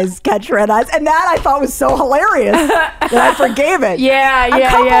guys catch red eyes. And that I thought was so hilarious that I forgave it. A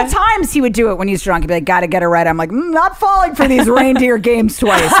couple times he would do it when he's drunk. He'd be like, gotta get a red eye. I'm like, not falling for these reindeer games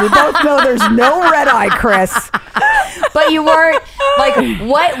twice. We both know there's no red eye, Chris. But you weren't like,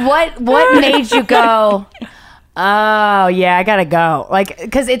 what made you go, oh yeah, I gotta go, like,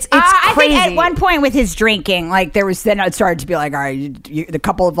 because it's crazy. I think at one point with his drinking, like then it started to be like, all right, the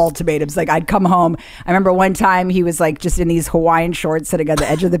couple of ultimatums. Like I'd come home. I remember one time he was like just in these Hawaiian shorts sitting on the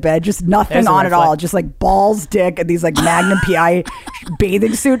edge of the bed, just nothing on at all, just like balls, dick, and these like Magnum PI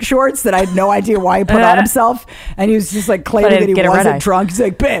bathing suit shorts that I had no idea why he put on himself. And he was just like claiming that he wasn't drunk. He's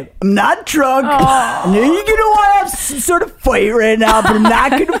like, babe, I'm not drunk. I know you're gonna want to have some sort of fight right now, but I'm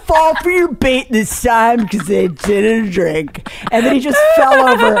not gonna fall for your bait this time because I didn't drink. And then he just fell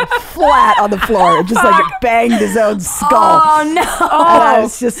over flat on the floor and just like banged his own skull. Oh no. And I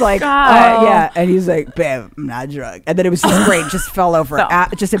was just like, yeah. And he's like, babe, I'm not drunk. And then it was just great. Just fell over.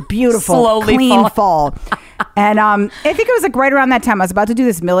 Just a beautiful, slowly clean fall. And I think it was like right around that time I was about to do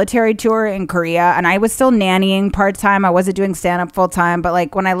this military tour in Korea, and I was still nannying part-time. I wasn't doing stand-up full-time, but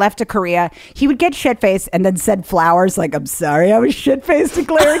like when I left to Korea, he would get shit-faced and then send flowers like, I'm sorry I was shit-faced,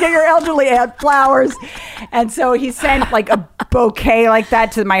 declaring your elderly aunt flowers. And so he sent like a bouquet like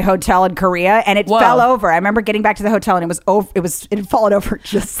that to my hotel in Korea, and it fell over. I remember getting back to the hotel and it had fallen over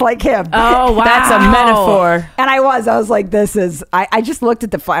just like him. Oh wow, that's a metaphor. And I was like, this is, I just looked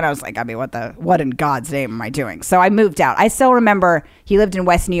at the flight and I was like, I mean, what in God's name am I doing? So I moved out. I still remember he lived in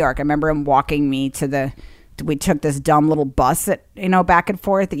West New York. I remember him walking me to we took this dumb little bus back and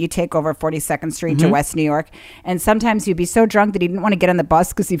forth that you take over 42nd Street to West New York. And sometimes you'd be so drunk that he didn't want to get on the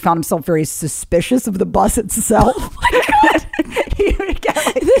bus because he found himself very suspicious of the bus itself. Oh my God. He would get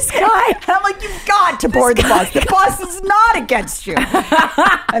like, this guy. And I'm like, you've got to board the bus. The bus is not against you.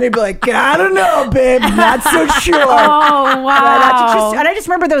 And he'd be like, I don't know, babe. Not so sure. Oh, wow. And I just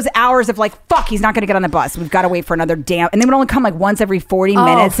remember those hours of like, fuck, he's not going to get on the bus. We've got to wait for another damn. And they would only come like once every 40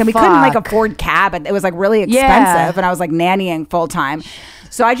 minutes. And we couldn't like afford cab. And it was like really expensive. And I was like nannying full time.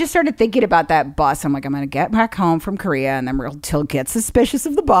 So I just started thinking about that bus. I'm like, I'm going to get back home from Korea and then he'll get suspicious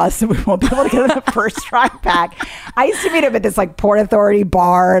of the bus and we won't be able to get on the first drive back. I used to meet him at this like Port Authority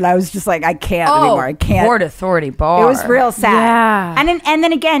bar and I was just like, I can't anymore. I can't. Port Authority bar. It was real sad. Yeah. And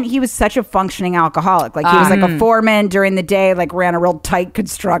then again, he was such a functioning alcoholic. Like he was like a foreman during the day, like ran a real tight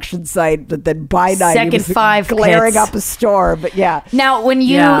construction site, but then by night he was glaring up a store. But yeah. Now, when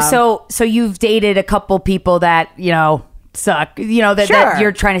you, so you've dated a couple people that, suck, that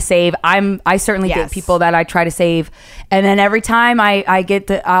you're trying to save. I certainly date people that I try to save, and then every time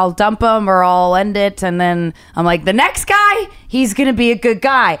I'll dump them or I'll end it, and then I'm like, the next guy, he's gonna be a good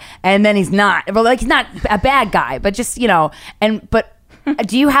guy, and then he's not. Well, like he's not a bad guy, but just but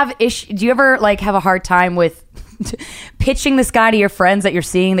do you ever like have a hard time with pitching this guy to your friends that you're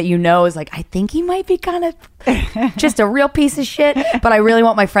seeing that is like, I think he might be kind of just a real piece of shit, but I really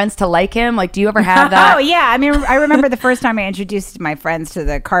want my friends to like him? Like, do you ever have that? Oh yeah, I mean, I remember the first time I introduced my friends to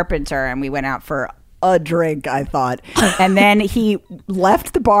the carpenter and we went out for a drink, I thought, and then he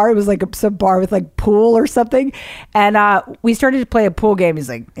left the bar. It was like some bar with like pool or something, and we started to play a pool game. He's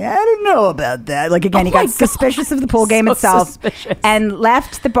like, I don't know about that. Like again, he got suspicious of the pool game itself, and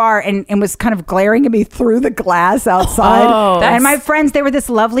left the bar and was kind of glaring at me through the glass outside. And my friends, they were this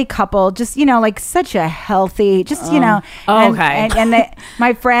lovely couple, just like such a healthy, just my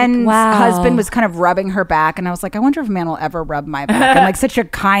friend's husband was kind of rubbing her back, and I was like, I wonder if a man will ever rub my back. And like such a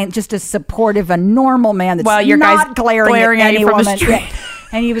kind, just a supportive, normal man that's not glaring at any woman.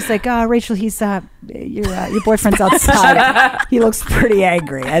 And he was like, "Oh, Rachel, he's your boyfriend's outside. He looks pretty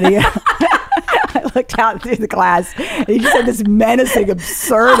angry." And I looked out through the glass, and he just had this menacing,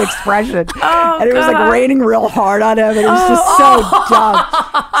 absurd expression, and it was like raining real hard on him, and it was just so dumb.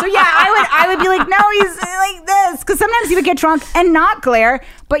 So yeah, I would be like, "No, he's like this," because sometimes he would get drunk and not glare,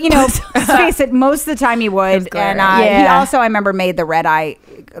 but let's face it, most of the time he would. And he also, I remember, made the red eye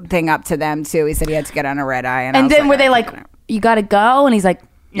thing up to them too. He said he had to get on a red eye, and then were they like, you gotta go? And he's like,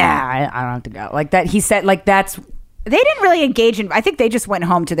 nah, I don't have to go. Like that, he said, like that's. They didn't really engage in. I think they just went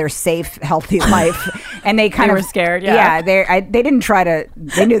home to their safe, healthy life, and they were scared. Yeah, they didn't try to.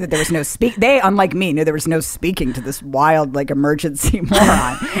 They knew that there was no speak. They, unlike me, knew there was no speaking to this wild, like emergency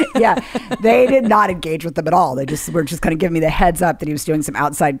moron. Yeah, they did not engage with them at all. They were just kind of giving me the heads up that he was doing some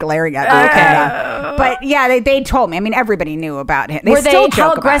outside glaring at me. But yeah, they told me. I mean, everybody knew about him. Were they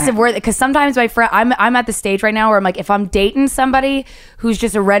how aggressive were they? Because sometimes my friend, I'm at the stage right now where I'm like, if I'm dating somebody who's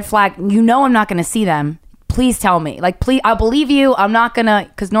just a red flag, I'm not going to see them. Please tell me. Like, please, I'll believe you. I'm not gonna,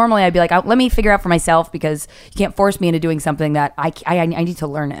 because normally I'd be like, let me figure out for myself, because you can't force me into doing something that I need to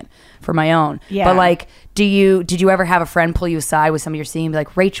learn it for my own. Yeah. But like, did you ever have a friend pull you aside with somebody you're seeing and be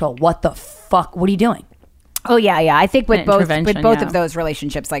like, Rachel, what the fuck? What are you doing? Oh yeah. I think with both of those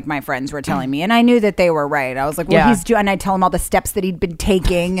relationships, like my friends were telling me, and I knew that they were right. I was like, well, he's doing, and I tell him all the steps that he'd been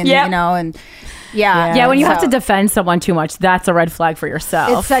taking, and and. Yeah. When you have to defend someone too much, that's a red flag for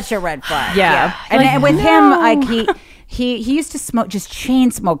yourself. It's such a red flag. Yeah. And with him, like he used to smoke, just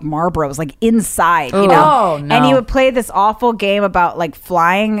chain smoke Marlboros, like inside, Oh, no. And he would play this awful game about like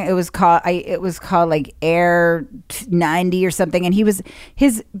flying. It was called like Air 90 or something. And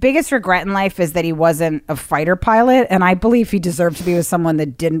his biggest regret in life is that he wasn't a fighter pilot. And I believe he deserved to be with someone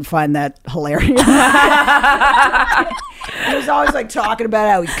that didn't find that hilarious. He was always like talking about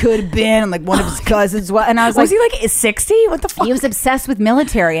how he could have been, and like one of his cousins. And I was he like 60? What the fuck? He was obsessed with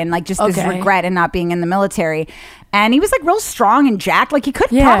military and like just this regret in not being in the military. And he was like real strong and jacked. Like he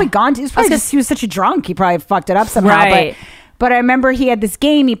could have probably gone to. He was such a drunk. He probably fucked it up somehow. Right. But I remember he had this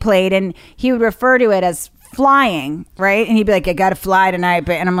game he played, and he would refer to it as flying, right? And he'd be like, I gotta fly tonight,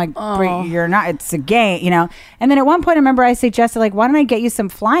 and I'm like, but you're not, it's a game, and then at one point I remember I suggested, like, why don't I get you some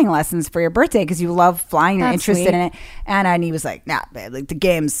flying lessons for your birthday, because you love flying, you're interested in it. And he was like, nah, babe, like the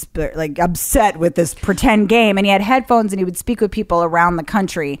game's like upset with this pretend game. And he had headphones and he would speak with people around the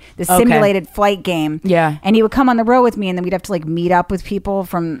country, this simulated flight game. Yeah. And he would come on the road with me, and then we'd have to like meet up with people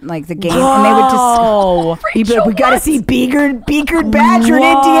from like the game. And they would just he'd be like, we gotta see Beakard Badger in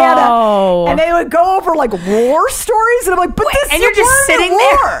Indiana. And they would go over like war stories, and I'm like, but this and you're just sitting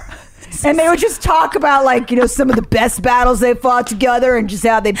there. And they would just talk about like, some of the best battles they fought together and just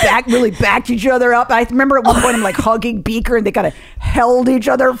how they really backed each other up. I remember at one point I'm like hugging Beaker and they kind of held each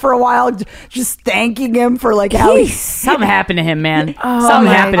other for a while, just thanking him for like how something happened to him, man.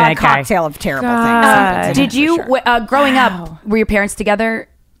 Something happened to that guy. A cocktail of terrible things. Did you, growing up, were your parents together?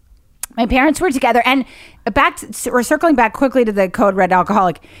 My parents were together, and we're circling back quickly to the Code Red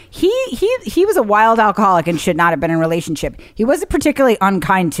alcoholic. He was a wild alcoholic and should not have been in a relationship. He wasn't particularly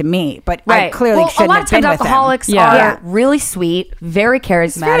unkind to me, but I clearly shouldn't have been with him. A lot of times alcoholics are really sweet, very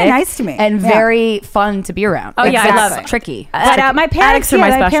charismatic, very nice to me, and very fun to be around. Oh yeah, I love it. Tricky. But my parents, my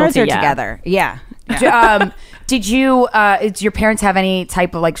parents are specialty, together. Yeah. Did you? Did your parents have any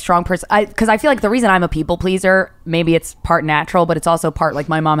type of like strong person? Because I feel like the reason I'm a people pleaser, maybe it's part natural, but it's also part like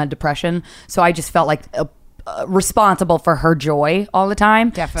my mom had depression, so I just felt like responsible for her joy all the time.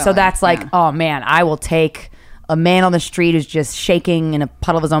 Definitely. So that's like, oh man, I will take a man on the street who's just shaking in a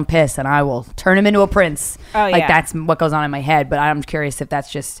puddle of his own piss, and I will turn him into a prince. Like that's what goes on in my head. But I'm curious if that's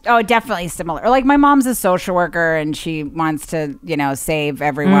just definitely similar. Or like my mom's a social worker, and she wants to save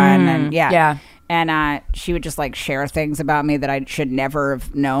everyone, and And she would just like share things about me that I should never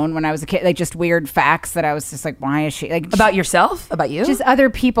have known when I was a kid, like just weird facts that I was just like, why is she like about yourself, about you, just other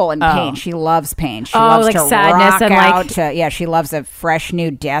people in pain. She loves pain. She loves like to sadness rock and out. like She loves a fresh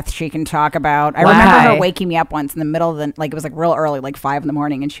new death she can talk about. I remember her waking me up once in the middle of the it was like real early, like 5 a.m,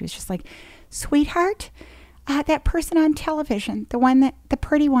 and she was just like, "Sweetheart, that person on television, the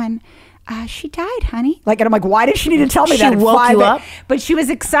pretty one." She died, honey. And I'm like, why did she need to tell me that? She woke you up? But she was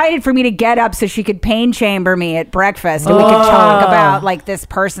excited for me to get up so she could pain chamber me at breakfast and we could talk about like this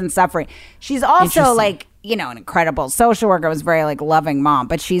person suffering. She's also like, an incredible social worker, was very like loving mom,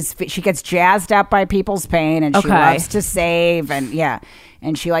 but she gets jazzed up by people's pain and she loves to save and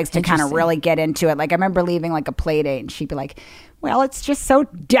and she likes to kind of really get into it. Like I remember leaving like a play date and she'd be like, well, it's just so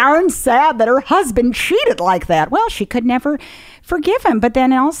darn sad that her husband cheated like that. Well, she could never forgive him, but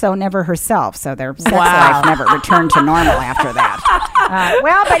then also never herself. So their sex life never returned to normal after that.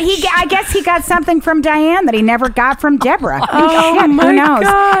 But I guess he got something from Diane that he never got from Deborah. Who knows?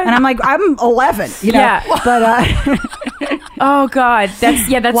 God. And I'm like, I'm 11, Yeah. But oh God, that's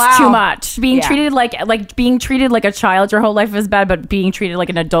too much. Being treated like being treated like a child your whole life is bad, but being treated like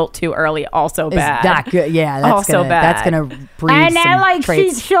an adult too early also bad. It's not good. Yeah, that's also bad. That's gonna breed and some then like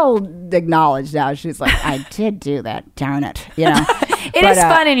traits. she'll acknowledge now. She's like, I did do that. Darn it. It is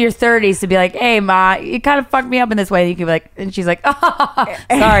fun in your 30s to be like, hey ma, you kind of fucked me up in this way. You can be like, and she's like, oh,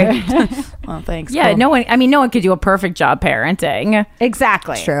 sorry. Well, thanks. Yeah, cool. no one could do a perfect job parenting.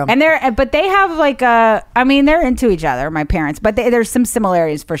 Exactly. True. And they have like they're into each other, my parents, but there's some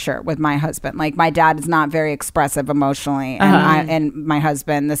similarities for sure with my husband. Like my dad is not very expressive emotionally and my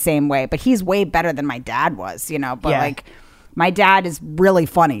husband the same way, but he's way better than my dad was, but like my dad is really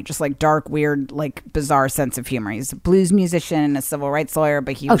funny, just like dark, weird, like bizarre sense of humor. He's a blues musician and a civil rights lawyer,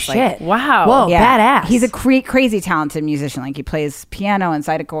 but he was like, wow. Whoa, badass. He's a crazy talented musician. Like he plays piano and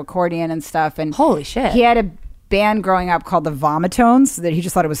zydeco accordion and stuff. And holy shit. He had a band growing up called the Vomitones that he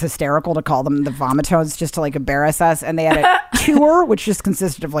just thought it was hysterical to call them the Vomitones just to like embarrass us. And they had a tour which just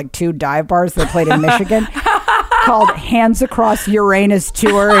consisted of like 2 dive bars they played in Michigan called Hands Across Uranus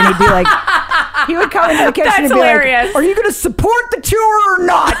Tour. And he'd be like, he would come into the kitchen and be hilarious. like, are you going to support the tour or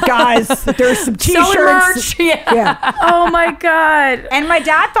not, guys? There's some t-shirts. Yeah. Oh my God. And my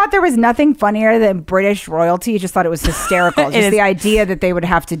dad thought there was nothing funnier than British royalty. He just thought it was hysterical. Just the idea that they would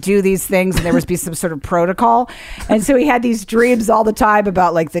have to do these things and there would be some sort of protocol. And so he had these dreams all the time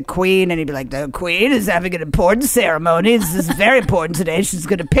about like the Queen, and he'd be like, the Queen is having an important ceremony. This is very important today. She's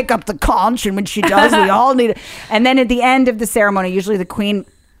going to pick up the conch, and when she does, we all need it. And then at the end of the ceremony, usually the Queen,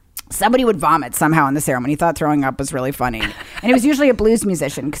 somebody would vomit somehow in the ceremony. He thought throwing up was really funny. And he was usually a blues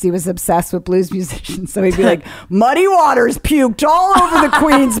musician because he was obsessed with blues musicians. So he'd be like, Muddy Waters puked all over the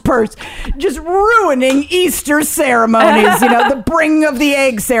Queen's purse, just ruining Easter ceremonies, the bringing of the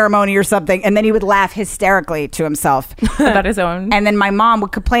egg ceremony or something. And then he would laugh hysterically to himself. About his own. And then my mom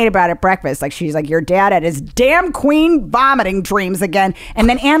would complain about it at breakfast. Like, she's like, your dad had his damn Queen vomiting dreams again. And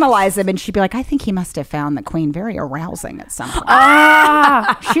then analyze them. And she'd be like, I think he must have found the Queen very arousing at some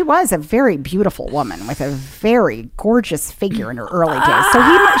point. She was a very beautiful woman with a very gorgeous figure in her early days.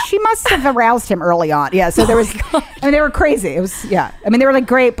 So she must have aroused him early on. Yeah. So there was, they were crazy. It was, they were like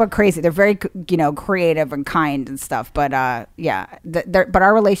great, but crazy. They're very, creative and kind and stuff. But but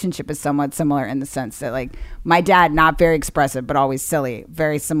our relationship is somewhat similar in the sense that like my dad, not very expressive, but always silly,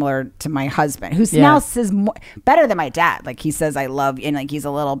 very similar to my husband, who now says better than my dad. Like he says, I love you. And like, he's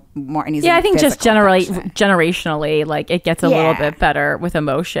a little more, and he's I think just generationally, like it gets a little bit better with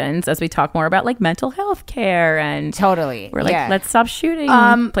emotions as we talk more about like mental health care and totally. We're like, let's stop shooting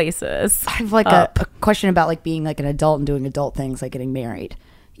places. I have like a question about like being like an adult and doing adult things, like getting married.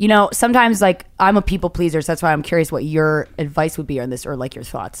 You know, sometimes like I'm a people pleaser, so that's why I'm curious what your advice would be on this, or like your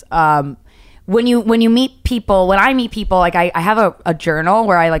thoughts. When you meet people, when I meet people, like I have a journal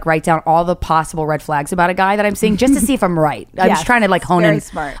where I like write down all the possible red flags about a guy that I'm seeing, just to see if I'm right. I'm just trying to like hone in.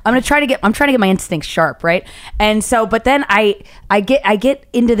 Smart. I'm trying to get my instincts sharp, right? And so, but then I get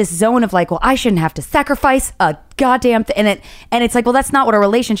into this zone of like, well, I shouldn't have to sacrifice a goddamn thing, and it's like, well, that's not what a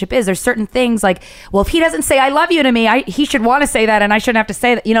relationship is. There's certain things like, well, if he doesn't say I love you to me, he should want to say that, and I shouldn't have to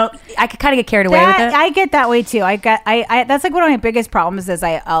say that. You know, I could kind of get carried away with it. I get that way too. I that's like one of my biggest problems is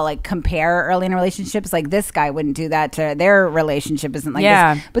I'll like compare early in relationships. Like this guy wouldn't do that to their relationship isn't like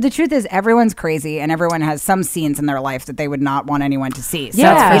this. But the truth is everyone's crazy and everyone has some scenes in their life that they would not want anyone to see. So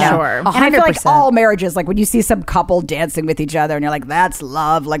that's for sure. And I feel like all marriages, like when you see some couple dancing with each other and you're like, that's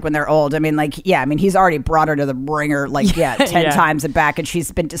love, like when they're old. I mean, like, he's already brought her to the ringer, like, 10 times and back, and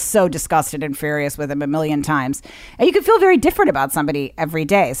she's been just so disgusted and furious with him a million times. And you can feel very different about somebody every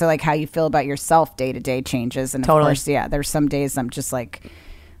day. So like how you feel about yourself day to day changes. And of course, there's some days I'm just like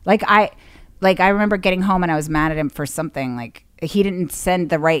I remember getting home and I was mad at him for something. Like he didn't send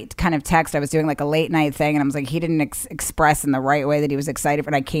the right kind of text. I was doing like a late night thing, and I was like, he didn't express in the right way that he was excited.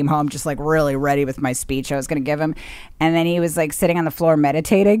 And I came home just like really ready with my speech I was going to give him. And then he was like sitting on the floor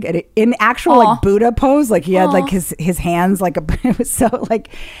meditating in actual like Buddha pose. Like he had like his hands like it was so like,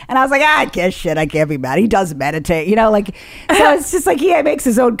 and I was like, I guess shit, I can't be mad. He does meditate, you know, like, so it's just like he makes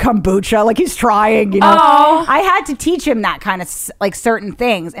his own kombucha. Like he's trying, you know. I had to teach him that kind of like certain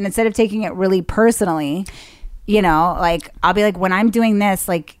things. And instead of taking it really personally, you know, like I'll be like, when I'm doing this,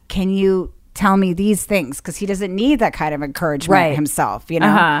 like, can you tell me these things? Because he doesn't need that kind of encouragement himself, you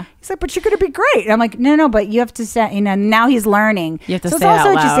know. He's like, but you're going to be great. And I'm like, no, but you have to say, you know, now he's learning. You have to so say it's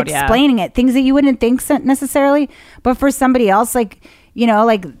also it out loud, just explaining it, things that you wouldn't think necessarily, but for somebody else, like, you know,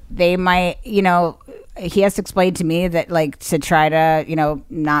 like they might, you know, he has to explain to me that like to try to, you know,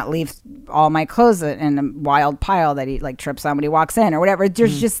 not leave all my clothes in a wild pile that he like trips on when he walks in or whatever.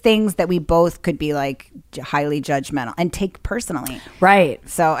 There's just things that we both could be like highly judgmental and take personally. Right.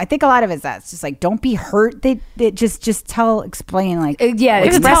 So I think a lot of it's that. It's just like, don't be hurt. They just explain like,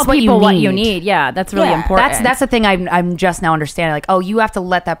 express what you need. Yeah. That's really important. That's the thing I'm just now understanding. Like, oh, you have to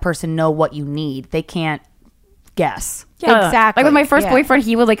let that person know what you need. They can't guess. Yeah. Exactly. Like with my first boyfriend,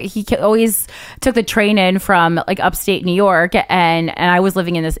 he would like he always took the train in from like upstate New York, and I was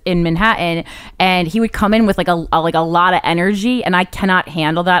living in Manhattan, and he would come in with like a lot of energy, and I cannot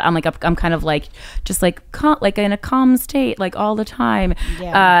handle that. I'm kind of like just like in a calm state like all the time.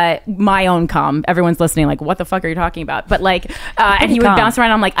 My own calm. Everyone's listening like, what the fuck are you talking about? But like and he would bounce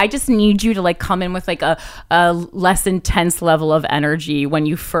around. I'm like, I just need you to like come in with like a less intense level of energy when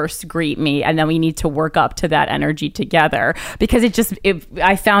you first greet me, and then we need to work up to that energy together. Because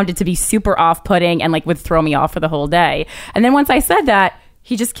I found it to be super off-putting and like would throw me off for the whole day. And then once I said that,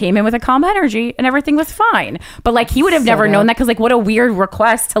 he just came in with a calm energy and everything was fine. But like he would have never known that, because like what a weird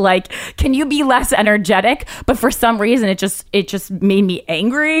request to like, can you be less energetic? But for some reason it just made me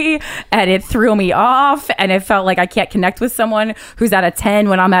angry and it threw me off, and it felt like I can't connect with someone who's at a 10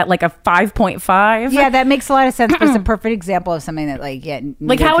 when I'm at like a 5.5. Yeah, that makes a lot of sense. But it's a perfect example of something that like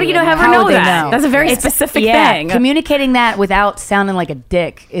like how do you ever know that? That's a very specific thing. Communicating that without sounding like a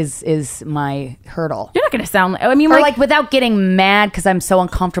dick is my hurdle. You're not going to sound like, I mean, or like without getting mad because I'm so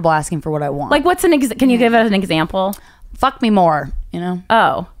uncomfortable asking for what I want. Like what's can you give us an example? Fuck me more, you know?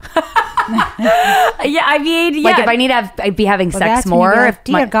 Oh. Yeah, I mean, like if I need to I'd be having sex more. Like,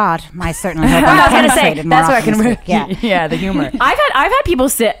 dear God, I certainly hope I was gonna say that's where I can. Yeah, the humor. I've had people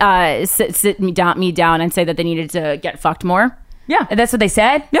sit me down and say that they needed to get fucked more. Yeah, and that's what they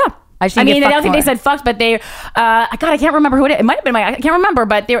said. Yeah. I mean, I don't think they said fucked, but they, God, I can't remember who it might have been I can't remember,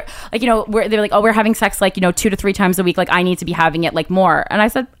 but they were like, you know, they're like, oh, we're having sex like, you know, 2 to 3 times a week. Like I need to be having it like more. And I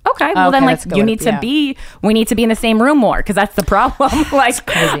said, okay, well then like we need to be in the same room more. Cause that's the problem. Like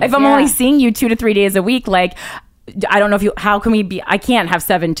if I'm only seeing you 2 to 3 days a week, like I don't know if how can we be, I can't have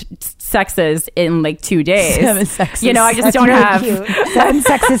 7 sexes in like 2 days. 7 sexes. You know, I just That's don't really have cute. 7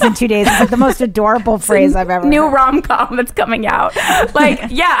 sexes in 2 days. It's like the most adorable phrase I've ever new heard. rom-com that's coming out. Like,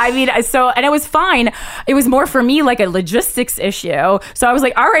 yeah, I mean, so, and it was fine. It was more for me like a logistics issue. So I was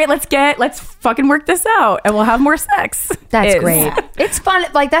like, all right, let's fucking work this out and we'll have more sex. That's great. It's fun.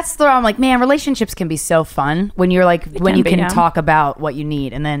 Like, that's the, I'm like, man, relationships can be so fun when you're like, when you can talk about what you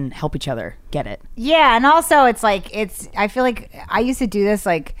need and then help each other get it. Yeah, and also it's like, I feel like I used to do this,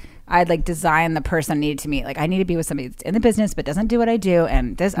 like I'd like design the person I needed to meet. Like I need to be with somebody that's in the business but doesn't do what I do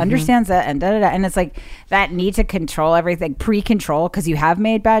and this understands that and da da da. And it's like that need to control everything, pre-control, because you have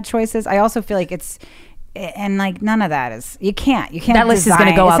made bad choices. I also feel like it's, and like none of that is, you can't that list is going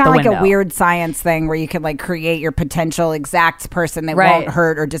to go out the window. It's not like a weird science thing where you can like create your potential exact person that won't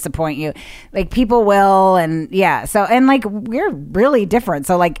hurt or disappoint you. Like people will, and yeah, so, and like we're really different,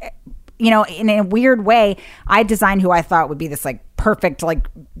 so like, you know, in a weird way, I designed who I thought would be this like perfect like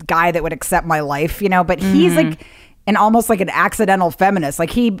guy that would accept my life, you know, but he's like and almost like an accidental feminist,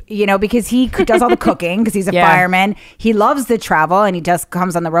 like he, you know, because he does all the cooking because he's a fireman. He loves to travel and he just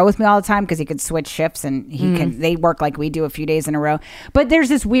comes on the road with me all the time because he could switch shifts and he can. They work like we do a few days in a row. But there's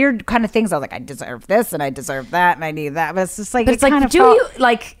this weird kind of things. I was like, I deserve this and I deserve that and I need that. But it's just like, but it's like, kind of do you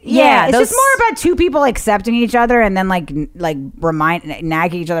like? Yeah, it's just more about two people accepting each other and then like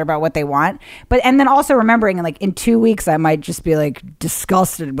nagging each other about what they want. But and then also remembering, like in 2 weeks, I might just be like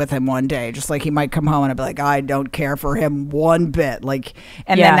disgusted with him one day, just like he might come home and I'd be like, I don't care for him one bit, like,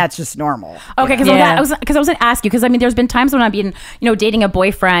 and then that's just normal. Okay, because I was going to ask you, because I mean, there's been times when I've been, you know, dating a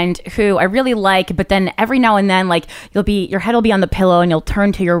boyfriend who I really like, but then every now and then, like, your head will be on the pillow and you'll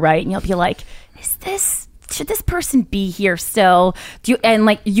turn to your right and you'll be like, should this person be here still? Do you, and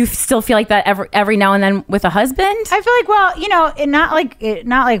like you still feel like that every now and then with a husband? I feel like, well, you know, not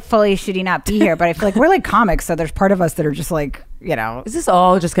like fully should he not be here, but I feel like we're like comics, so there's part of us that are just like, you know, is this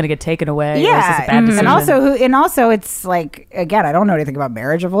all just going to get taken away? Yeah, or is this a bad decision? and also it's like, again, I don't know anything about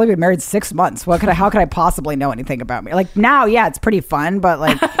marriage. I've only been married 6 months. How could I possibly know anything about me? Like now, yeah, it's pretty fun, but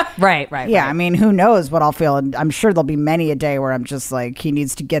like, right. Yeah, I mean, who knows what I'll feel? And I'm sure there'll be many a day where I'm just like, he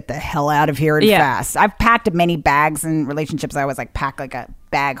needs to get the hell out of here and fast. I've packed many bags in relationships. I always like pack like a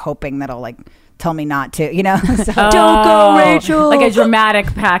bag hoping that'll like tell me not to, you know. So, don't go, Rachel. Like a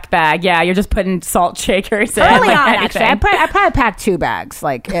dramatic pack bag. Yeah, you're just putting salt shakers in. Early like on, anything. actually, I probably packed 2 bags.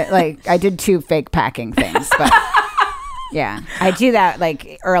 Like I did 2 fake packing things, but yeah, I do that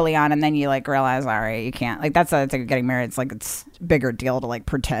like early on, and then you like realize, all right, you can't. Like that's like getting married. It's like it's a bigger deal to like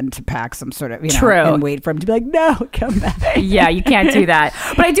pretend to pack some sort of, you know, and wait for him to be like, no, come back. Yeah, you can't do that.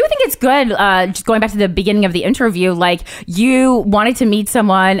 But I do think it's good. Just going back to the beginning of the interview, like you wanted to meet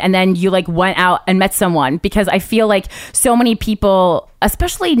someone, and then you like went out and met someone, because I feel like so many people,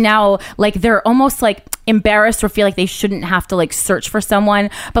 especially now, like they're almost like embarrassed or feel like they shouldn't have to like search for someone.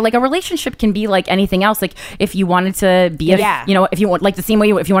 But like a relationship can be like anything else. Like if you wanted to be you know, if you want, like the same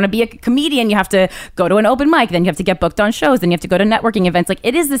way if you want to be a comedian, you have to go to an open mic, then you have to get booked on shows, then you have to go to networking events. Like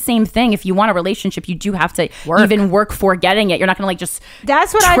it is the same thing. If you want a relationship, you do have to even work for getting it. You're not gonna like just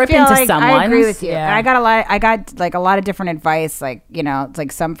that's what trip I feel into like. someone. I agree with you. Yeah. And I got like a lot of different advice. Like, you know, it's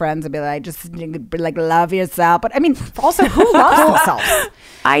like some friends would be like, just like love yourself. But I mean, also, who loves themselves?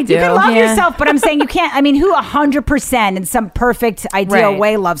 I do. You can love yourself, but I'm saying you can't. I mean, who 100% in some perfect ideal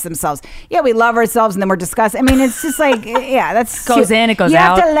way loves themselves? Yeah, we love ourselves and then we're disgusted. I mean, it's just like, yeah, that's goes in, it goes you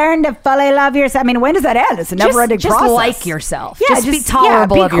out. You have to learn to fully love yourself. I mean, when does that end? It's a never-ending process. Just like yourself. Yeah, just be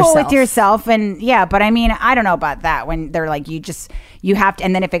tolerable of be cool yourself. with yourself. And yeah, but I mean, I don't know about that when they're like, you have to,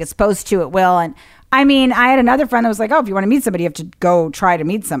 and then if it's supposed to, it will. And I mean, I had another friend that was like, oh, if you want to meet somebody, you have to go try to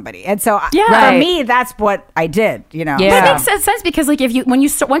meet somebody. And so for me, that's what I did, you know. Yeah. But it makes sense because like if you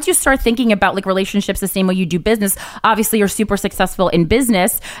once you start thinking about like relationships the same way you do business, obviously you're super successful in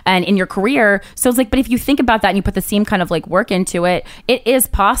business and in your career. So it's like, but if you think about that and you put the same kind of like work into it, it is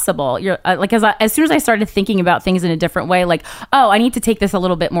possible. You're like, as soon as I started thinking about things in a different way, like, oh, I need to take this a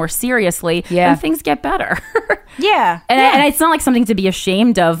little bit more seriously, then things get better. And it's not like something to be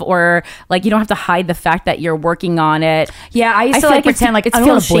ashamed of, or like you don't have to hide the fact that you're working on it. Yeah, I used to like pretend like it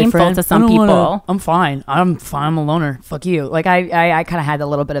feels shameful to some people. I'm fine. I'm a loner. Fuck you. Like I kind of had a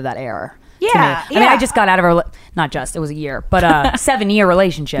little bit of that error. Yeah, I mean, I just got out of it was a year, but 7-year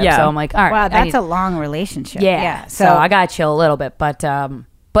relationship. So I'm like, all right. Wow, that's a long relationship. Yeah. So I got to chill a little bit, but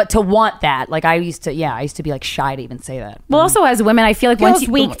But to want that, like I used to be like shy to even say that. Well, also as women, I feel like Feels once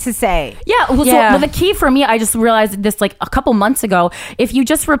you weak to say. Yeah, well, So, well, the key for me, I just realized this like a couple months ago. If you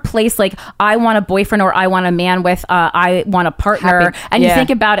just replace like I want a boyfriend or I want a man with I want a partner, and you think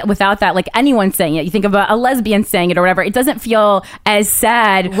about it without that, like anyone saying it, you think about a lesbian saying it or whatever, it doesn't feel as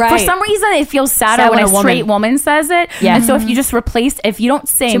sad. Right. For some reason, it feels sadder when a straight woman says it. Yeah. And so if you just replace, if you don't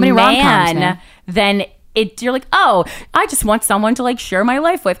say man, then you're like, oh, I just want someone to like share my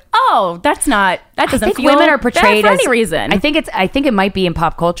life with. Oh, that doesn't feel women are portrayed bad for as any reason. I think it might be in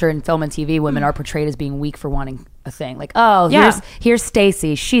pop culture and film and TV. Women are portrayed as being weak for wanting a thing. Like, oh, here's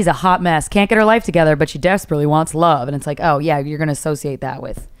Stacy. She's a hot mess. Can't get her life together, but she desperately wants love. And it's like, oh yeah, you're going to associate that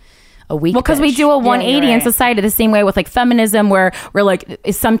with a weak. Well, because we do a 180 in society the same way with like feminism, where we're like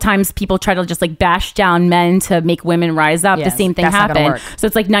sometimes people try to just like bash down men to make women rise up. The same thing happened. So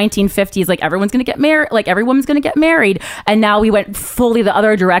it's like 1950s, like everyone's gonna get married, like every woman's gonna get married, and now we went fully the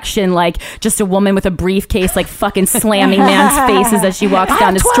other direction, like just a woman with a briefcase like fucking slamming man's faces as she walks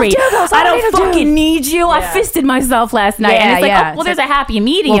down the street. I don't fucking need you. I fisted myself last night, and it's like, oh, well, there's a happy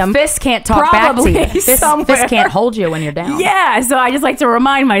medium. Well, fist can't talk back to you. Fist can't hold you when you're down. Yeah, so I just like to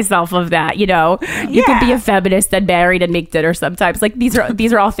remind myself of that. You know, you could be a feminist and married and make dinner sometimes. Like these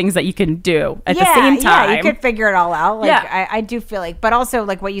are all things that you can do at the same time. Yeah, you could figure it all out. Like I do feel like, but also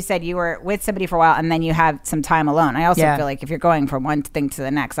like what you said, you were with somebody for a while and then you have some time alone. I also feel like if you're going from one thing to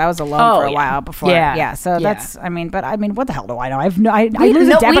the next, I was alone for a while before. So that's, I mean, what the hell do I know? I lose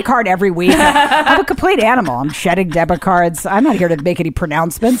a debit card every week. I'm a complete animal. I'm shedding debit cards. I'm not here to make any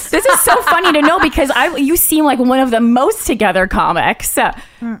pronouncements. This is so funny to know because you seem like one of the most together comics.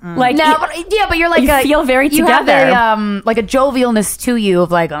 Like but you're like you feel very together. You have like a jovialness to you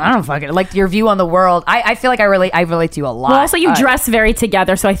of like, I don't fucking like your view on the world. I feel like I relate to you a lot. Well, also you dress very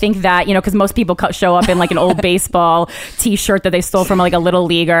together, so I think that, you know, because most people show up in like an old baseball t-shirt that they stole from like a little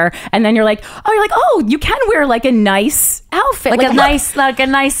leaguer, and then you're like, oh, you can wear like a nice outfit, like a nice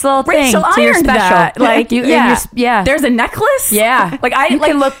little Rachel thing to your special. That. Like you, yeah. There's a necklace. Yeah, like you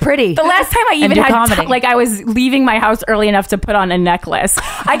can look pretty. The last time I even had like I was leaving my house early enough to put on a necklace.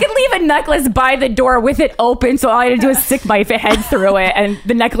 I could leave a necklace by the door with it open, so all I had to do is stick my head through it, and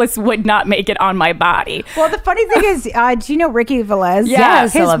the necklace would not make it on my body. Well, the funny thing is, do you know Ricky Velez?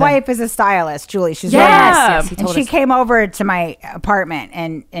 Yes, his wife is a stylist, Julie. She's and she came over to my apartment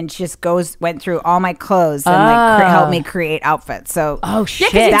and she just went through all my clothes and like helped me create outfits. So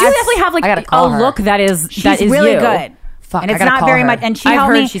shit, because you do definitely have like a look that is really you. Good. Fuck, and it's not very much. And she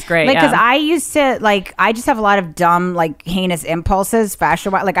helped me. She's great. Like, because I used to I just have a lot of dumb, like heinous impulses,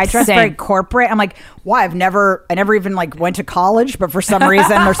 fashion wise. Like I dress very corporate. I'm like, why? I never even like went to college, but for some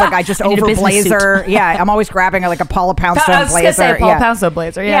reason there's like I just over blazer. Yeah, I'm always grabbing like a Paula Poundstone blazer. Paula Poundstone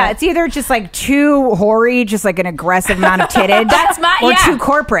blazer. Yeah, it's either just like too hoary, just like an aggressive amount of tittage. That's or too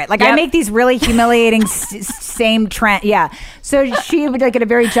corporate. Like I make these really humiliating same trend. Yeah. So she would like in a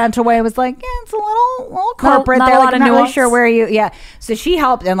very gentle way was like, yeah, it's a little corporate. Not They're a like, lot of I'm not really nuance. sure where you. Yeah. So she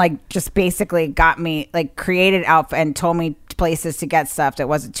helped and like just basically got me like created outfit and told me places to get stuff that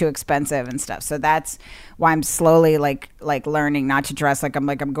wasn't too expensive and stuff. So that's why I'm slowly like learning not to dress like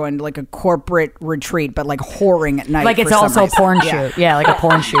I'm going to like a corporate retreat, but like whoring at night. Like it's also a porn shoot. Yeah, like a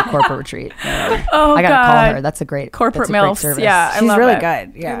porn shoot corporate retreat. Oh, I gotta call her. That's a great corporate MILF service. Yeah, she's really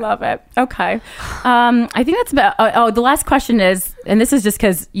good. Yeah, I love it. Okay, I think that's about. The last question is, and this is just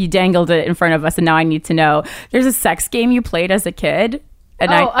because you dangled it in front of us, and now I need to know. There's a sex game you played as a kid.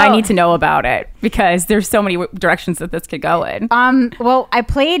 And I need to know about it because there's so many directions that this could go in. Well, I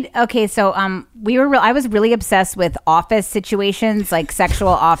played. Okay, so I was really obsessed with office situations, like sexual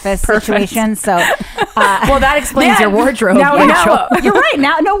office situations. So, well, that explains your wardrobe. Now, you're right.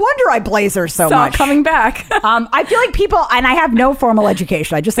 Now, no wonder I blazer so much. Coming back. I feel like people, and I have no formal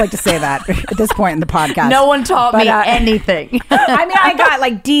education. I just like to say that at this point in the podcast. No one taught me anything. I mean, I got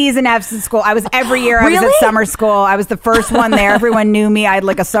like D's and F's in school. I was every year. I was at summer school. I was the first one there. Everyone knew me. I had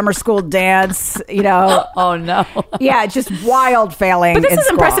like a summer school dance, you know. Oh no. Yeah, just wild failing. But this is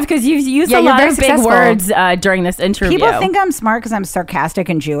impressive because you've used a lot of big words during this interview. People think I'm smart because I'm sarcastic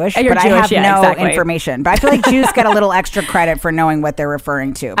and Jewish, You're but Jewish, I have no information. But I feel like Jews get a little extra credit for knowing what they're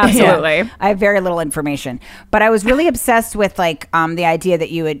referring to. But absolutely. Yeah, I have very little information. But I was really obsessed with like the idea that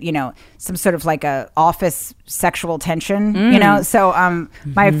you would, you know, some sort of like a office sexual tension, you know? So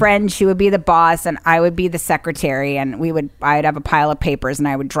my friend, she would be the boss and I would be the secretary, and I'd have a pile of papers papers and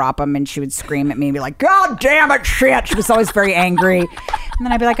I would drop them and she would scream at me and be like, God damn it, shit. She was always very angry. And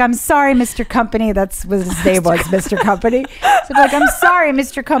then I'd be like, I'm sorry, Mr. Company. That's what his name was, Mr. Company. So I'd be like, I'm sorry,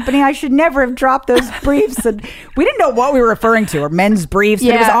 Mr. Company. I should never have dropped those briefs. And we didn't know what we were referring to, or men's briefs.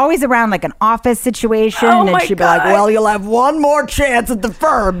 But it was always around like an office situation. And she'd be like, well, you'll have one more chance at the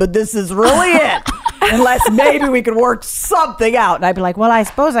firm, but this is really it. Unless maybe we could work something out. And I'd be like, well, I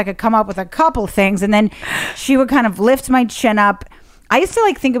suppose I could come up with a couple things. And then she would kind of lift my chin up. I used to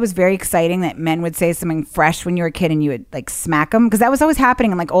like think it was very exciting that men would say something fresh when you were a kid and you would like smack them, because that was always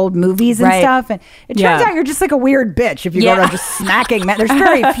happening in like old movies and stuff. And it turns out you're just like a weird bitch if you go around just smacking men. There's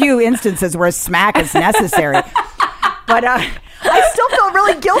very few instances where a smack is necessary. But I still feel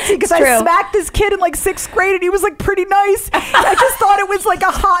really guilty because I smacked this kid in like 6th grade and he was like pretty nice. I just thought it was like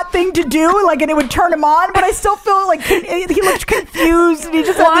a hot thing to do, like, and it would turn him on. But I still feel like he looked confused and he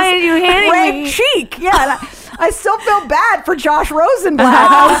just Why had are you this hitting red me? cheek. Yeah. And I still feel bad for Josh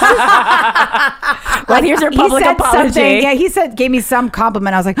Rosenblatt. Well, here's your public apology. Yeah, he gave me some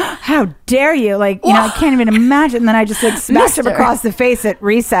compliment. I was like, how dare you? Like, you know, I can't even imagine. And then I just like smashed him across the face at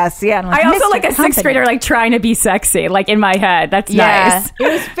recess. Yeah. And I'm like, I also Mr. like a 6th grader like trying to be sexy, like in my head. That's nice.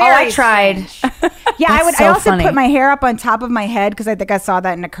 It was very I tried. Yeah, That's I also funny. put my hair up on top of my head because I think I saw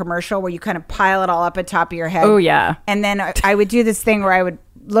that in a commercial where you kind of pile it all up at top of your head. Oh, yeah. And then I would do this thing where I would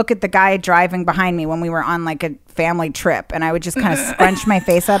look at the guy driving behind me when we were on like a family trip, and I would just kind of scrunch my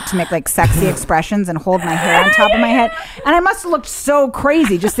face up to make like sexy expressions and hold my hair on top of my head. And I must have looked so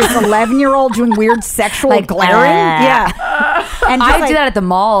crazy, just this 11-year-old doing weird sexual glaring. Yeah. And I do that at the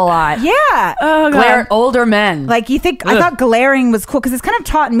mall a lot. Yeah. Glare older men. Like you think, I thought glaring was cool because it's kind of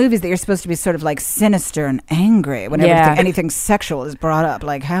taught in movies that you're supposed to be sort of like sinister and angry whenever anything sexual is brought up.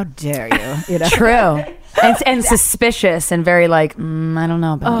 Like, how dare you? You know? True. And suspicious and very like, I don't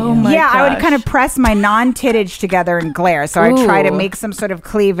know about you. my I would gosh. kind of press my non-tittage together and glare. So I'd try to make some sort of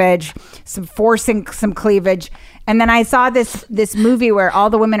cleavage, forcing some cleavage. And then I saw this movie where all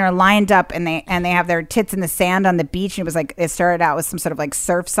the women are lined up and they have their tits in the sand on the beach. And it was like, it started out with some sort of like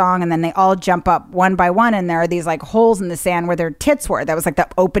surf song, and then they all jump up one by one, and there are these like holes in the sand where their tits were. That was like the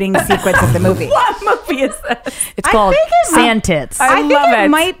opening sequence of the movie. What movie is this? It's called Sand Tits. I think love it it.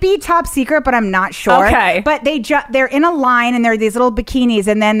 might be Top Secret, but I'm not sure. Okay. But they're in a line and there are these little bikinis,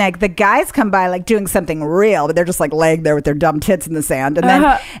 and then like the guys come by like doing something real, but they're just like laying there with their dumb tits in the sand,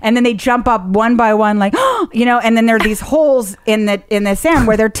 and then they jump up one by one, like you know, and then there are these holes in the sand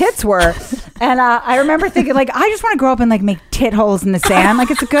where their tits were, and I remember thinking like, I just want to grow up and like make tit holes in the sand.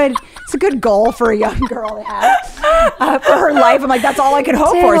 Like it's a good goal for a young girl to have for her life. I'm like, that's all I could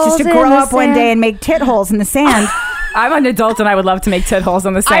hope for, is just to grow up one day and make tit holes in the sand. I'm an adult and I would love to make tit holes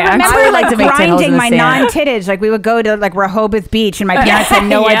on the sand. I remember I would like like to make tit holes in grinding the my sand. non-tittage. Like we would go to like Rehoboth Beach, and my parents had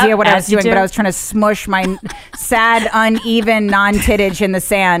no Yep, idea what I as was you doing, do. but I was trying to smush my sad, uneven non-tittage in the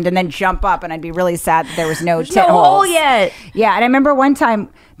sand, and then jump up, and I'd be really sad that there was no tit no holes. hole yet. Yeah, and I remember one time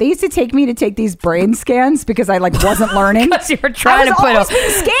they used to take me to take these brain scans because I like wasn't learning. Because you were trying I was to put always being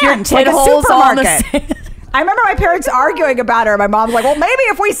your scanned tit like a holes on the supermarket. sand. I remember my parents arguing about her. My mom's like, well, maybe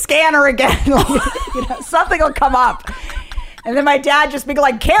if we scan her again, like, you know, something will come up. And then my dad just being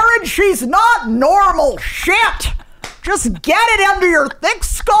like, Karen, she's not normal. Shit. Just get it under your thick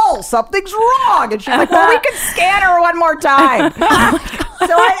skull. Something's wrong. And she's like, well, we can scan her one more time. So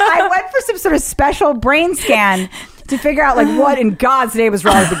I went for some sort of special brain scan to figure out like what in God's name was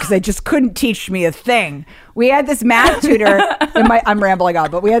wrong, because they just couldn't teach me a thing. We had this math tutor I'm rambling on,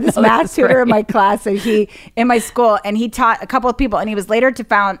 but we had this math tutor in my class, and in my school, and he taught a couple of people, and he was later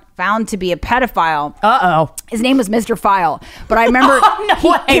found to be a pedophile. His name was Mr. File, but I remember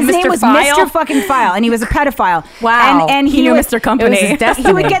his name was File? Mr. fucking File, and he was a pedophile. Wow. And He knew Mr. Company. It was his destiny.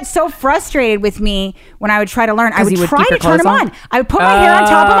 he would get so frustrated with me when I would try to learn. I would he would try keep to your turn him clothes on? on. I would put my hair on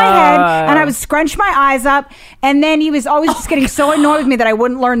top of my head, and I would scrunch my eyes up, and then he was always just getting so annoyed with me that I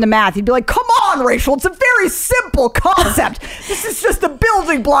wouldn't learn the math. He'd be like, come on, Rachel, it's a very simple concept. This is just a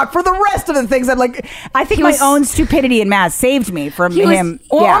building block for the rest of the things. I think my own stupidity in math saved me from him.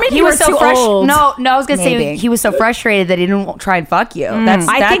 or maybe He was so old. No, I was gonna say Maybe. he was so frustrated that he didn't try and fuck you.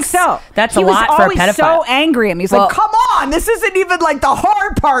 I think so. That's he a lot was for a always pedophile. so angry at me. He's Well- like, come on, this isn't even like the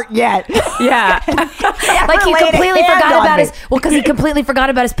hard part yet. Yeah. Like he Laid a completely hand forgot on about me. because he completely forgot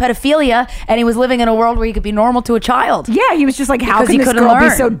about his pedophilia, and he was living in a world where he could be normal to a child. Yeah, he was just like, how Because can he this couldn't girl be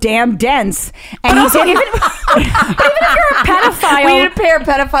learn. so damn dense? And But he also, didn't even if you're a pedophile, We need to pair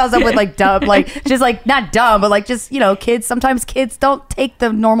pedophiles up with like dumb, like just like not dumb, but like just kids. Sometimes kids don't take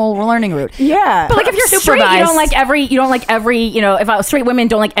the normal learning route. Yeah. But like if you're straight, you don't like every, if straight women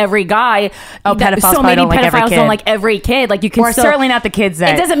don't like every guy, pedophiles so probably maybe don't like every pedophiles kid. don't like every kid. Like you can Or still, certainly not the kids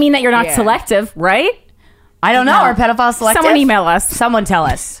that. it doesn't mean that you're not Yeah. selective, right? I don't know. Are pedophiles selective? Someone email us. Someone tell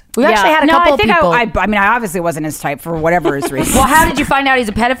us. We Yeah. actually had a No, couple I think people. I mean, I obviously wasn't his type for whatever his reason. well, how did you find out he's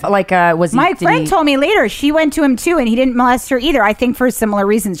a pedophile? Like, was he? My did friend he- told me later she went to him too, and he didn't molest her either. I think for similar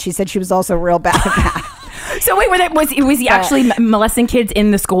reasons. She said she was also real bad at that. So wait, was he actually molesting kids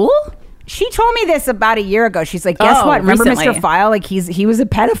in the school? She told me this about a year ago. She's like, guess Oh, what? Remember recently. Mr. File? Like he was a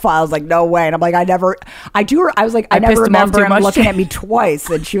pedophile. I was like, no way. And I'm like, I was like, I never pissed him off remember too him much. looking at me twice.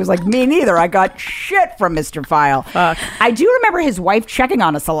 And she was like, me neither. I got shit from Mr. File. Fuck. I do remember his wife checking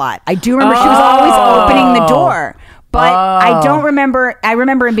on us a lot. I do remember she was always opening the door. But I don't remember. I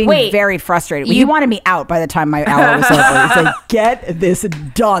remember him being very frustrated. He wanted me out by the time my hour was over. He's like, "Get this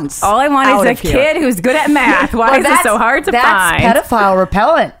dunce." All I want out is of a here." kid who's good at math. Why is it so hard to find? That's pedophile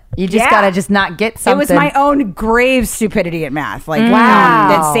repellent. You just gotta just not get something. It was my own grave stupidity at math. Like, Wow.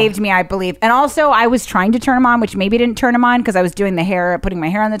 that saved me, I believe. And also, I was trying to turn him on, which maybe didn't turn him on because I was doing the hair, putting my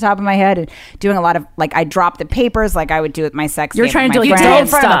hair on the top of my head and doing a lot of, like, I dropped the papers like I would do with my sex. You're tape trying with to my do, like, friends. adult in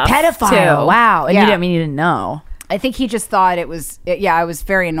front of a stuff, pedophile. too. Wow, and Yeah. you didn't know. I think he just thought it was, I was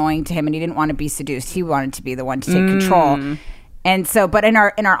very annoying to him and he didn't want to be seduced. He wanted to be the one to take control. And so, but in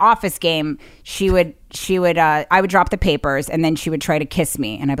our office game, I would drop the papers and then she would try to kiss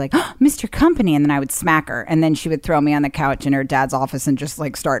me and I'd be like, oh, Mr. Company. And then I would smack her. And then she would throw me on the couch in her dad's office and just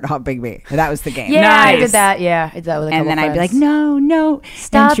like start humping me. And that was the game. Yeah, I Nice. did that. Yeah, I did that with a And couple then I'd be like, friends. no.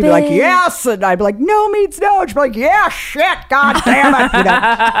 Stop And she'd be like, it. yes. And I'd be like, no means no. She'd be like, yeah, shit. God damn it. You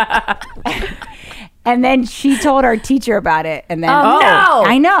know? And then she told our teacher about it. And then, Oh, no.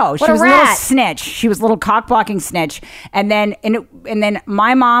 I know. What She a was a little rat. snitch. She was a little cock blocking snitch. And then, and then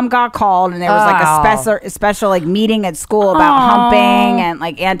my mom got called, and there was like a special like meeting at school about humping and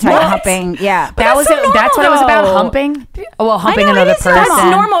like anti-humping. Yeah, That was so it. That's what it was about. normal, though. Humping. Well, humping I know, it another is person. normal.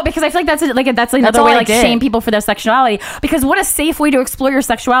 That's normal because I feel like that's another all way I like did. shame people for their sexuality. Because what a safe way to explore your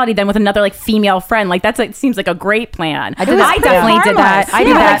sexuality than with another like female friend. Like it seems like a great plan. I did that. definitely did that. Harmless. I did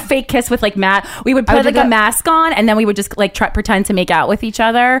Yeah. that like fake kiss with like Matt. We would put would do like a that. mask on and then we would just like pretend to make out with each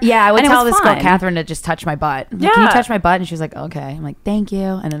other. Yeah, I would And it tell was this girl fun. Catherine to just touch my butt. I'm like, can you Yeah. touch my butt? And she was like, okay. I'm like, thank you.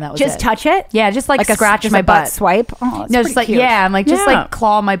 And then that was just it. touch it. Yeah, just like scratch just my a butt butt. swipe. Oh, No, just like cute. yeah. I'm like just Yeah. like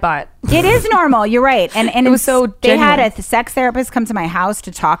claw my butt. It is normal. You're right. And It was so they had genuine. a sex therapist come to my house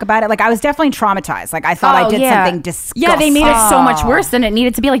to talk about it. Like I was definitely traumatized. Like I thought I Oh, did yeah. something disgusting. Yeah, they made it so much worse than it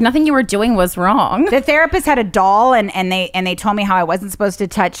needed to be. Like nothing you were doing was wrong. The therapist had a doll, and they told me how I wasn't supposed to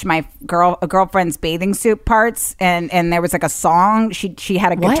touch my girlfriend's bathing suit parts, and there was like a song. She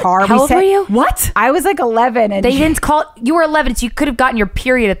had a What? guitar. How old were you? What? I was like 11, and They didn't call it. You were 11, so you could have gotten your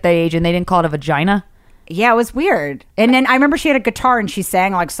period at that age, and they didn't call it a vagina. yeah, it was weird. And then I remember she had a guitar, and she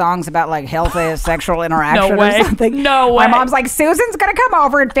sang like songs about like healthy sexual interaction way. or something. No way. My mom's like, Susan's gonna come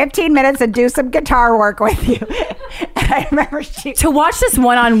over in 15 minutes and do some guitar work with you. And I remember she. To watch this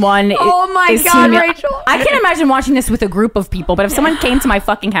one-on-one. Oh my is God, too- Rachel. I can't imagine watching this with a group of people, but if someone came to my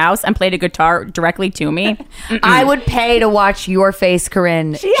fucking house and played a guitar directly to me, I would pay to watch your face,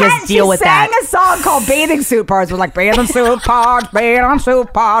 Corinne. She just deal with sang that. a song called Bathing Suit Parts. It was like bathing suit parts, bathing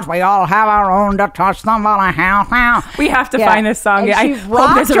suit parts. We all have our own to touch somebody house now. we have to find this song. And I she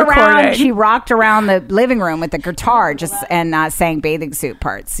hope there's a rocked around. recording. She rocked around the living room with the guitar, just and sang bathing suit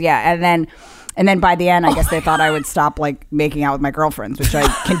parts. Yeah, and then by the end, I guess they thought I would stop like making out with my girlfriends, which I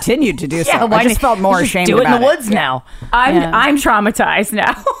continued to do. So I just felt more ashamed. Do it in about the woods now. I'm traumatized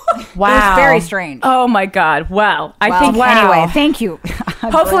now. Wow, It was very strange. Oh my God. Well, I Well, think anyway, thank you.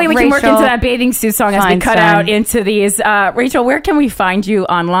 hopefully we can work Rachel into that bathing suit song as we cut Feinstein. out into these. Rachel, where can we find you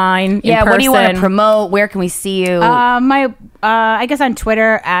online? Yeah, in what do you want to person? promote? Where can we see you? I guess on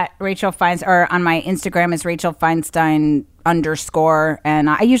Twitter at Rachel Feinstein, or on my Instagram is Rachel Feinstein _ and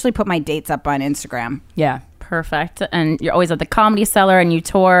I usually put my dates up on Instagram. yeah. Perfect. And you're always at the Comedy Cellar and you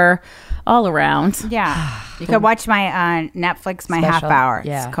tour all around. Yeah, you could watch my Netflix half Special. hour.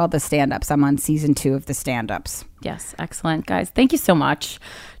 Yeah. It's called The Stand-Ups. I'm on season 2 of The Stand-Ups. Yes, excellent, guys. Thank you so much,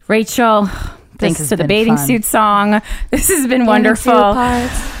 Rachel. Thanks has to the been bathing fun. suit song. This has been wonderful.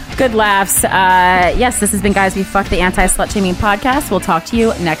 Good laughs. Yes, this has been Guys We Fuck, the Anti-Slut Shaming Podcast. We'll talk to you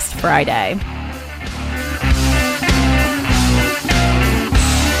next Friday.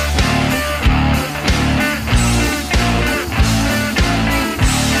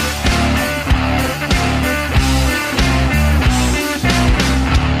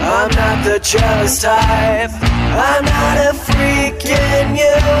 I'm not the jealous type. I'm not a freak in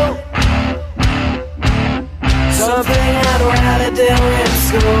you. Something I'd rather do in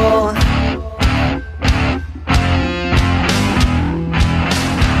school.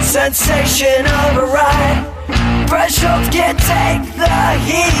 Sensation override. Thresholds can't take the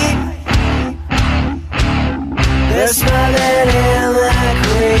heat. There's nothing in the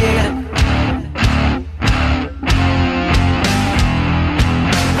creed.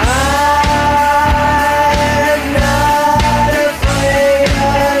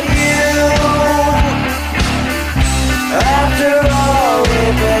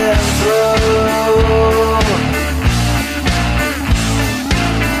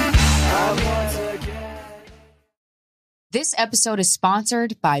 This episode is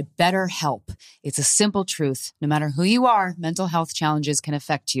sponsored by BetterHelp. It's a simple truth. No matter who you are, mental health challenges can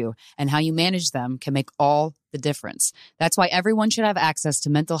affect you, and how you manage them can make all the difference. That's why everyone should have access to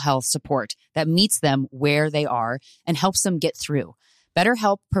mental health support that meets them where they are and helps them get through.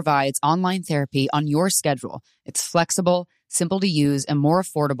 BetterHelp provides online therapy on your schedule. It's flexible, simple to use, and more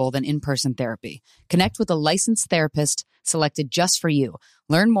affordable than in-person therapy. Connect with a licensed therapist selected just for you.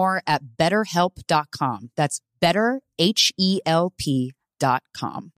 Learn more at betterhelp.com. That's betterhelp.com.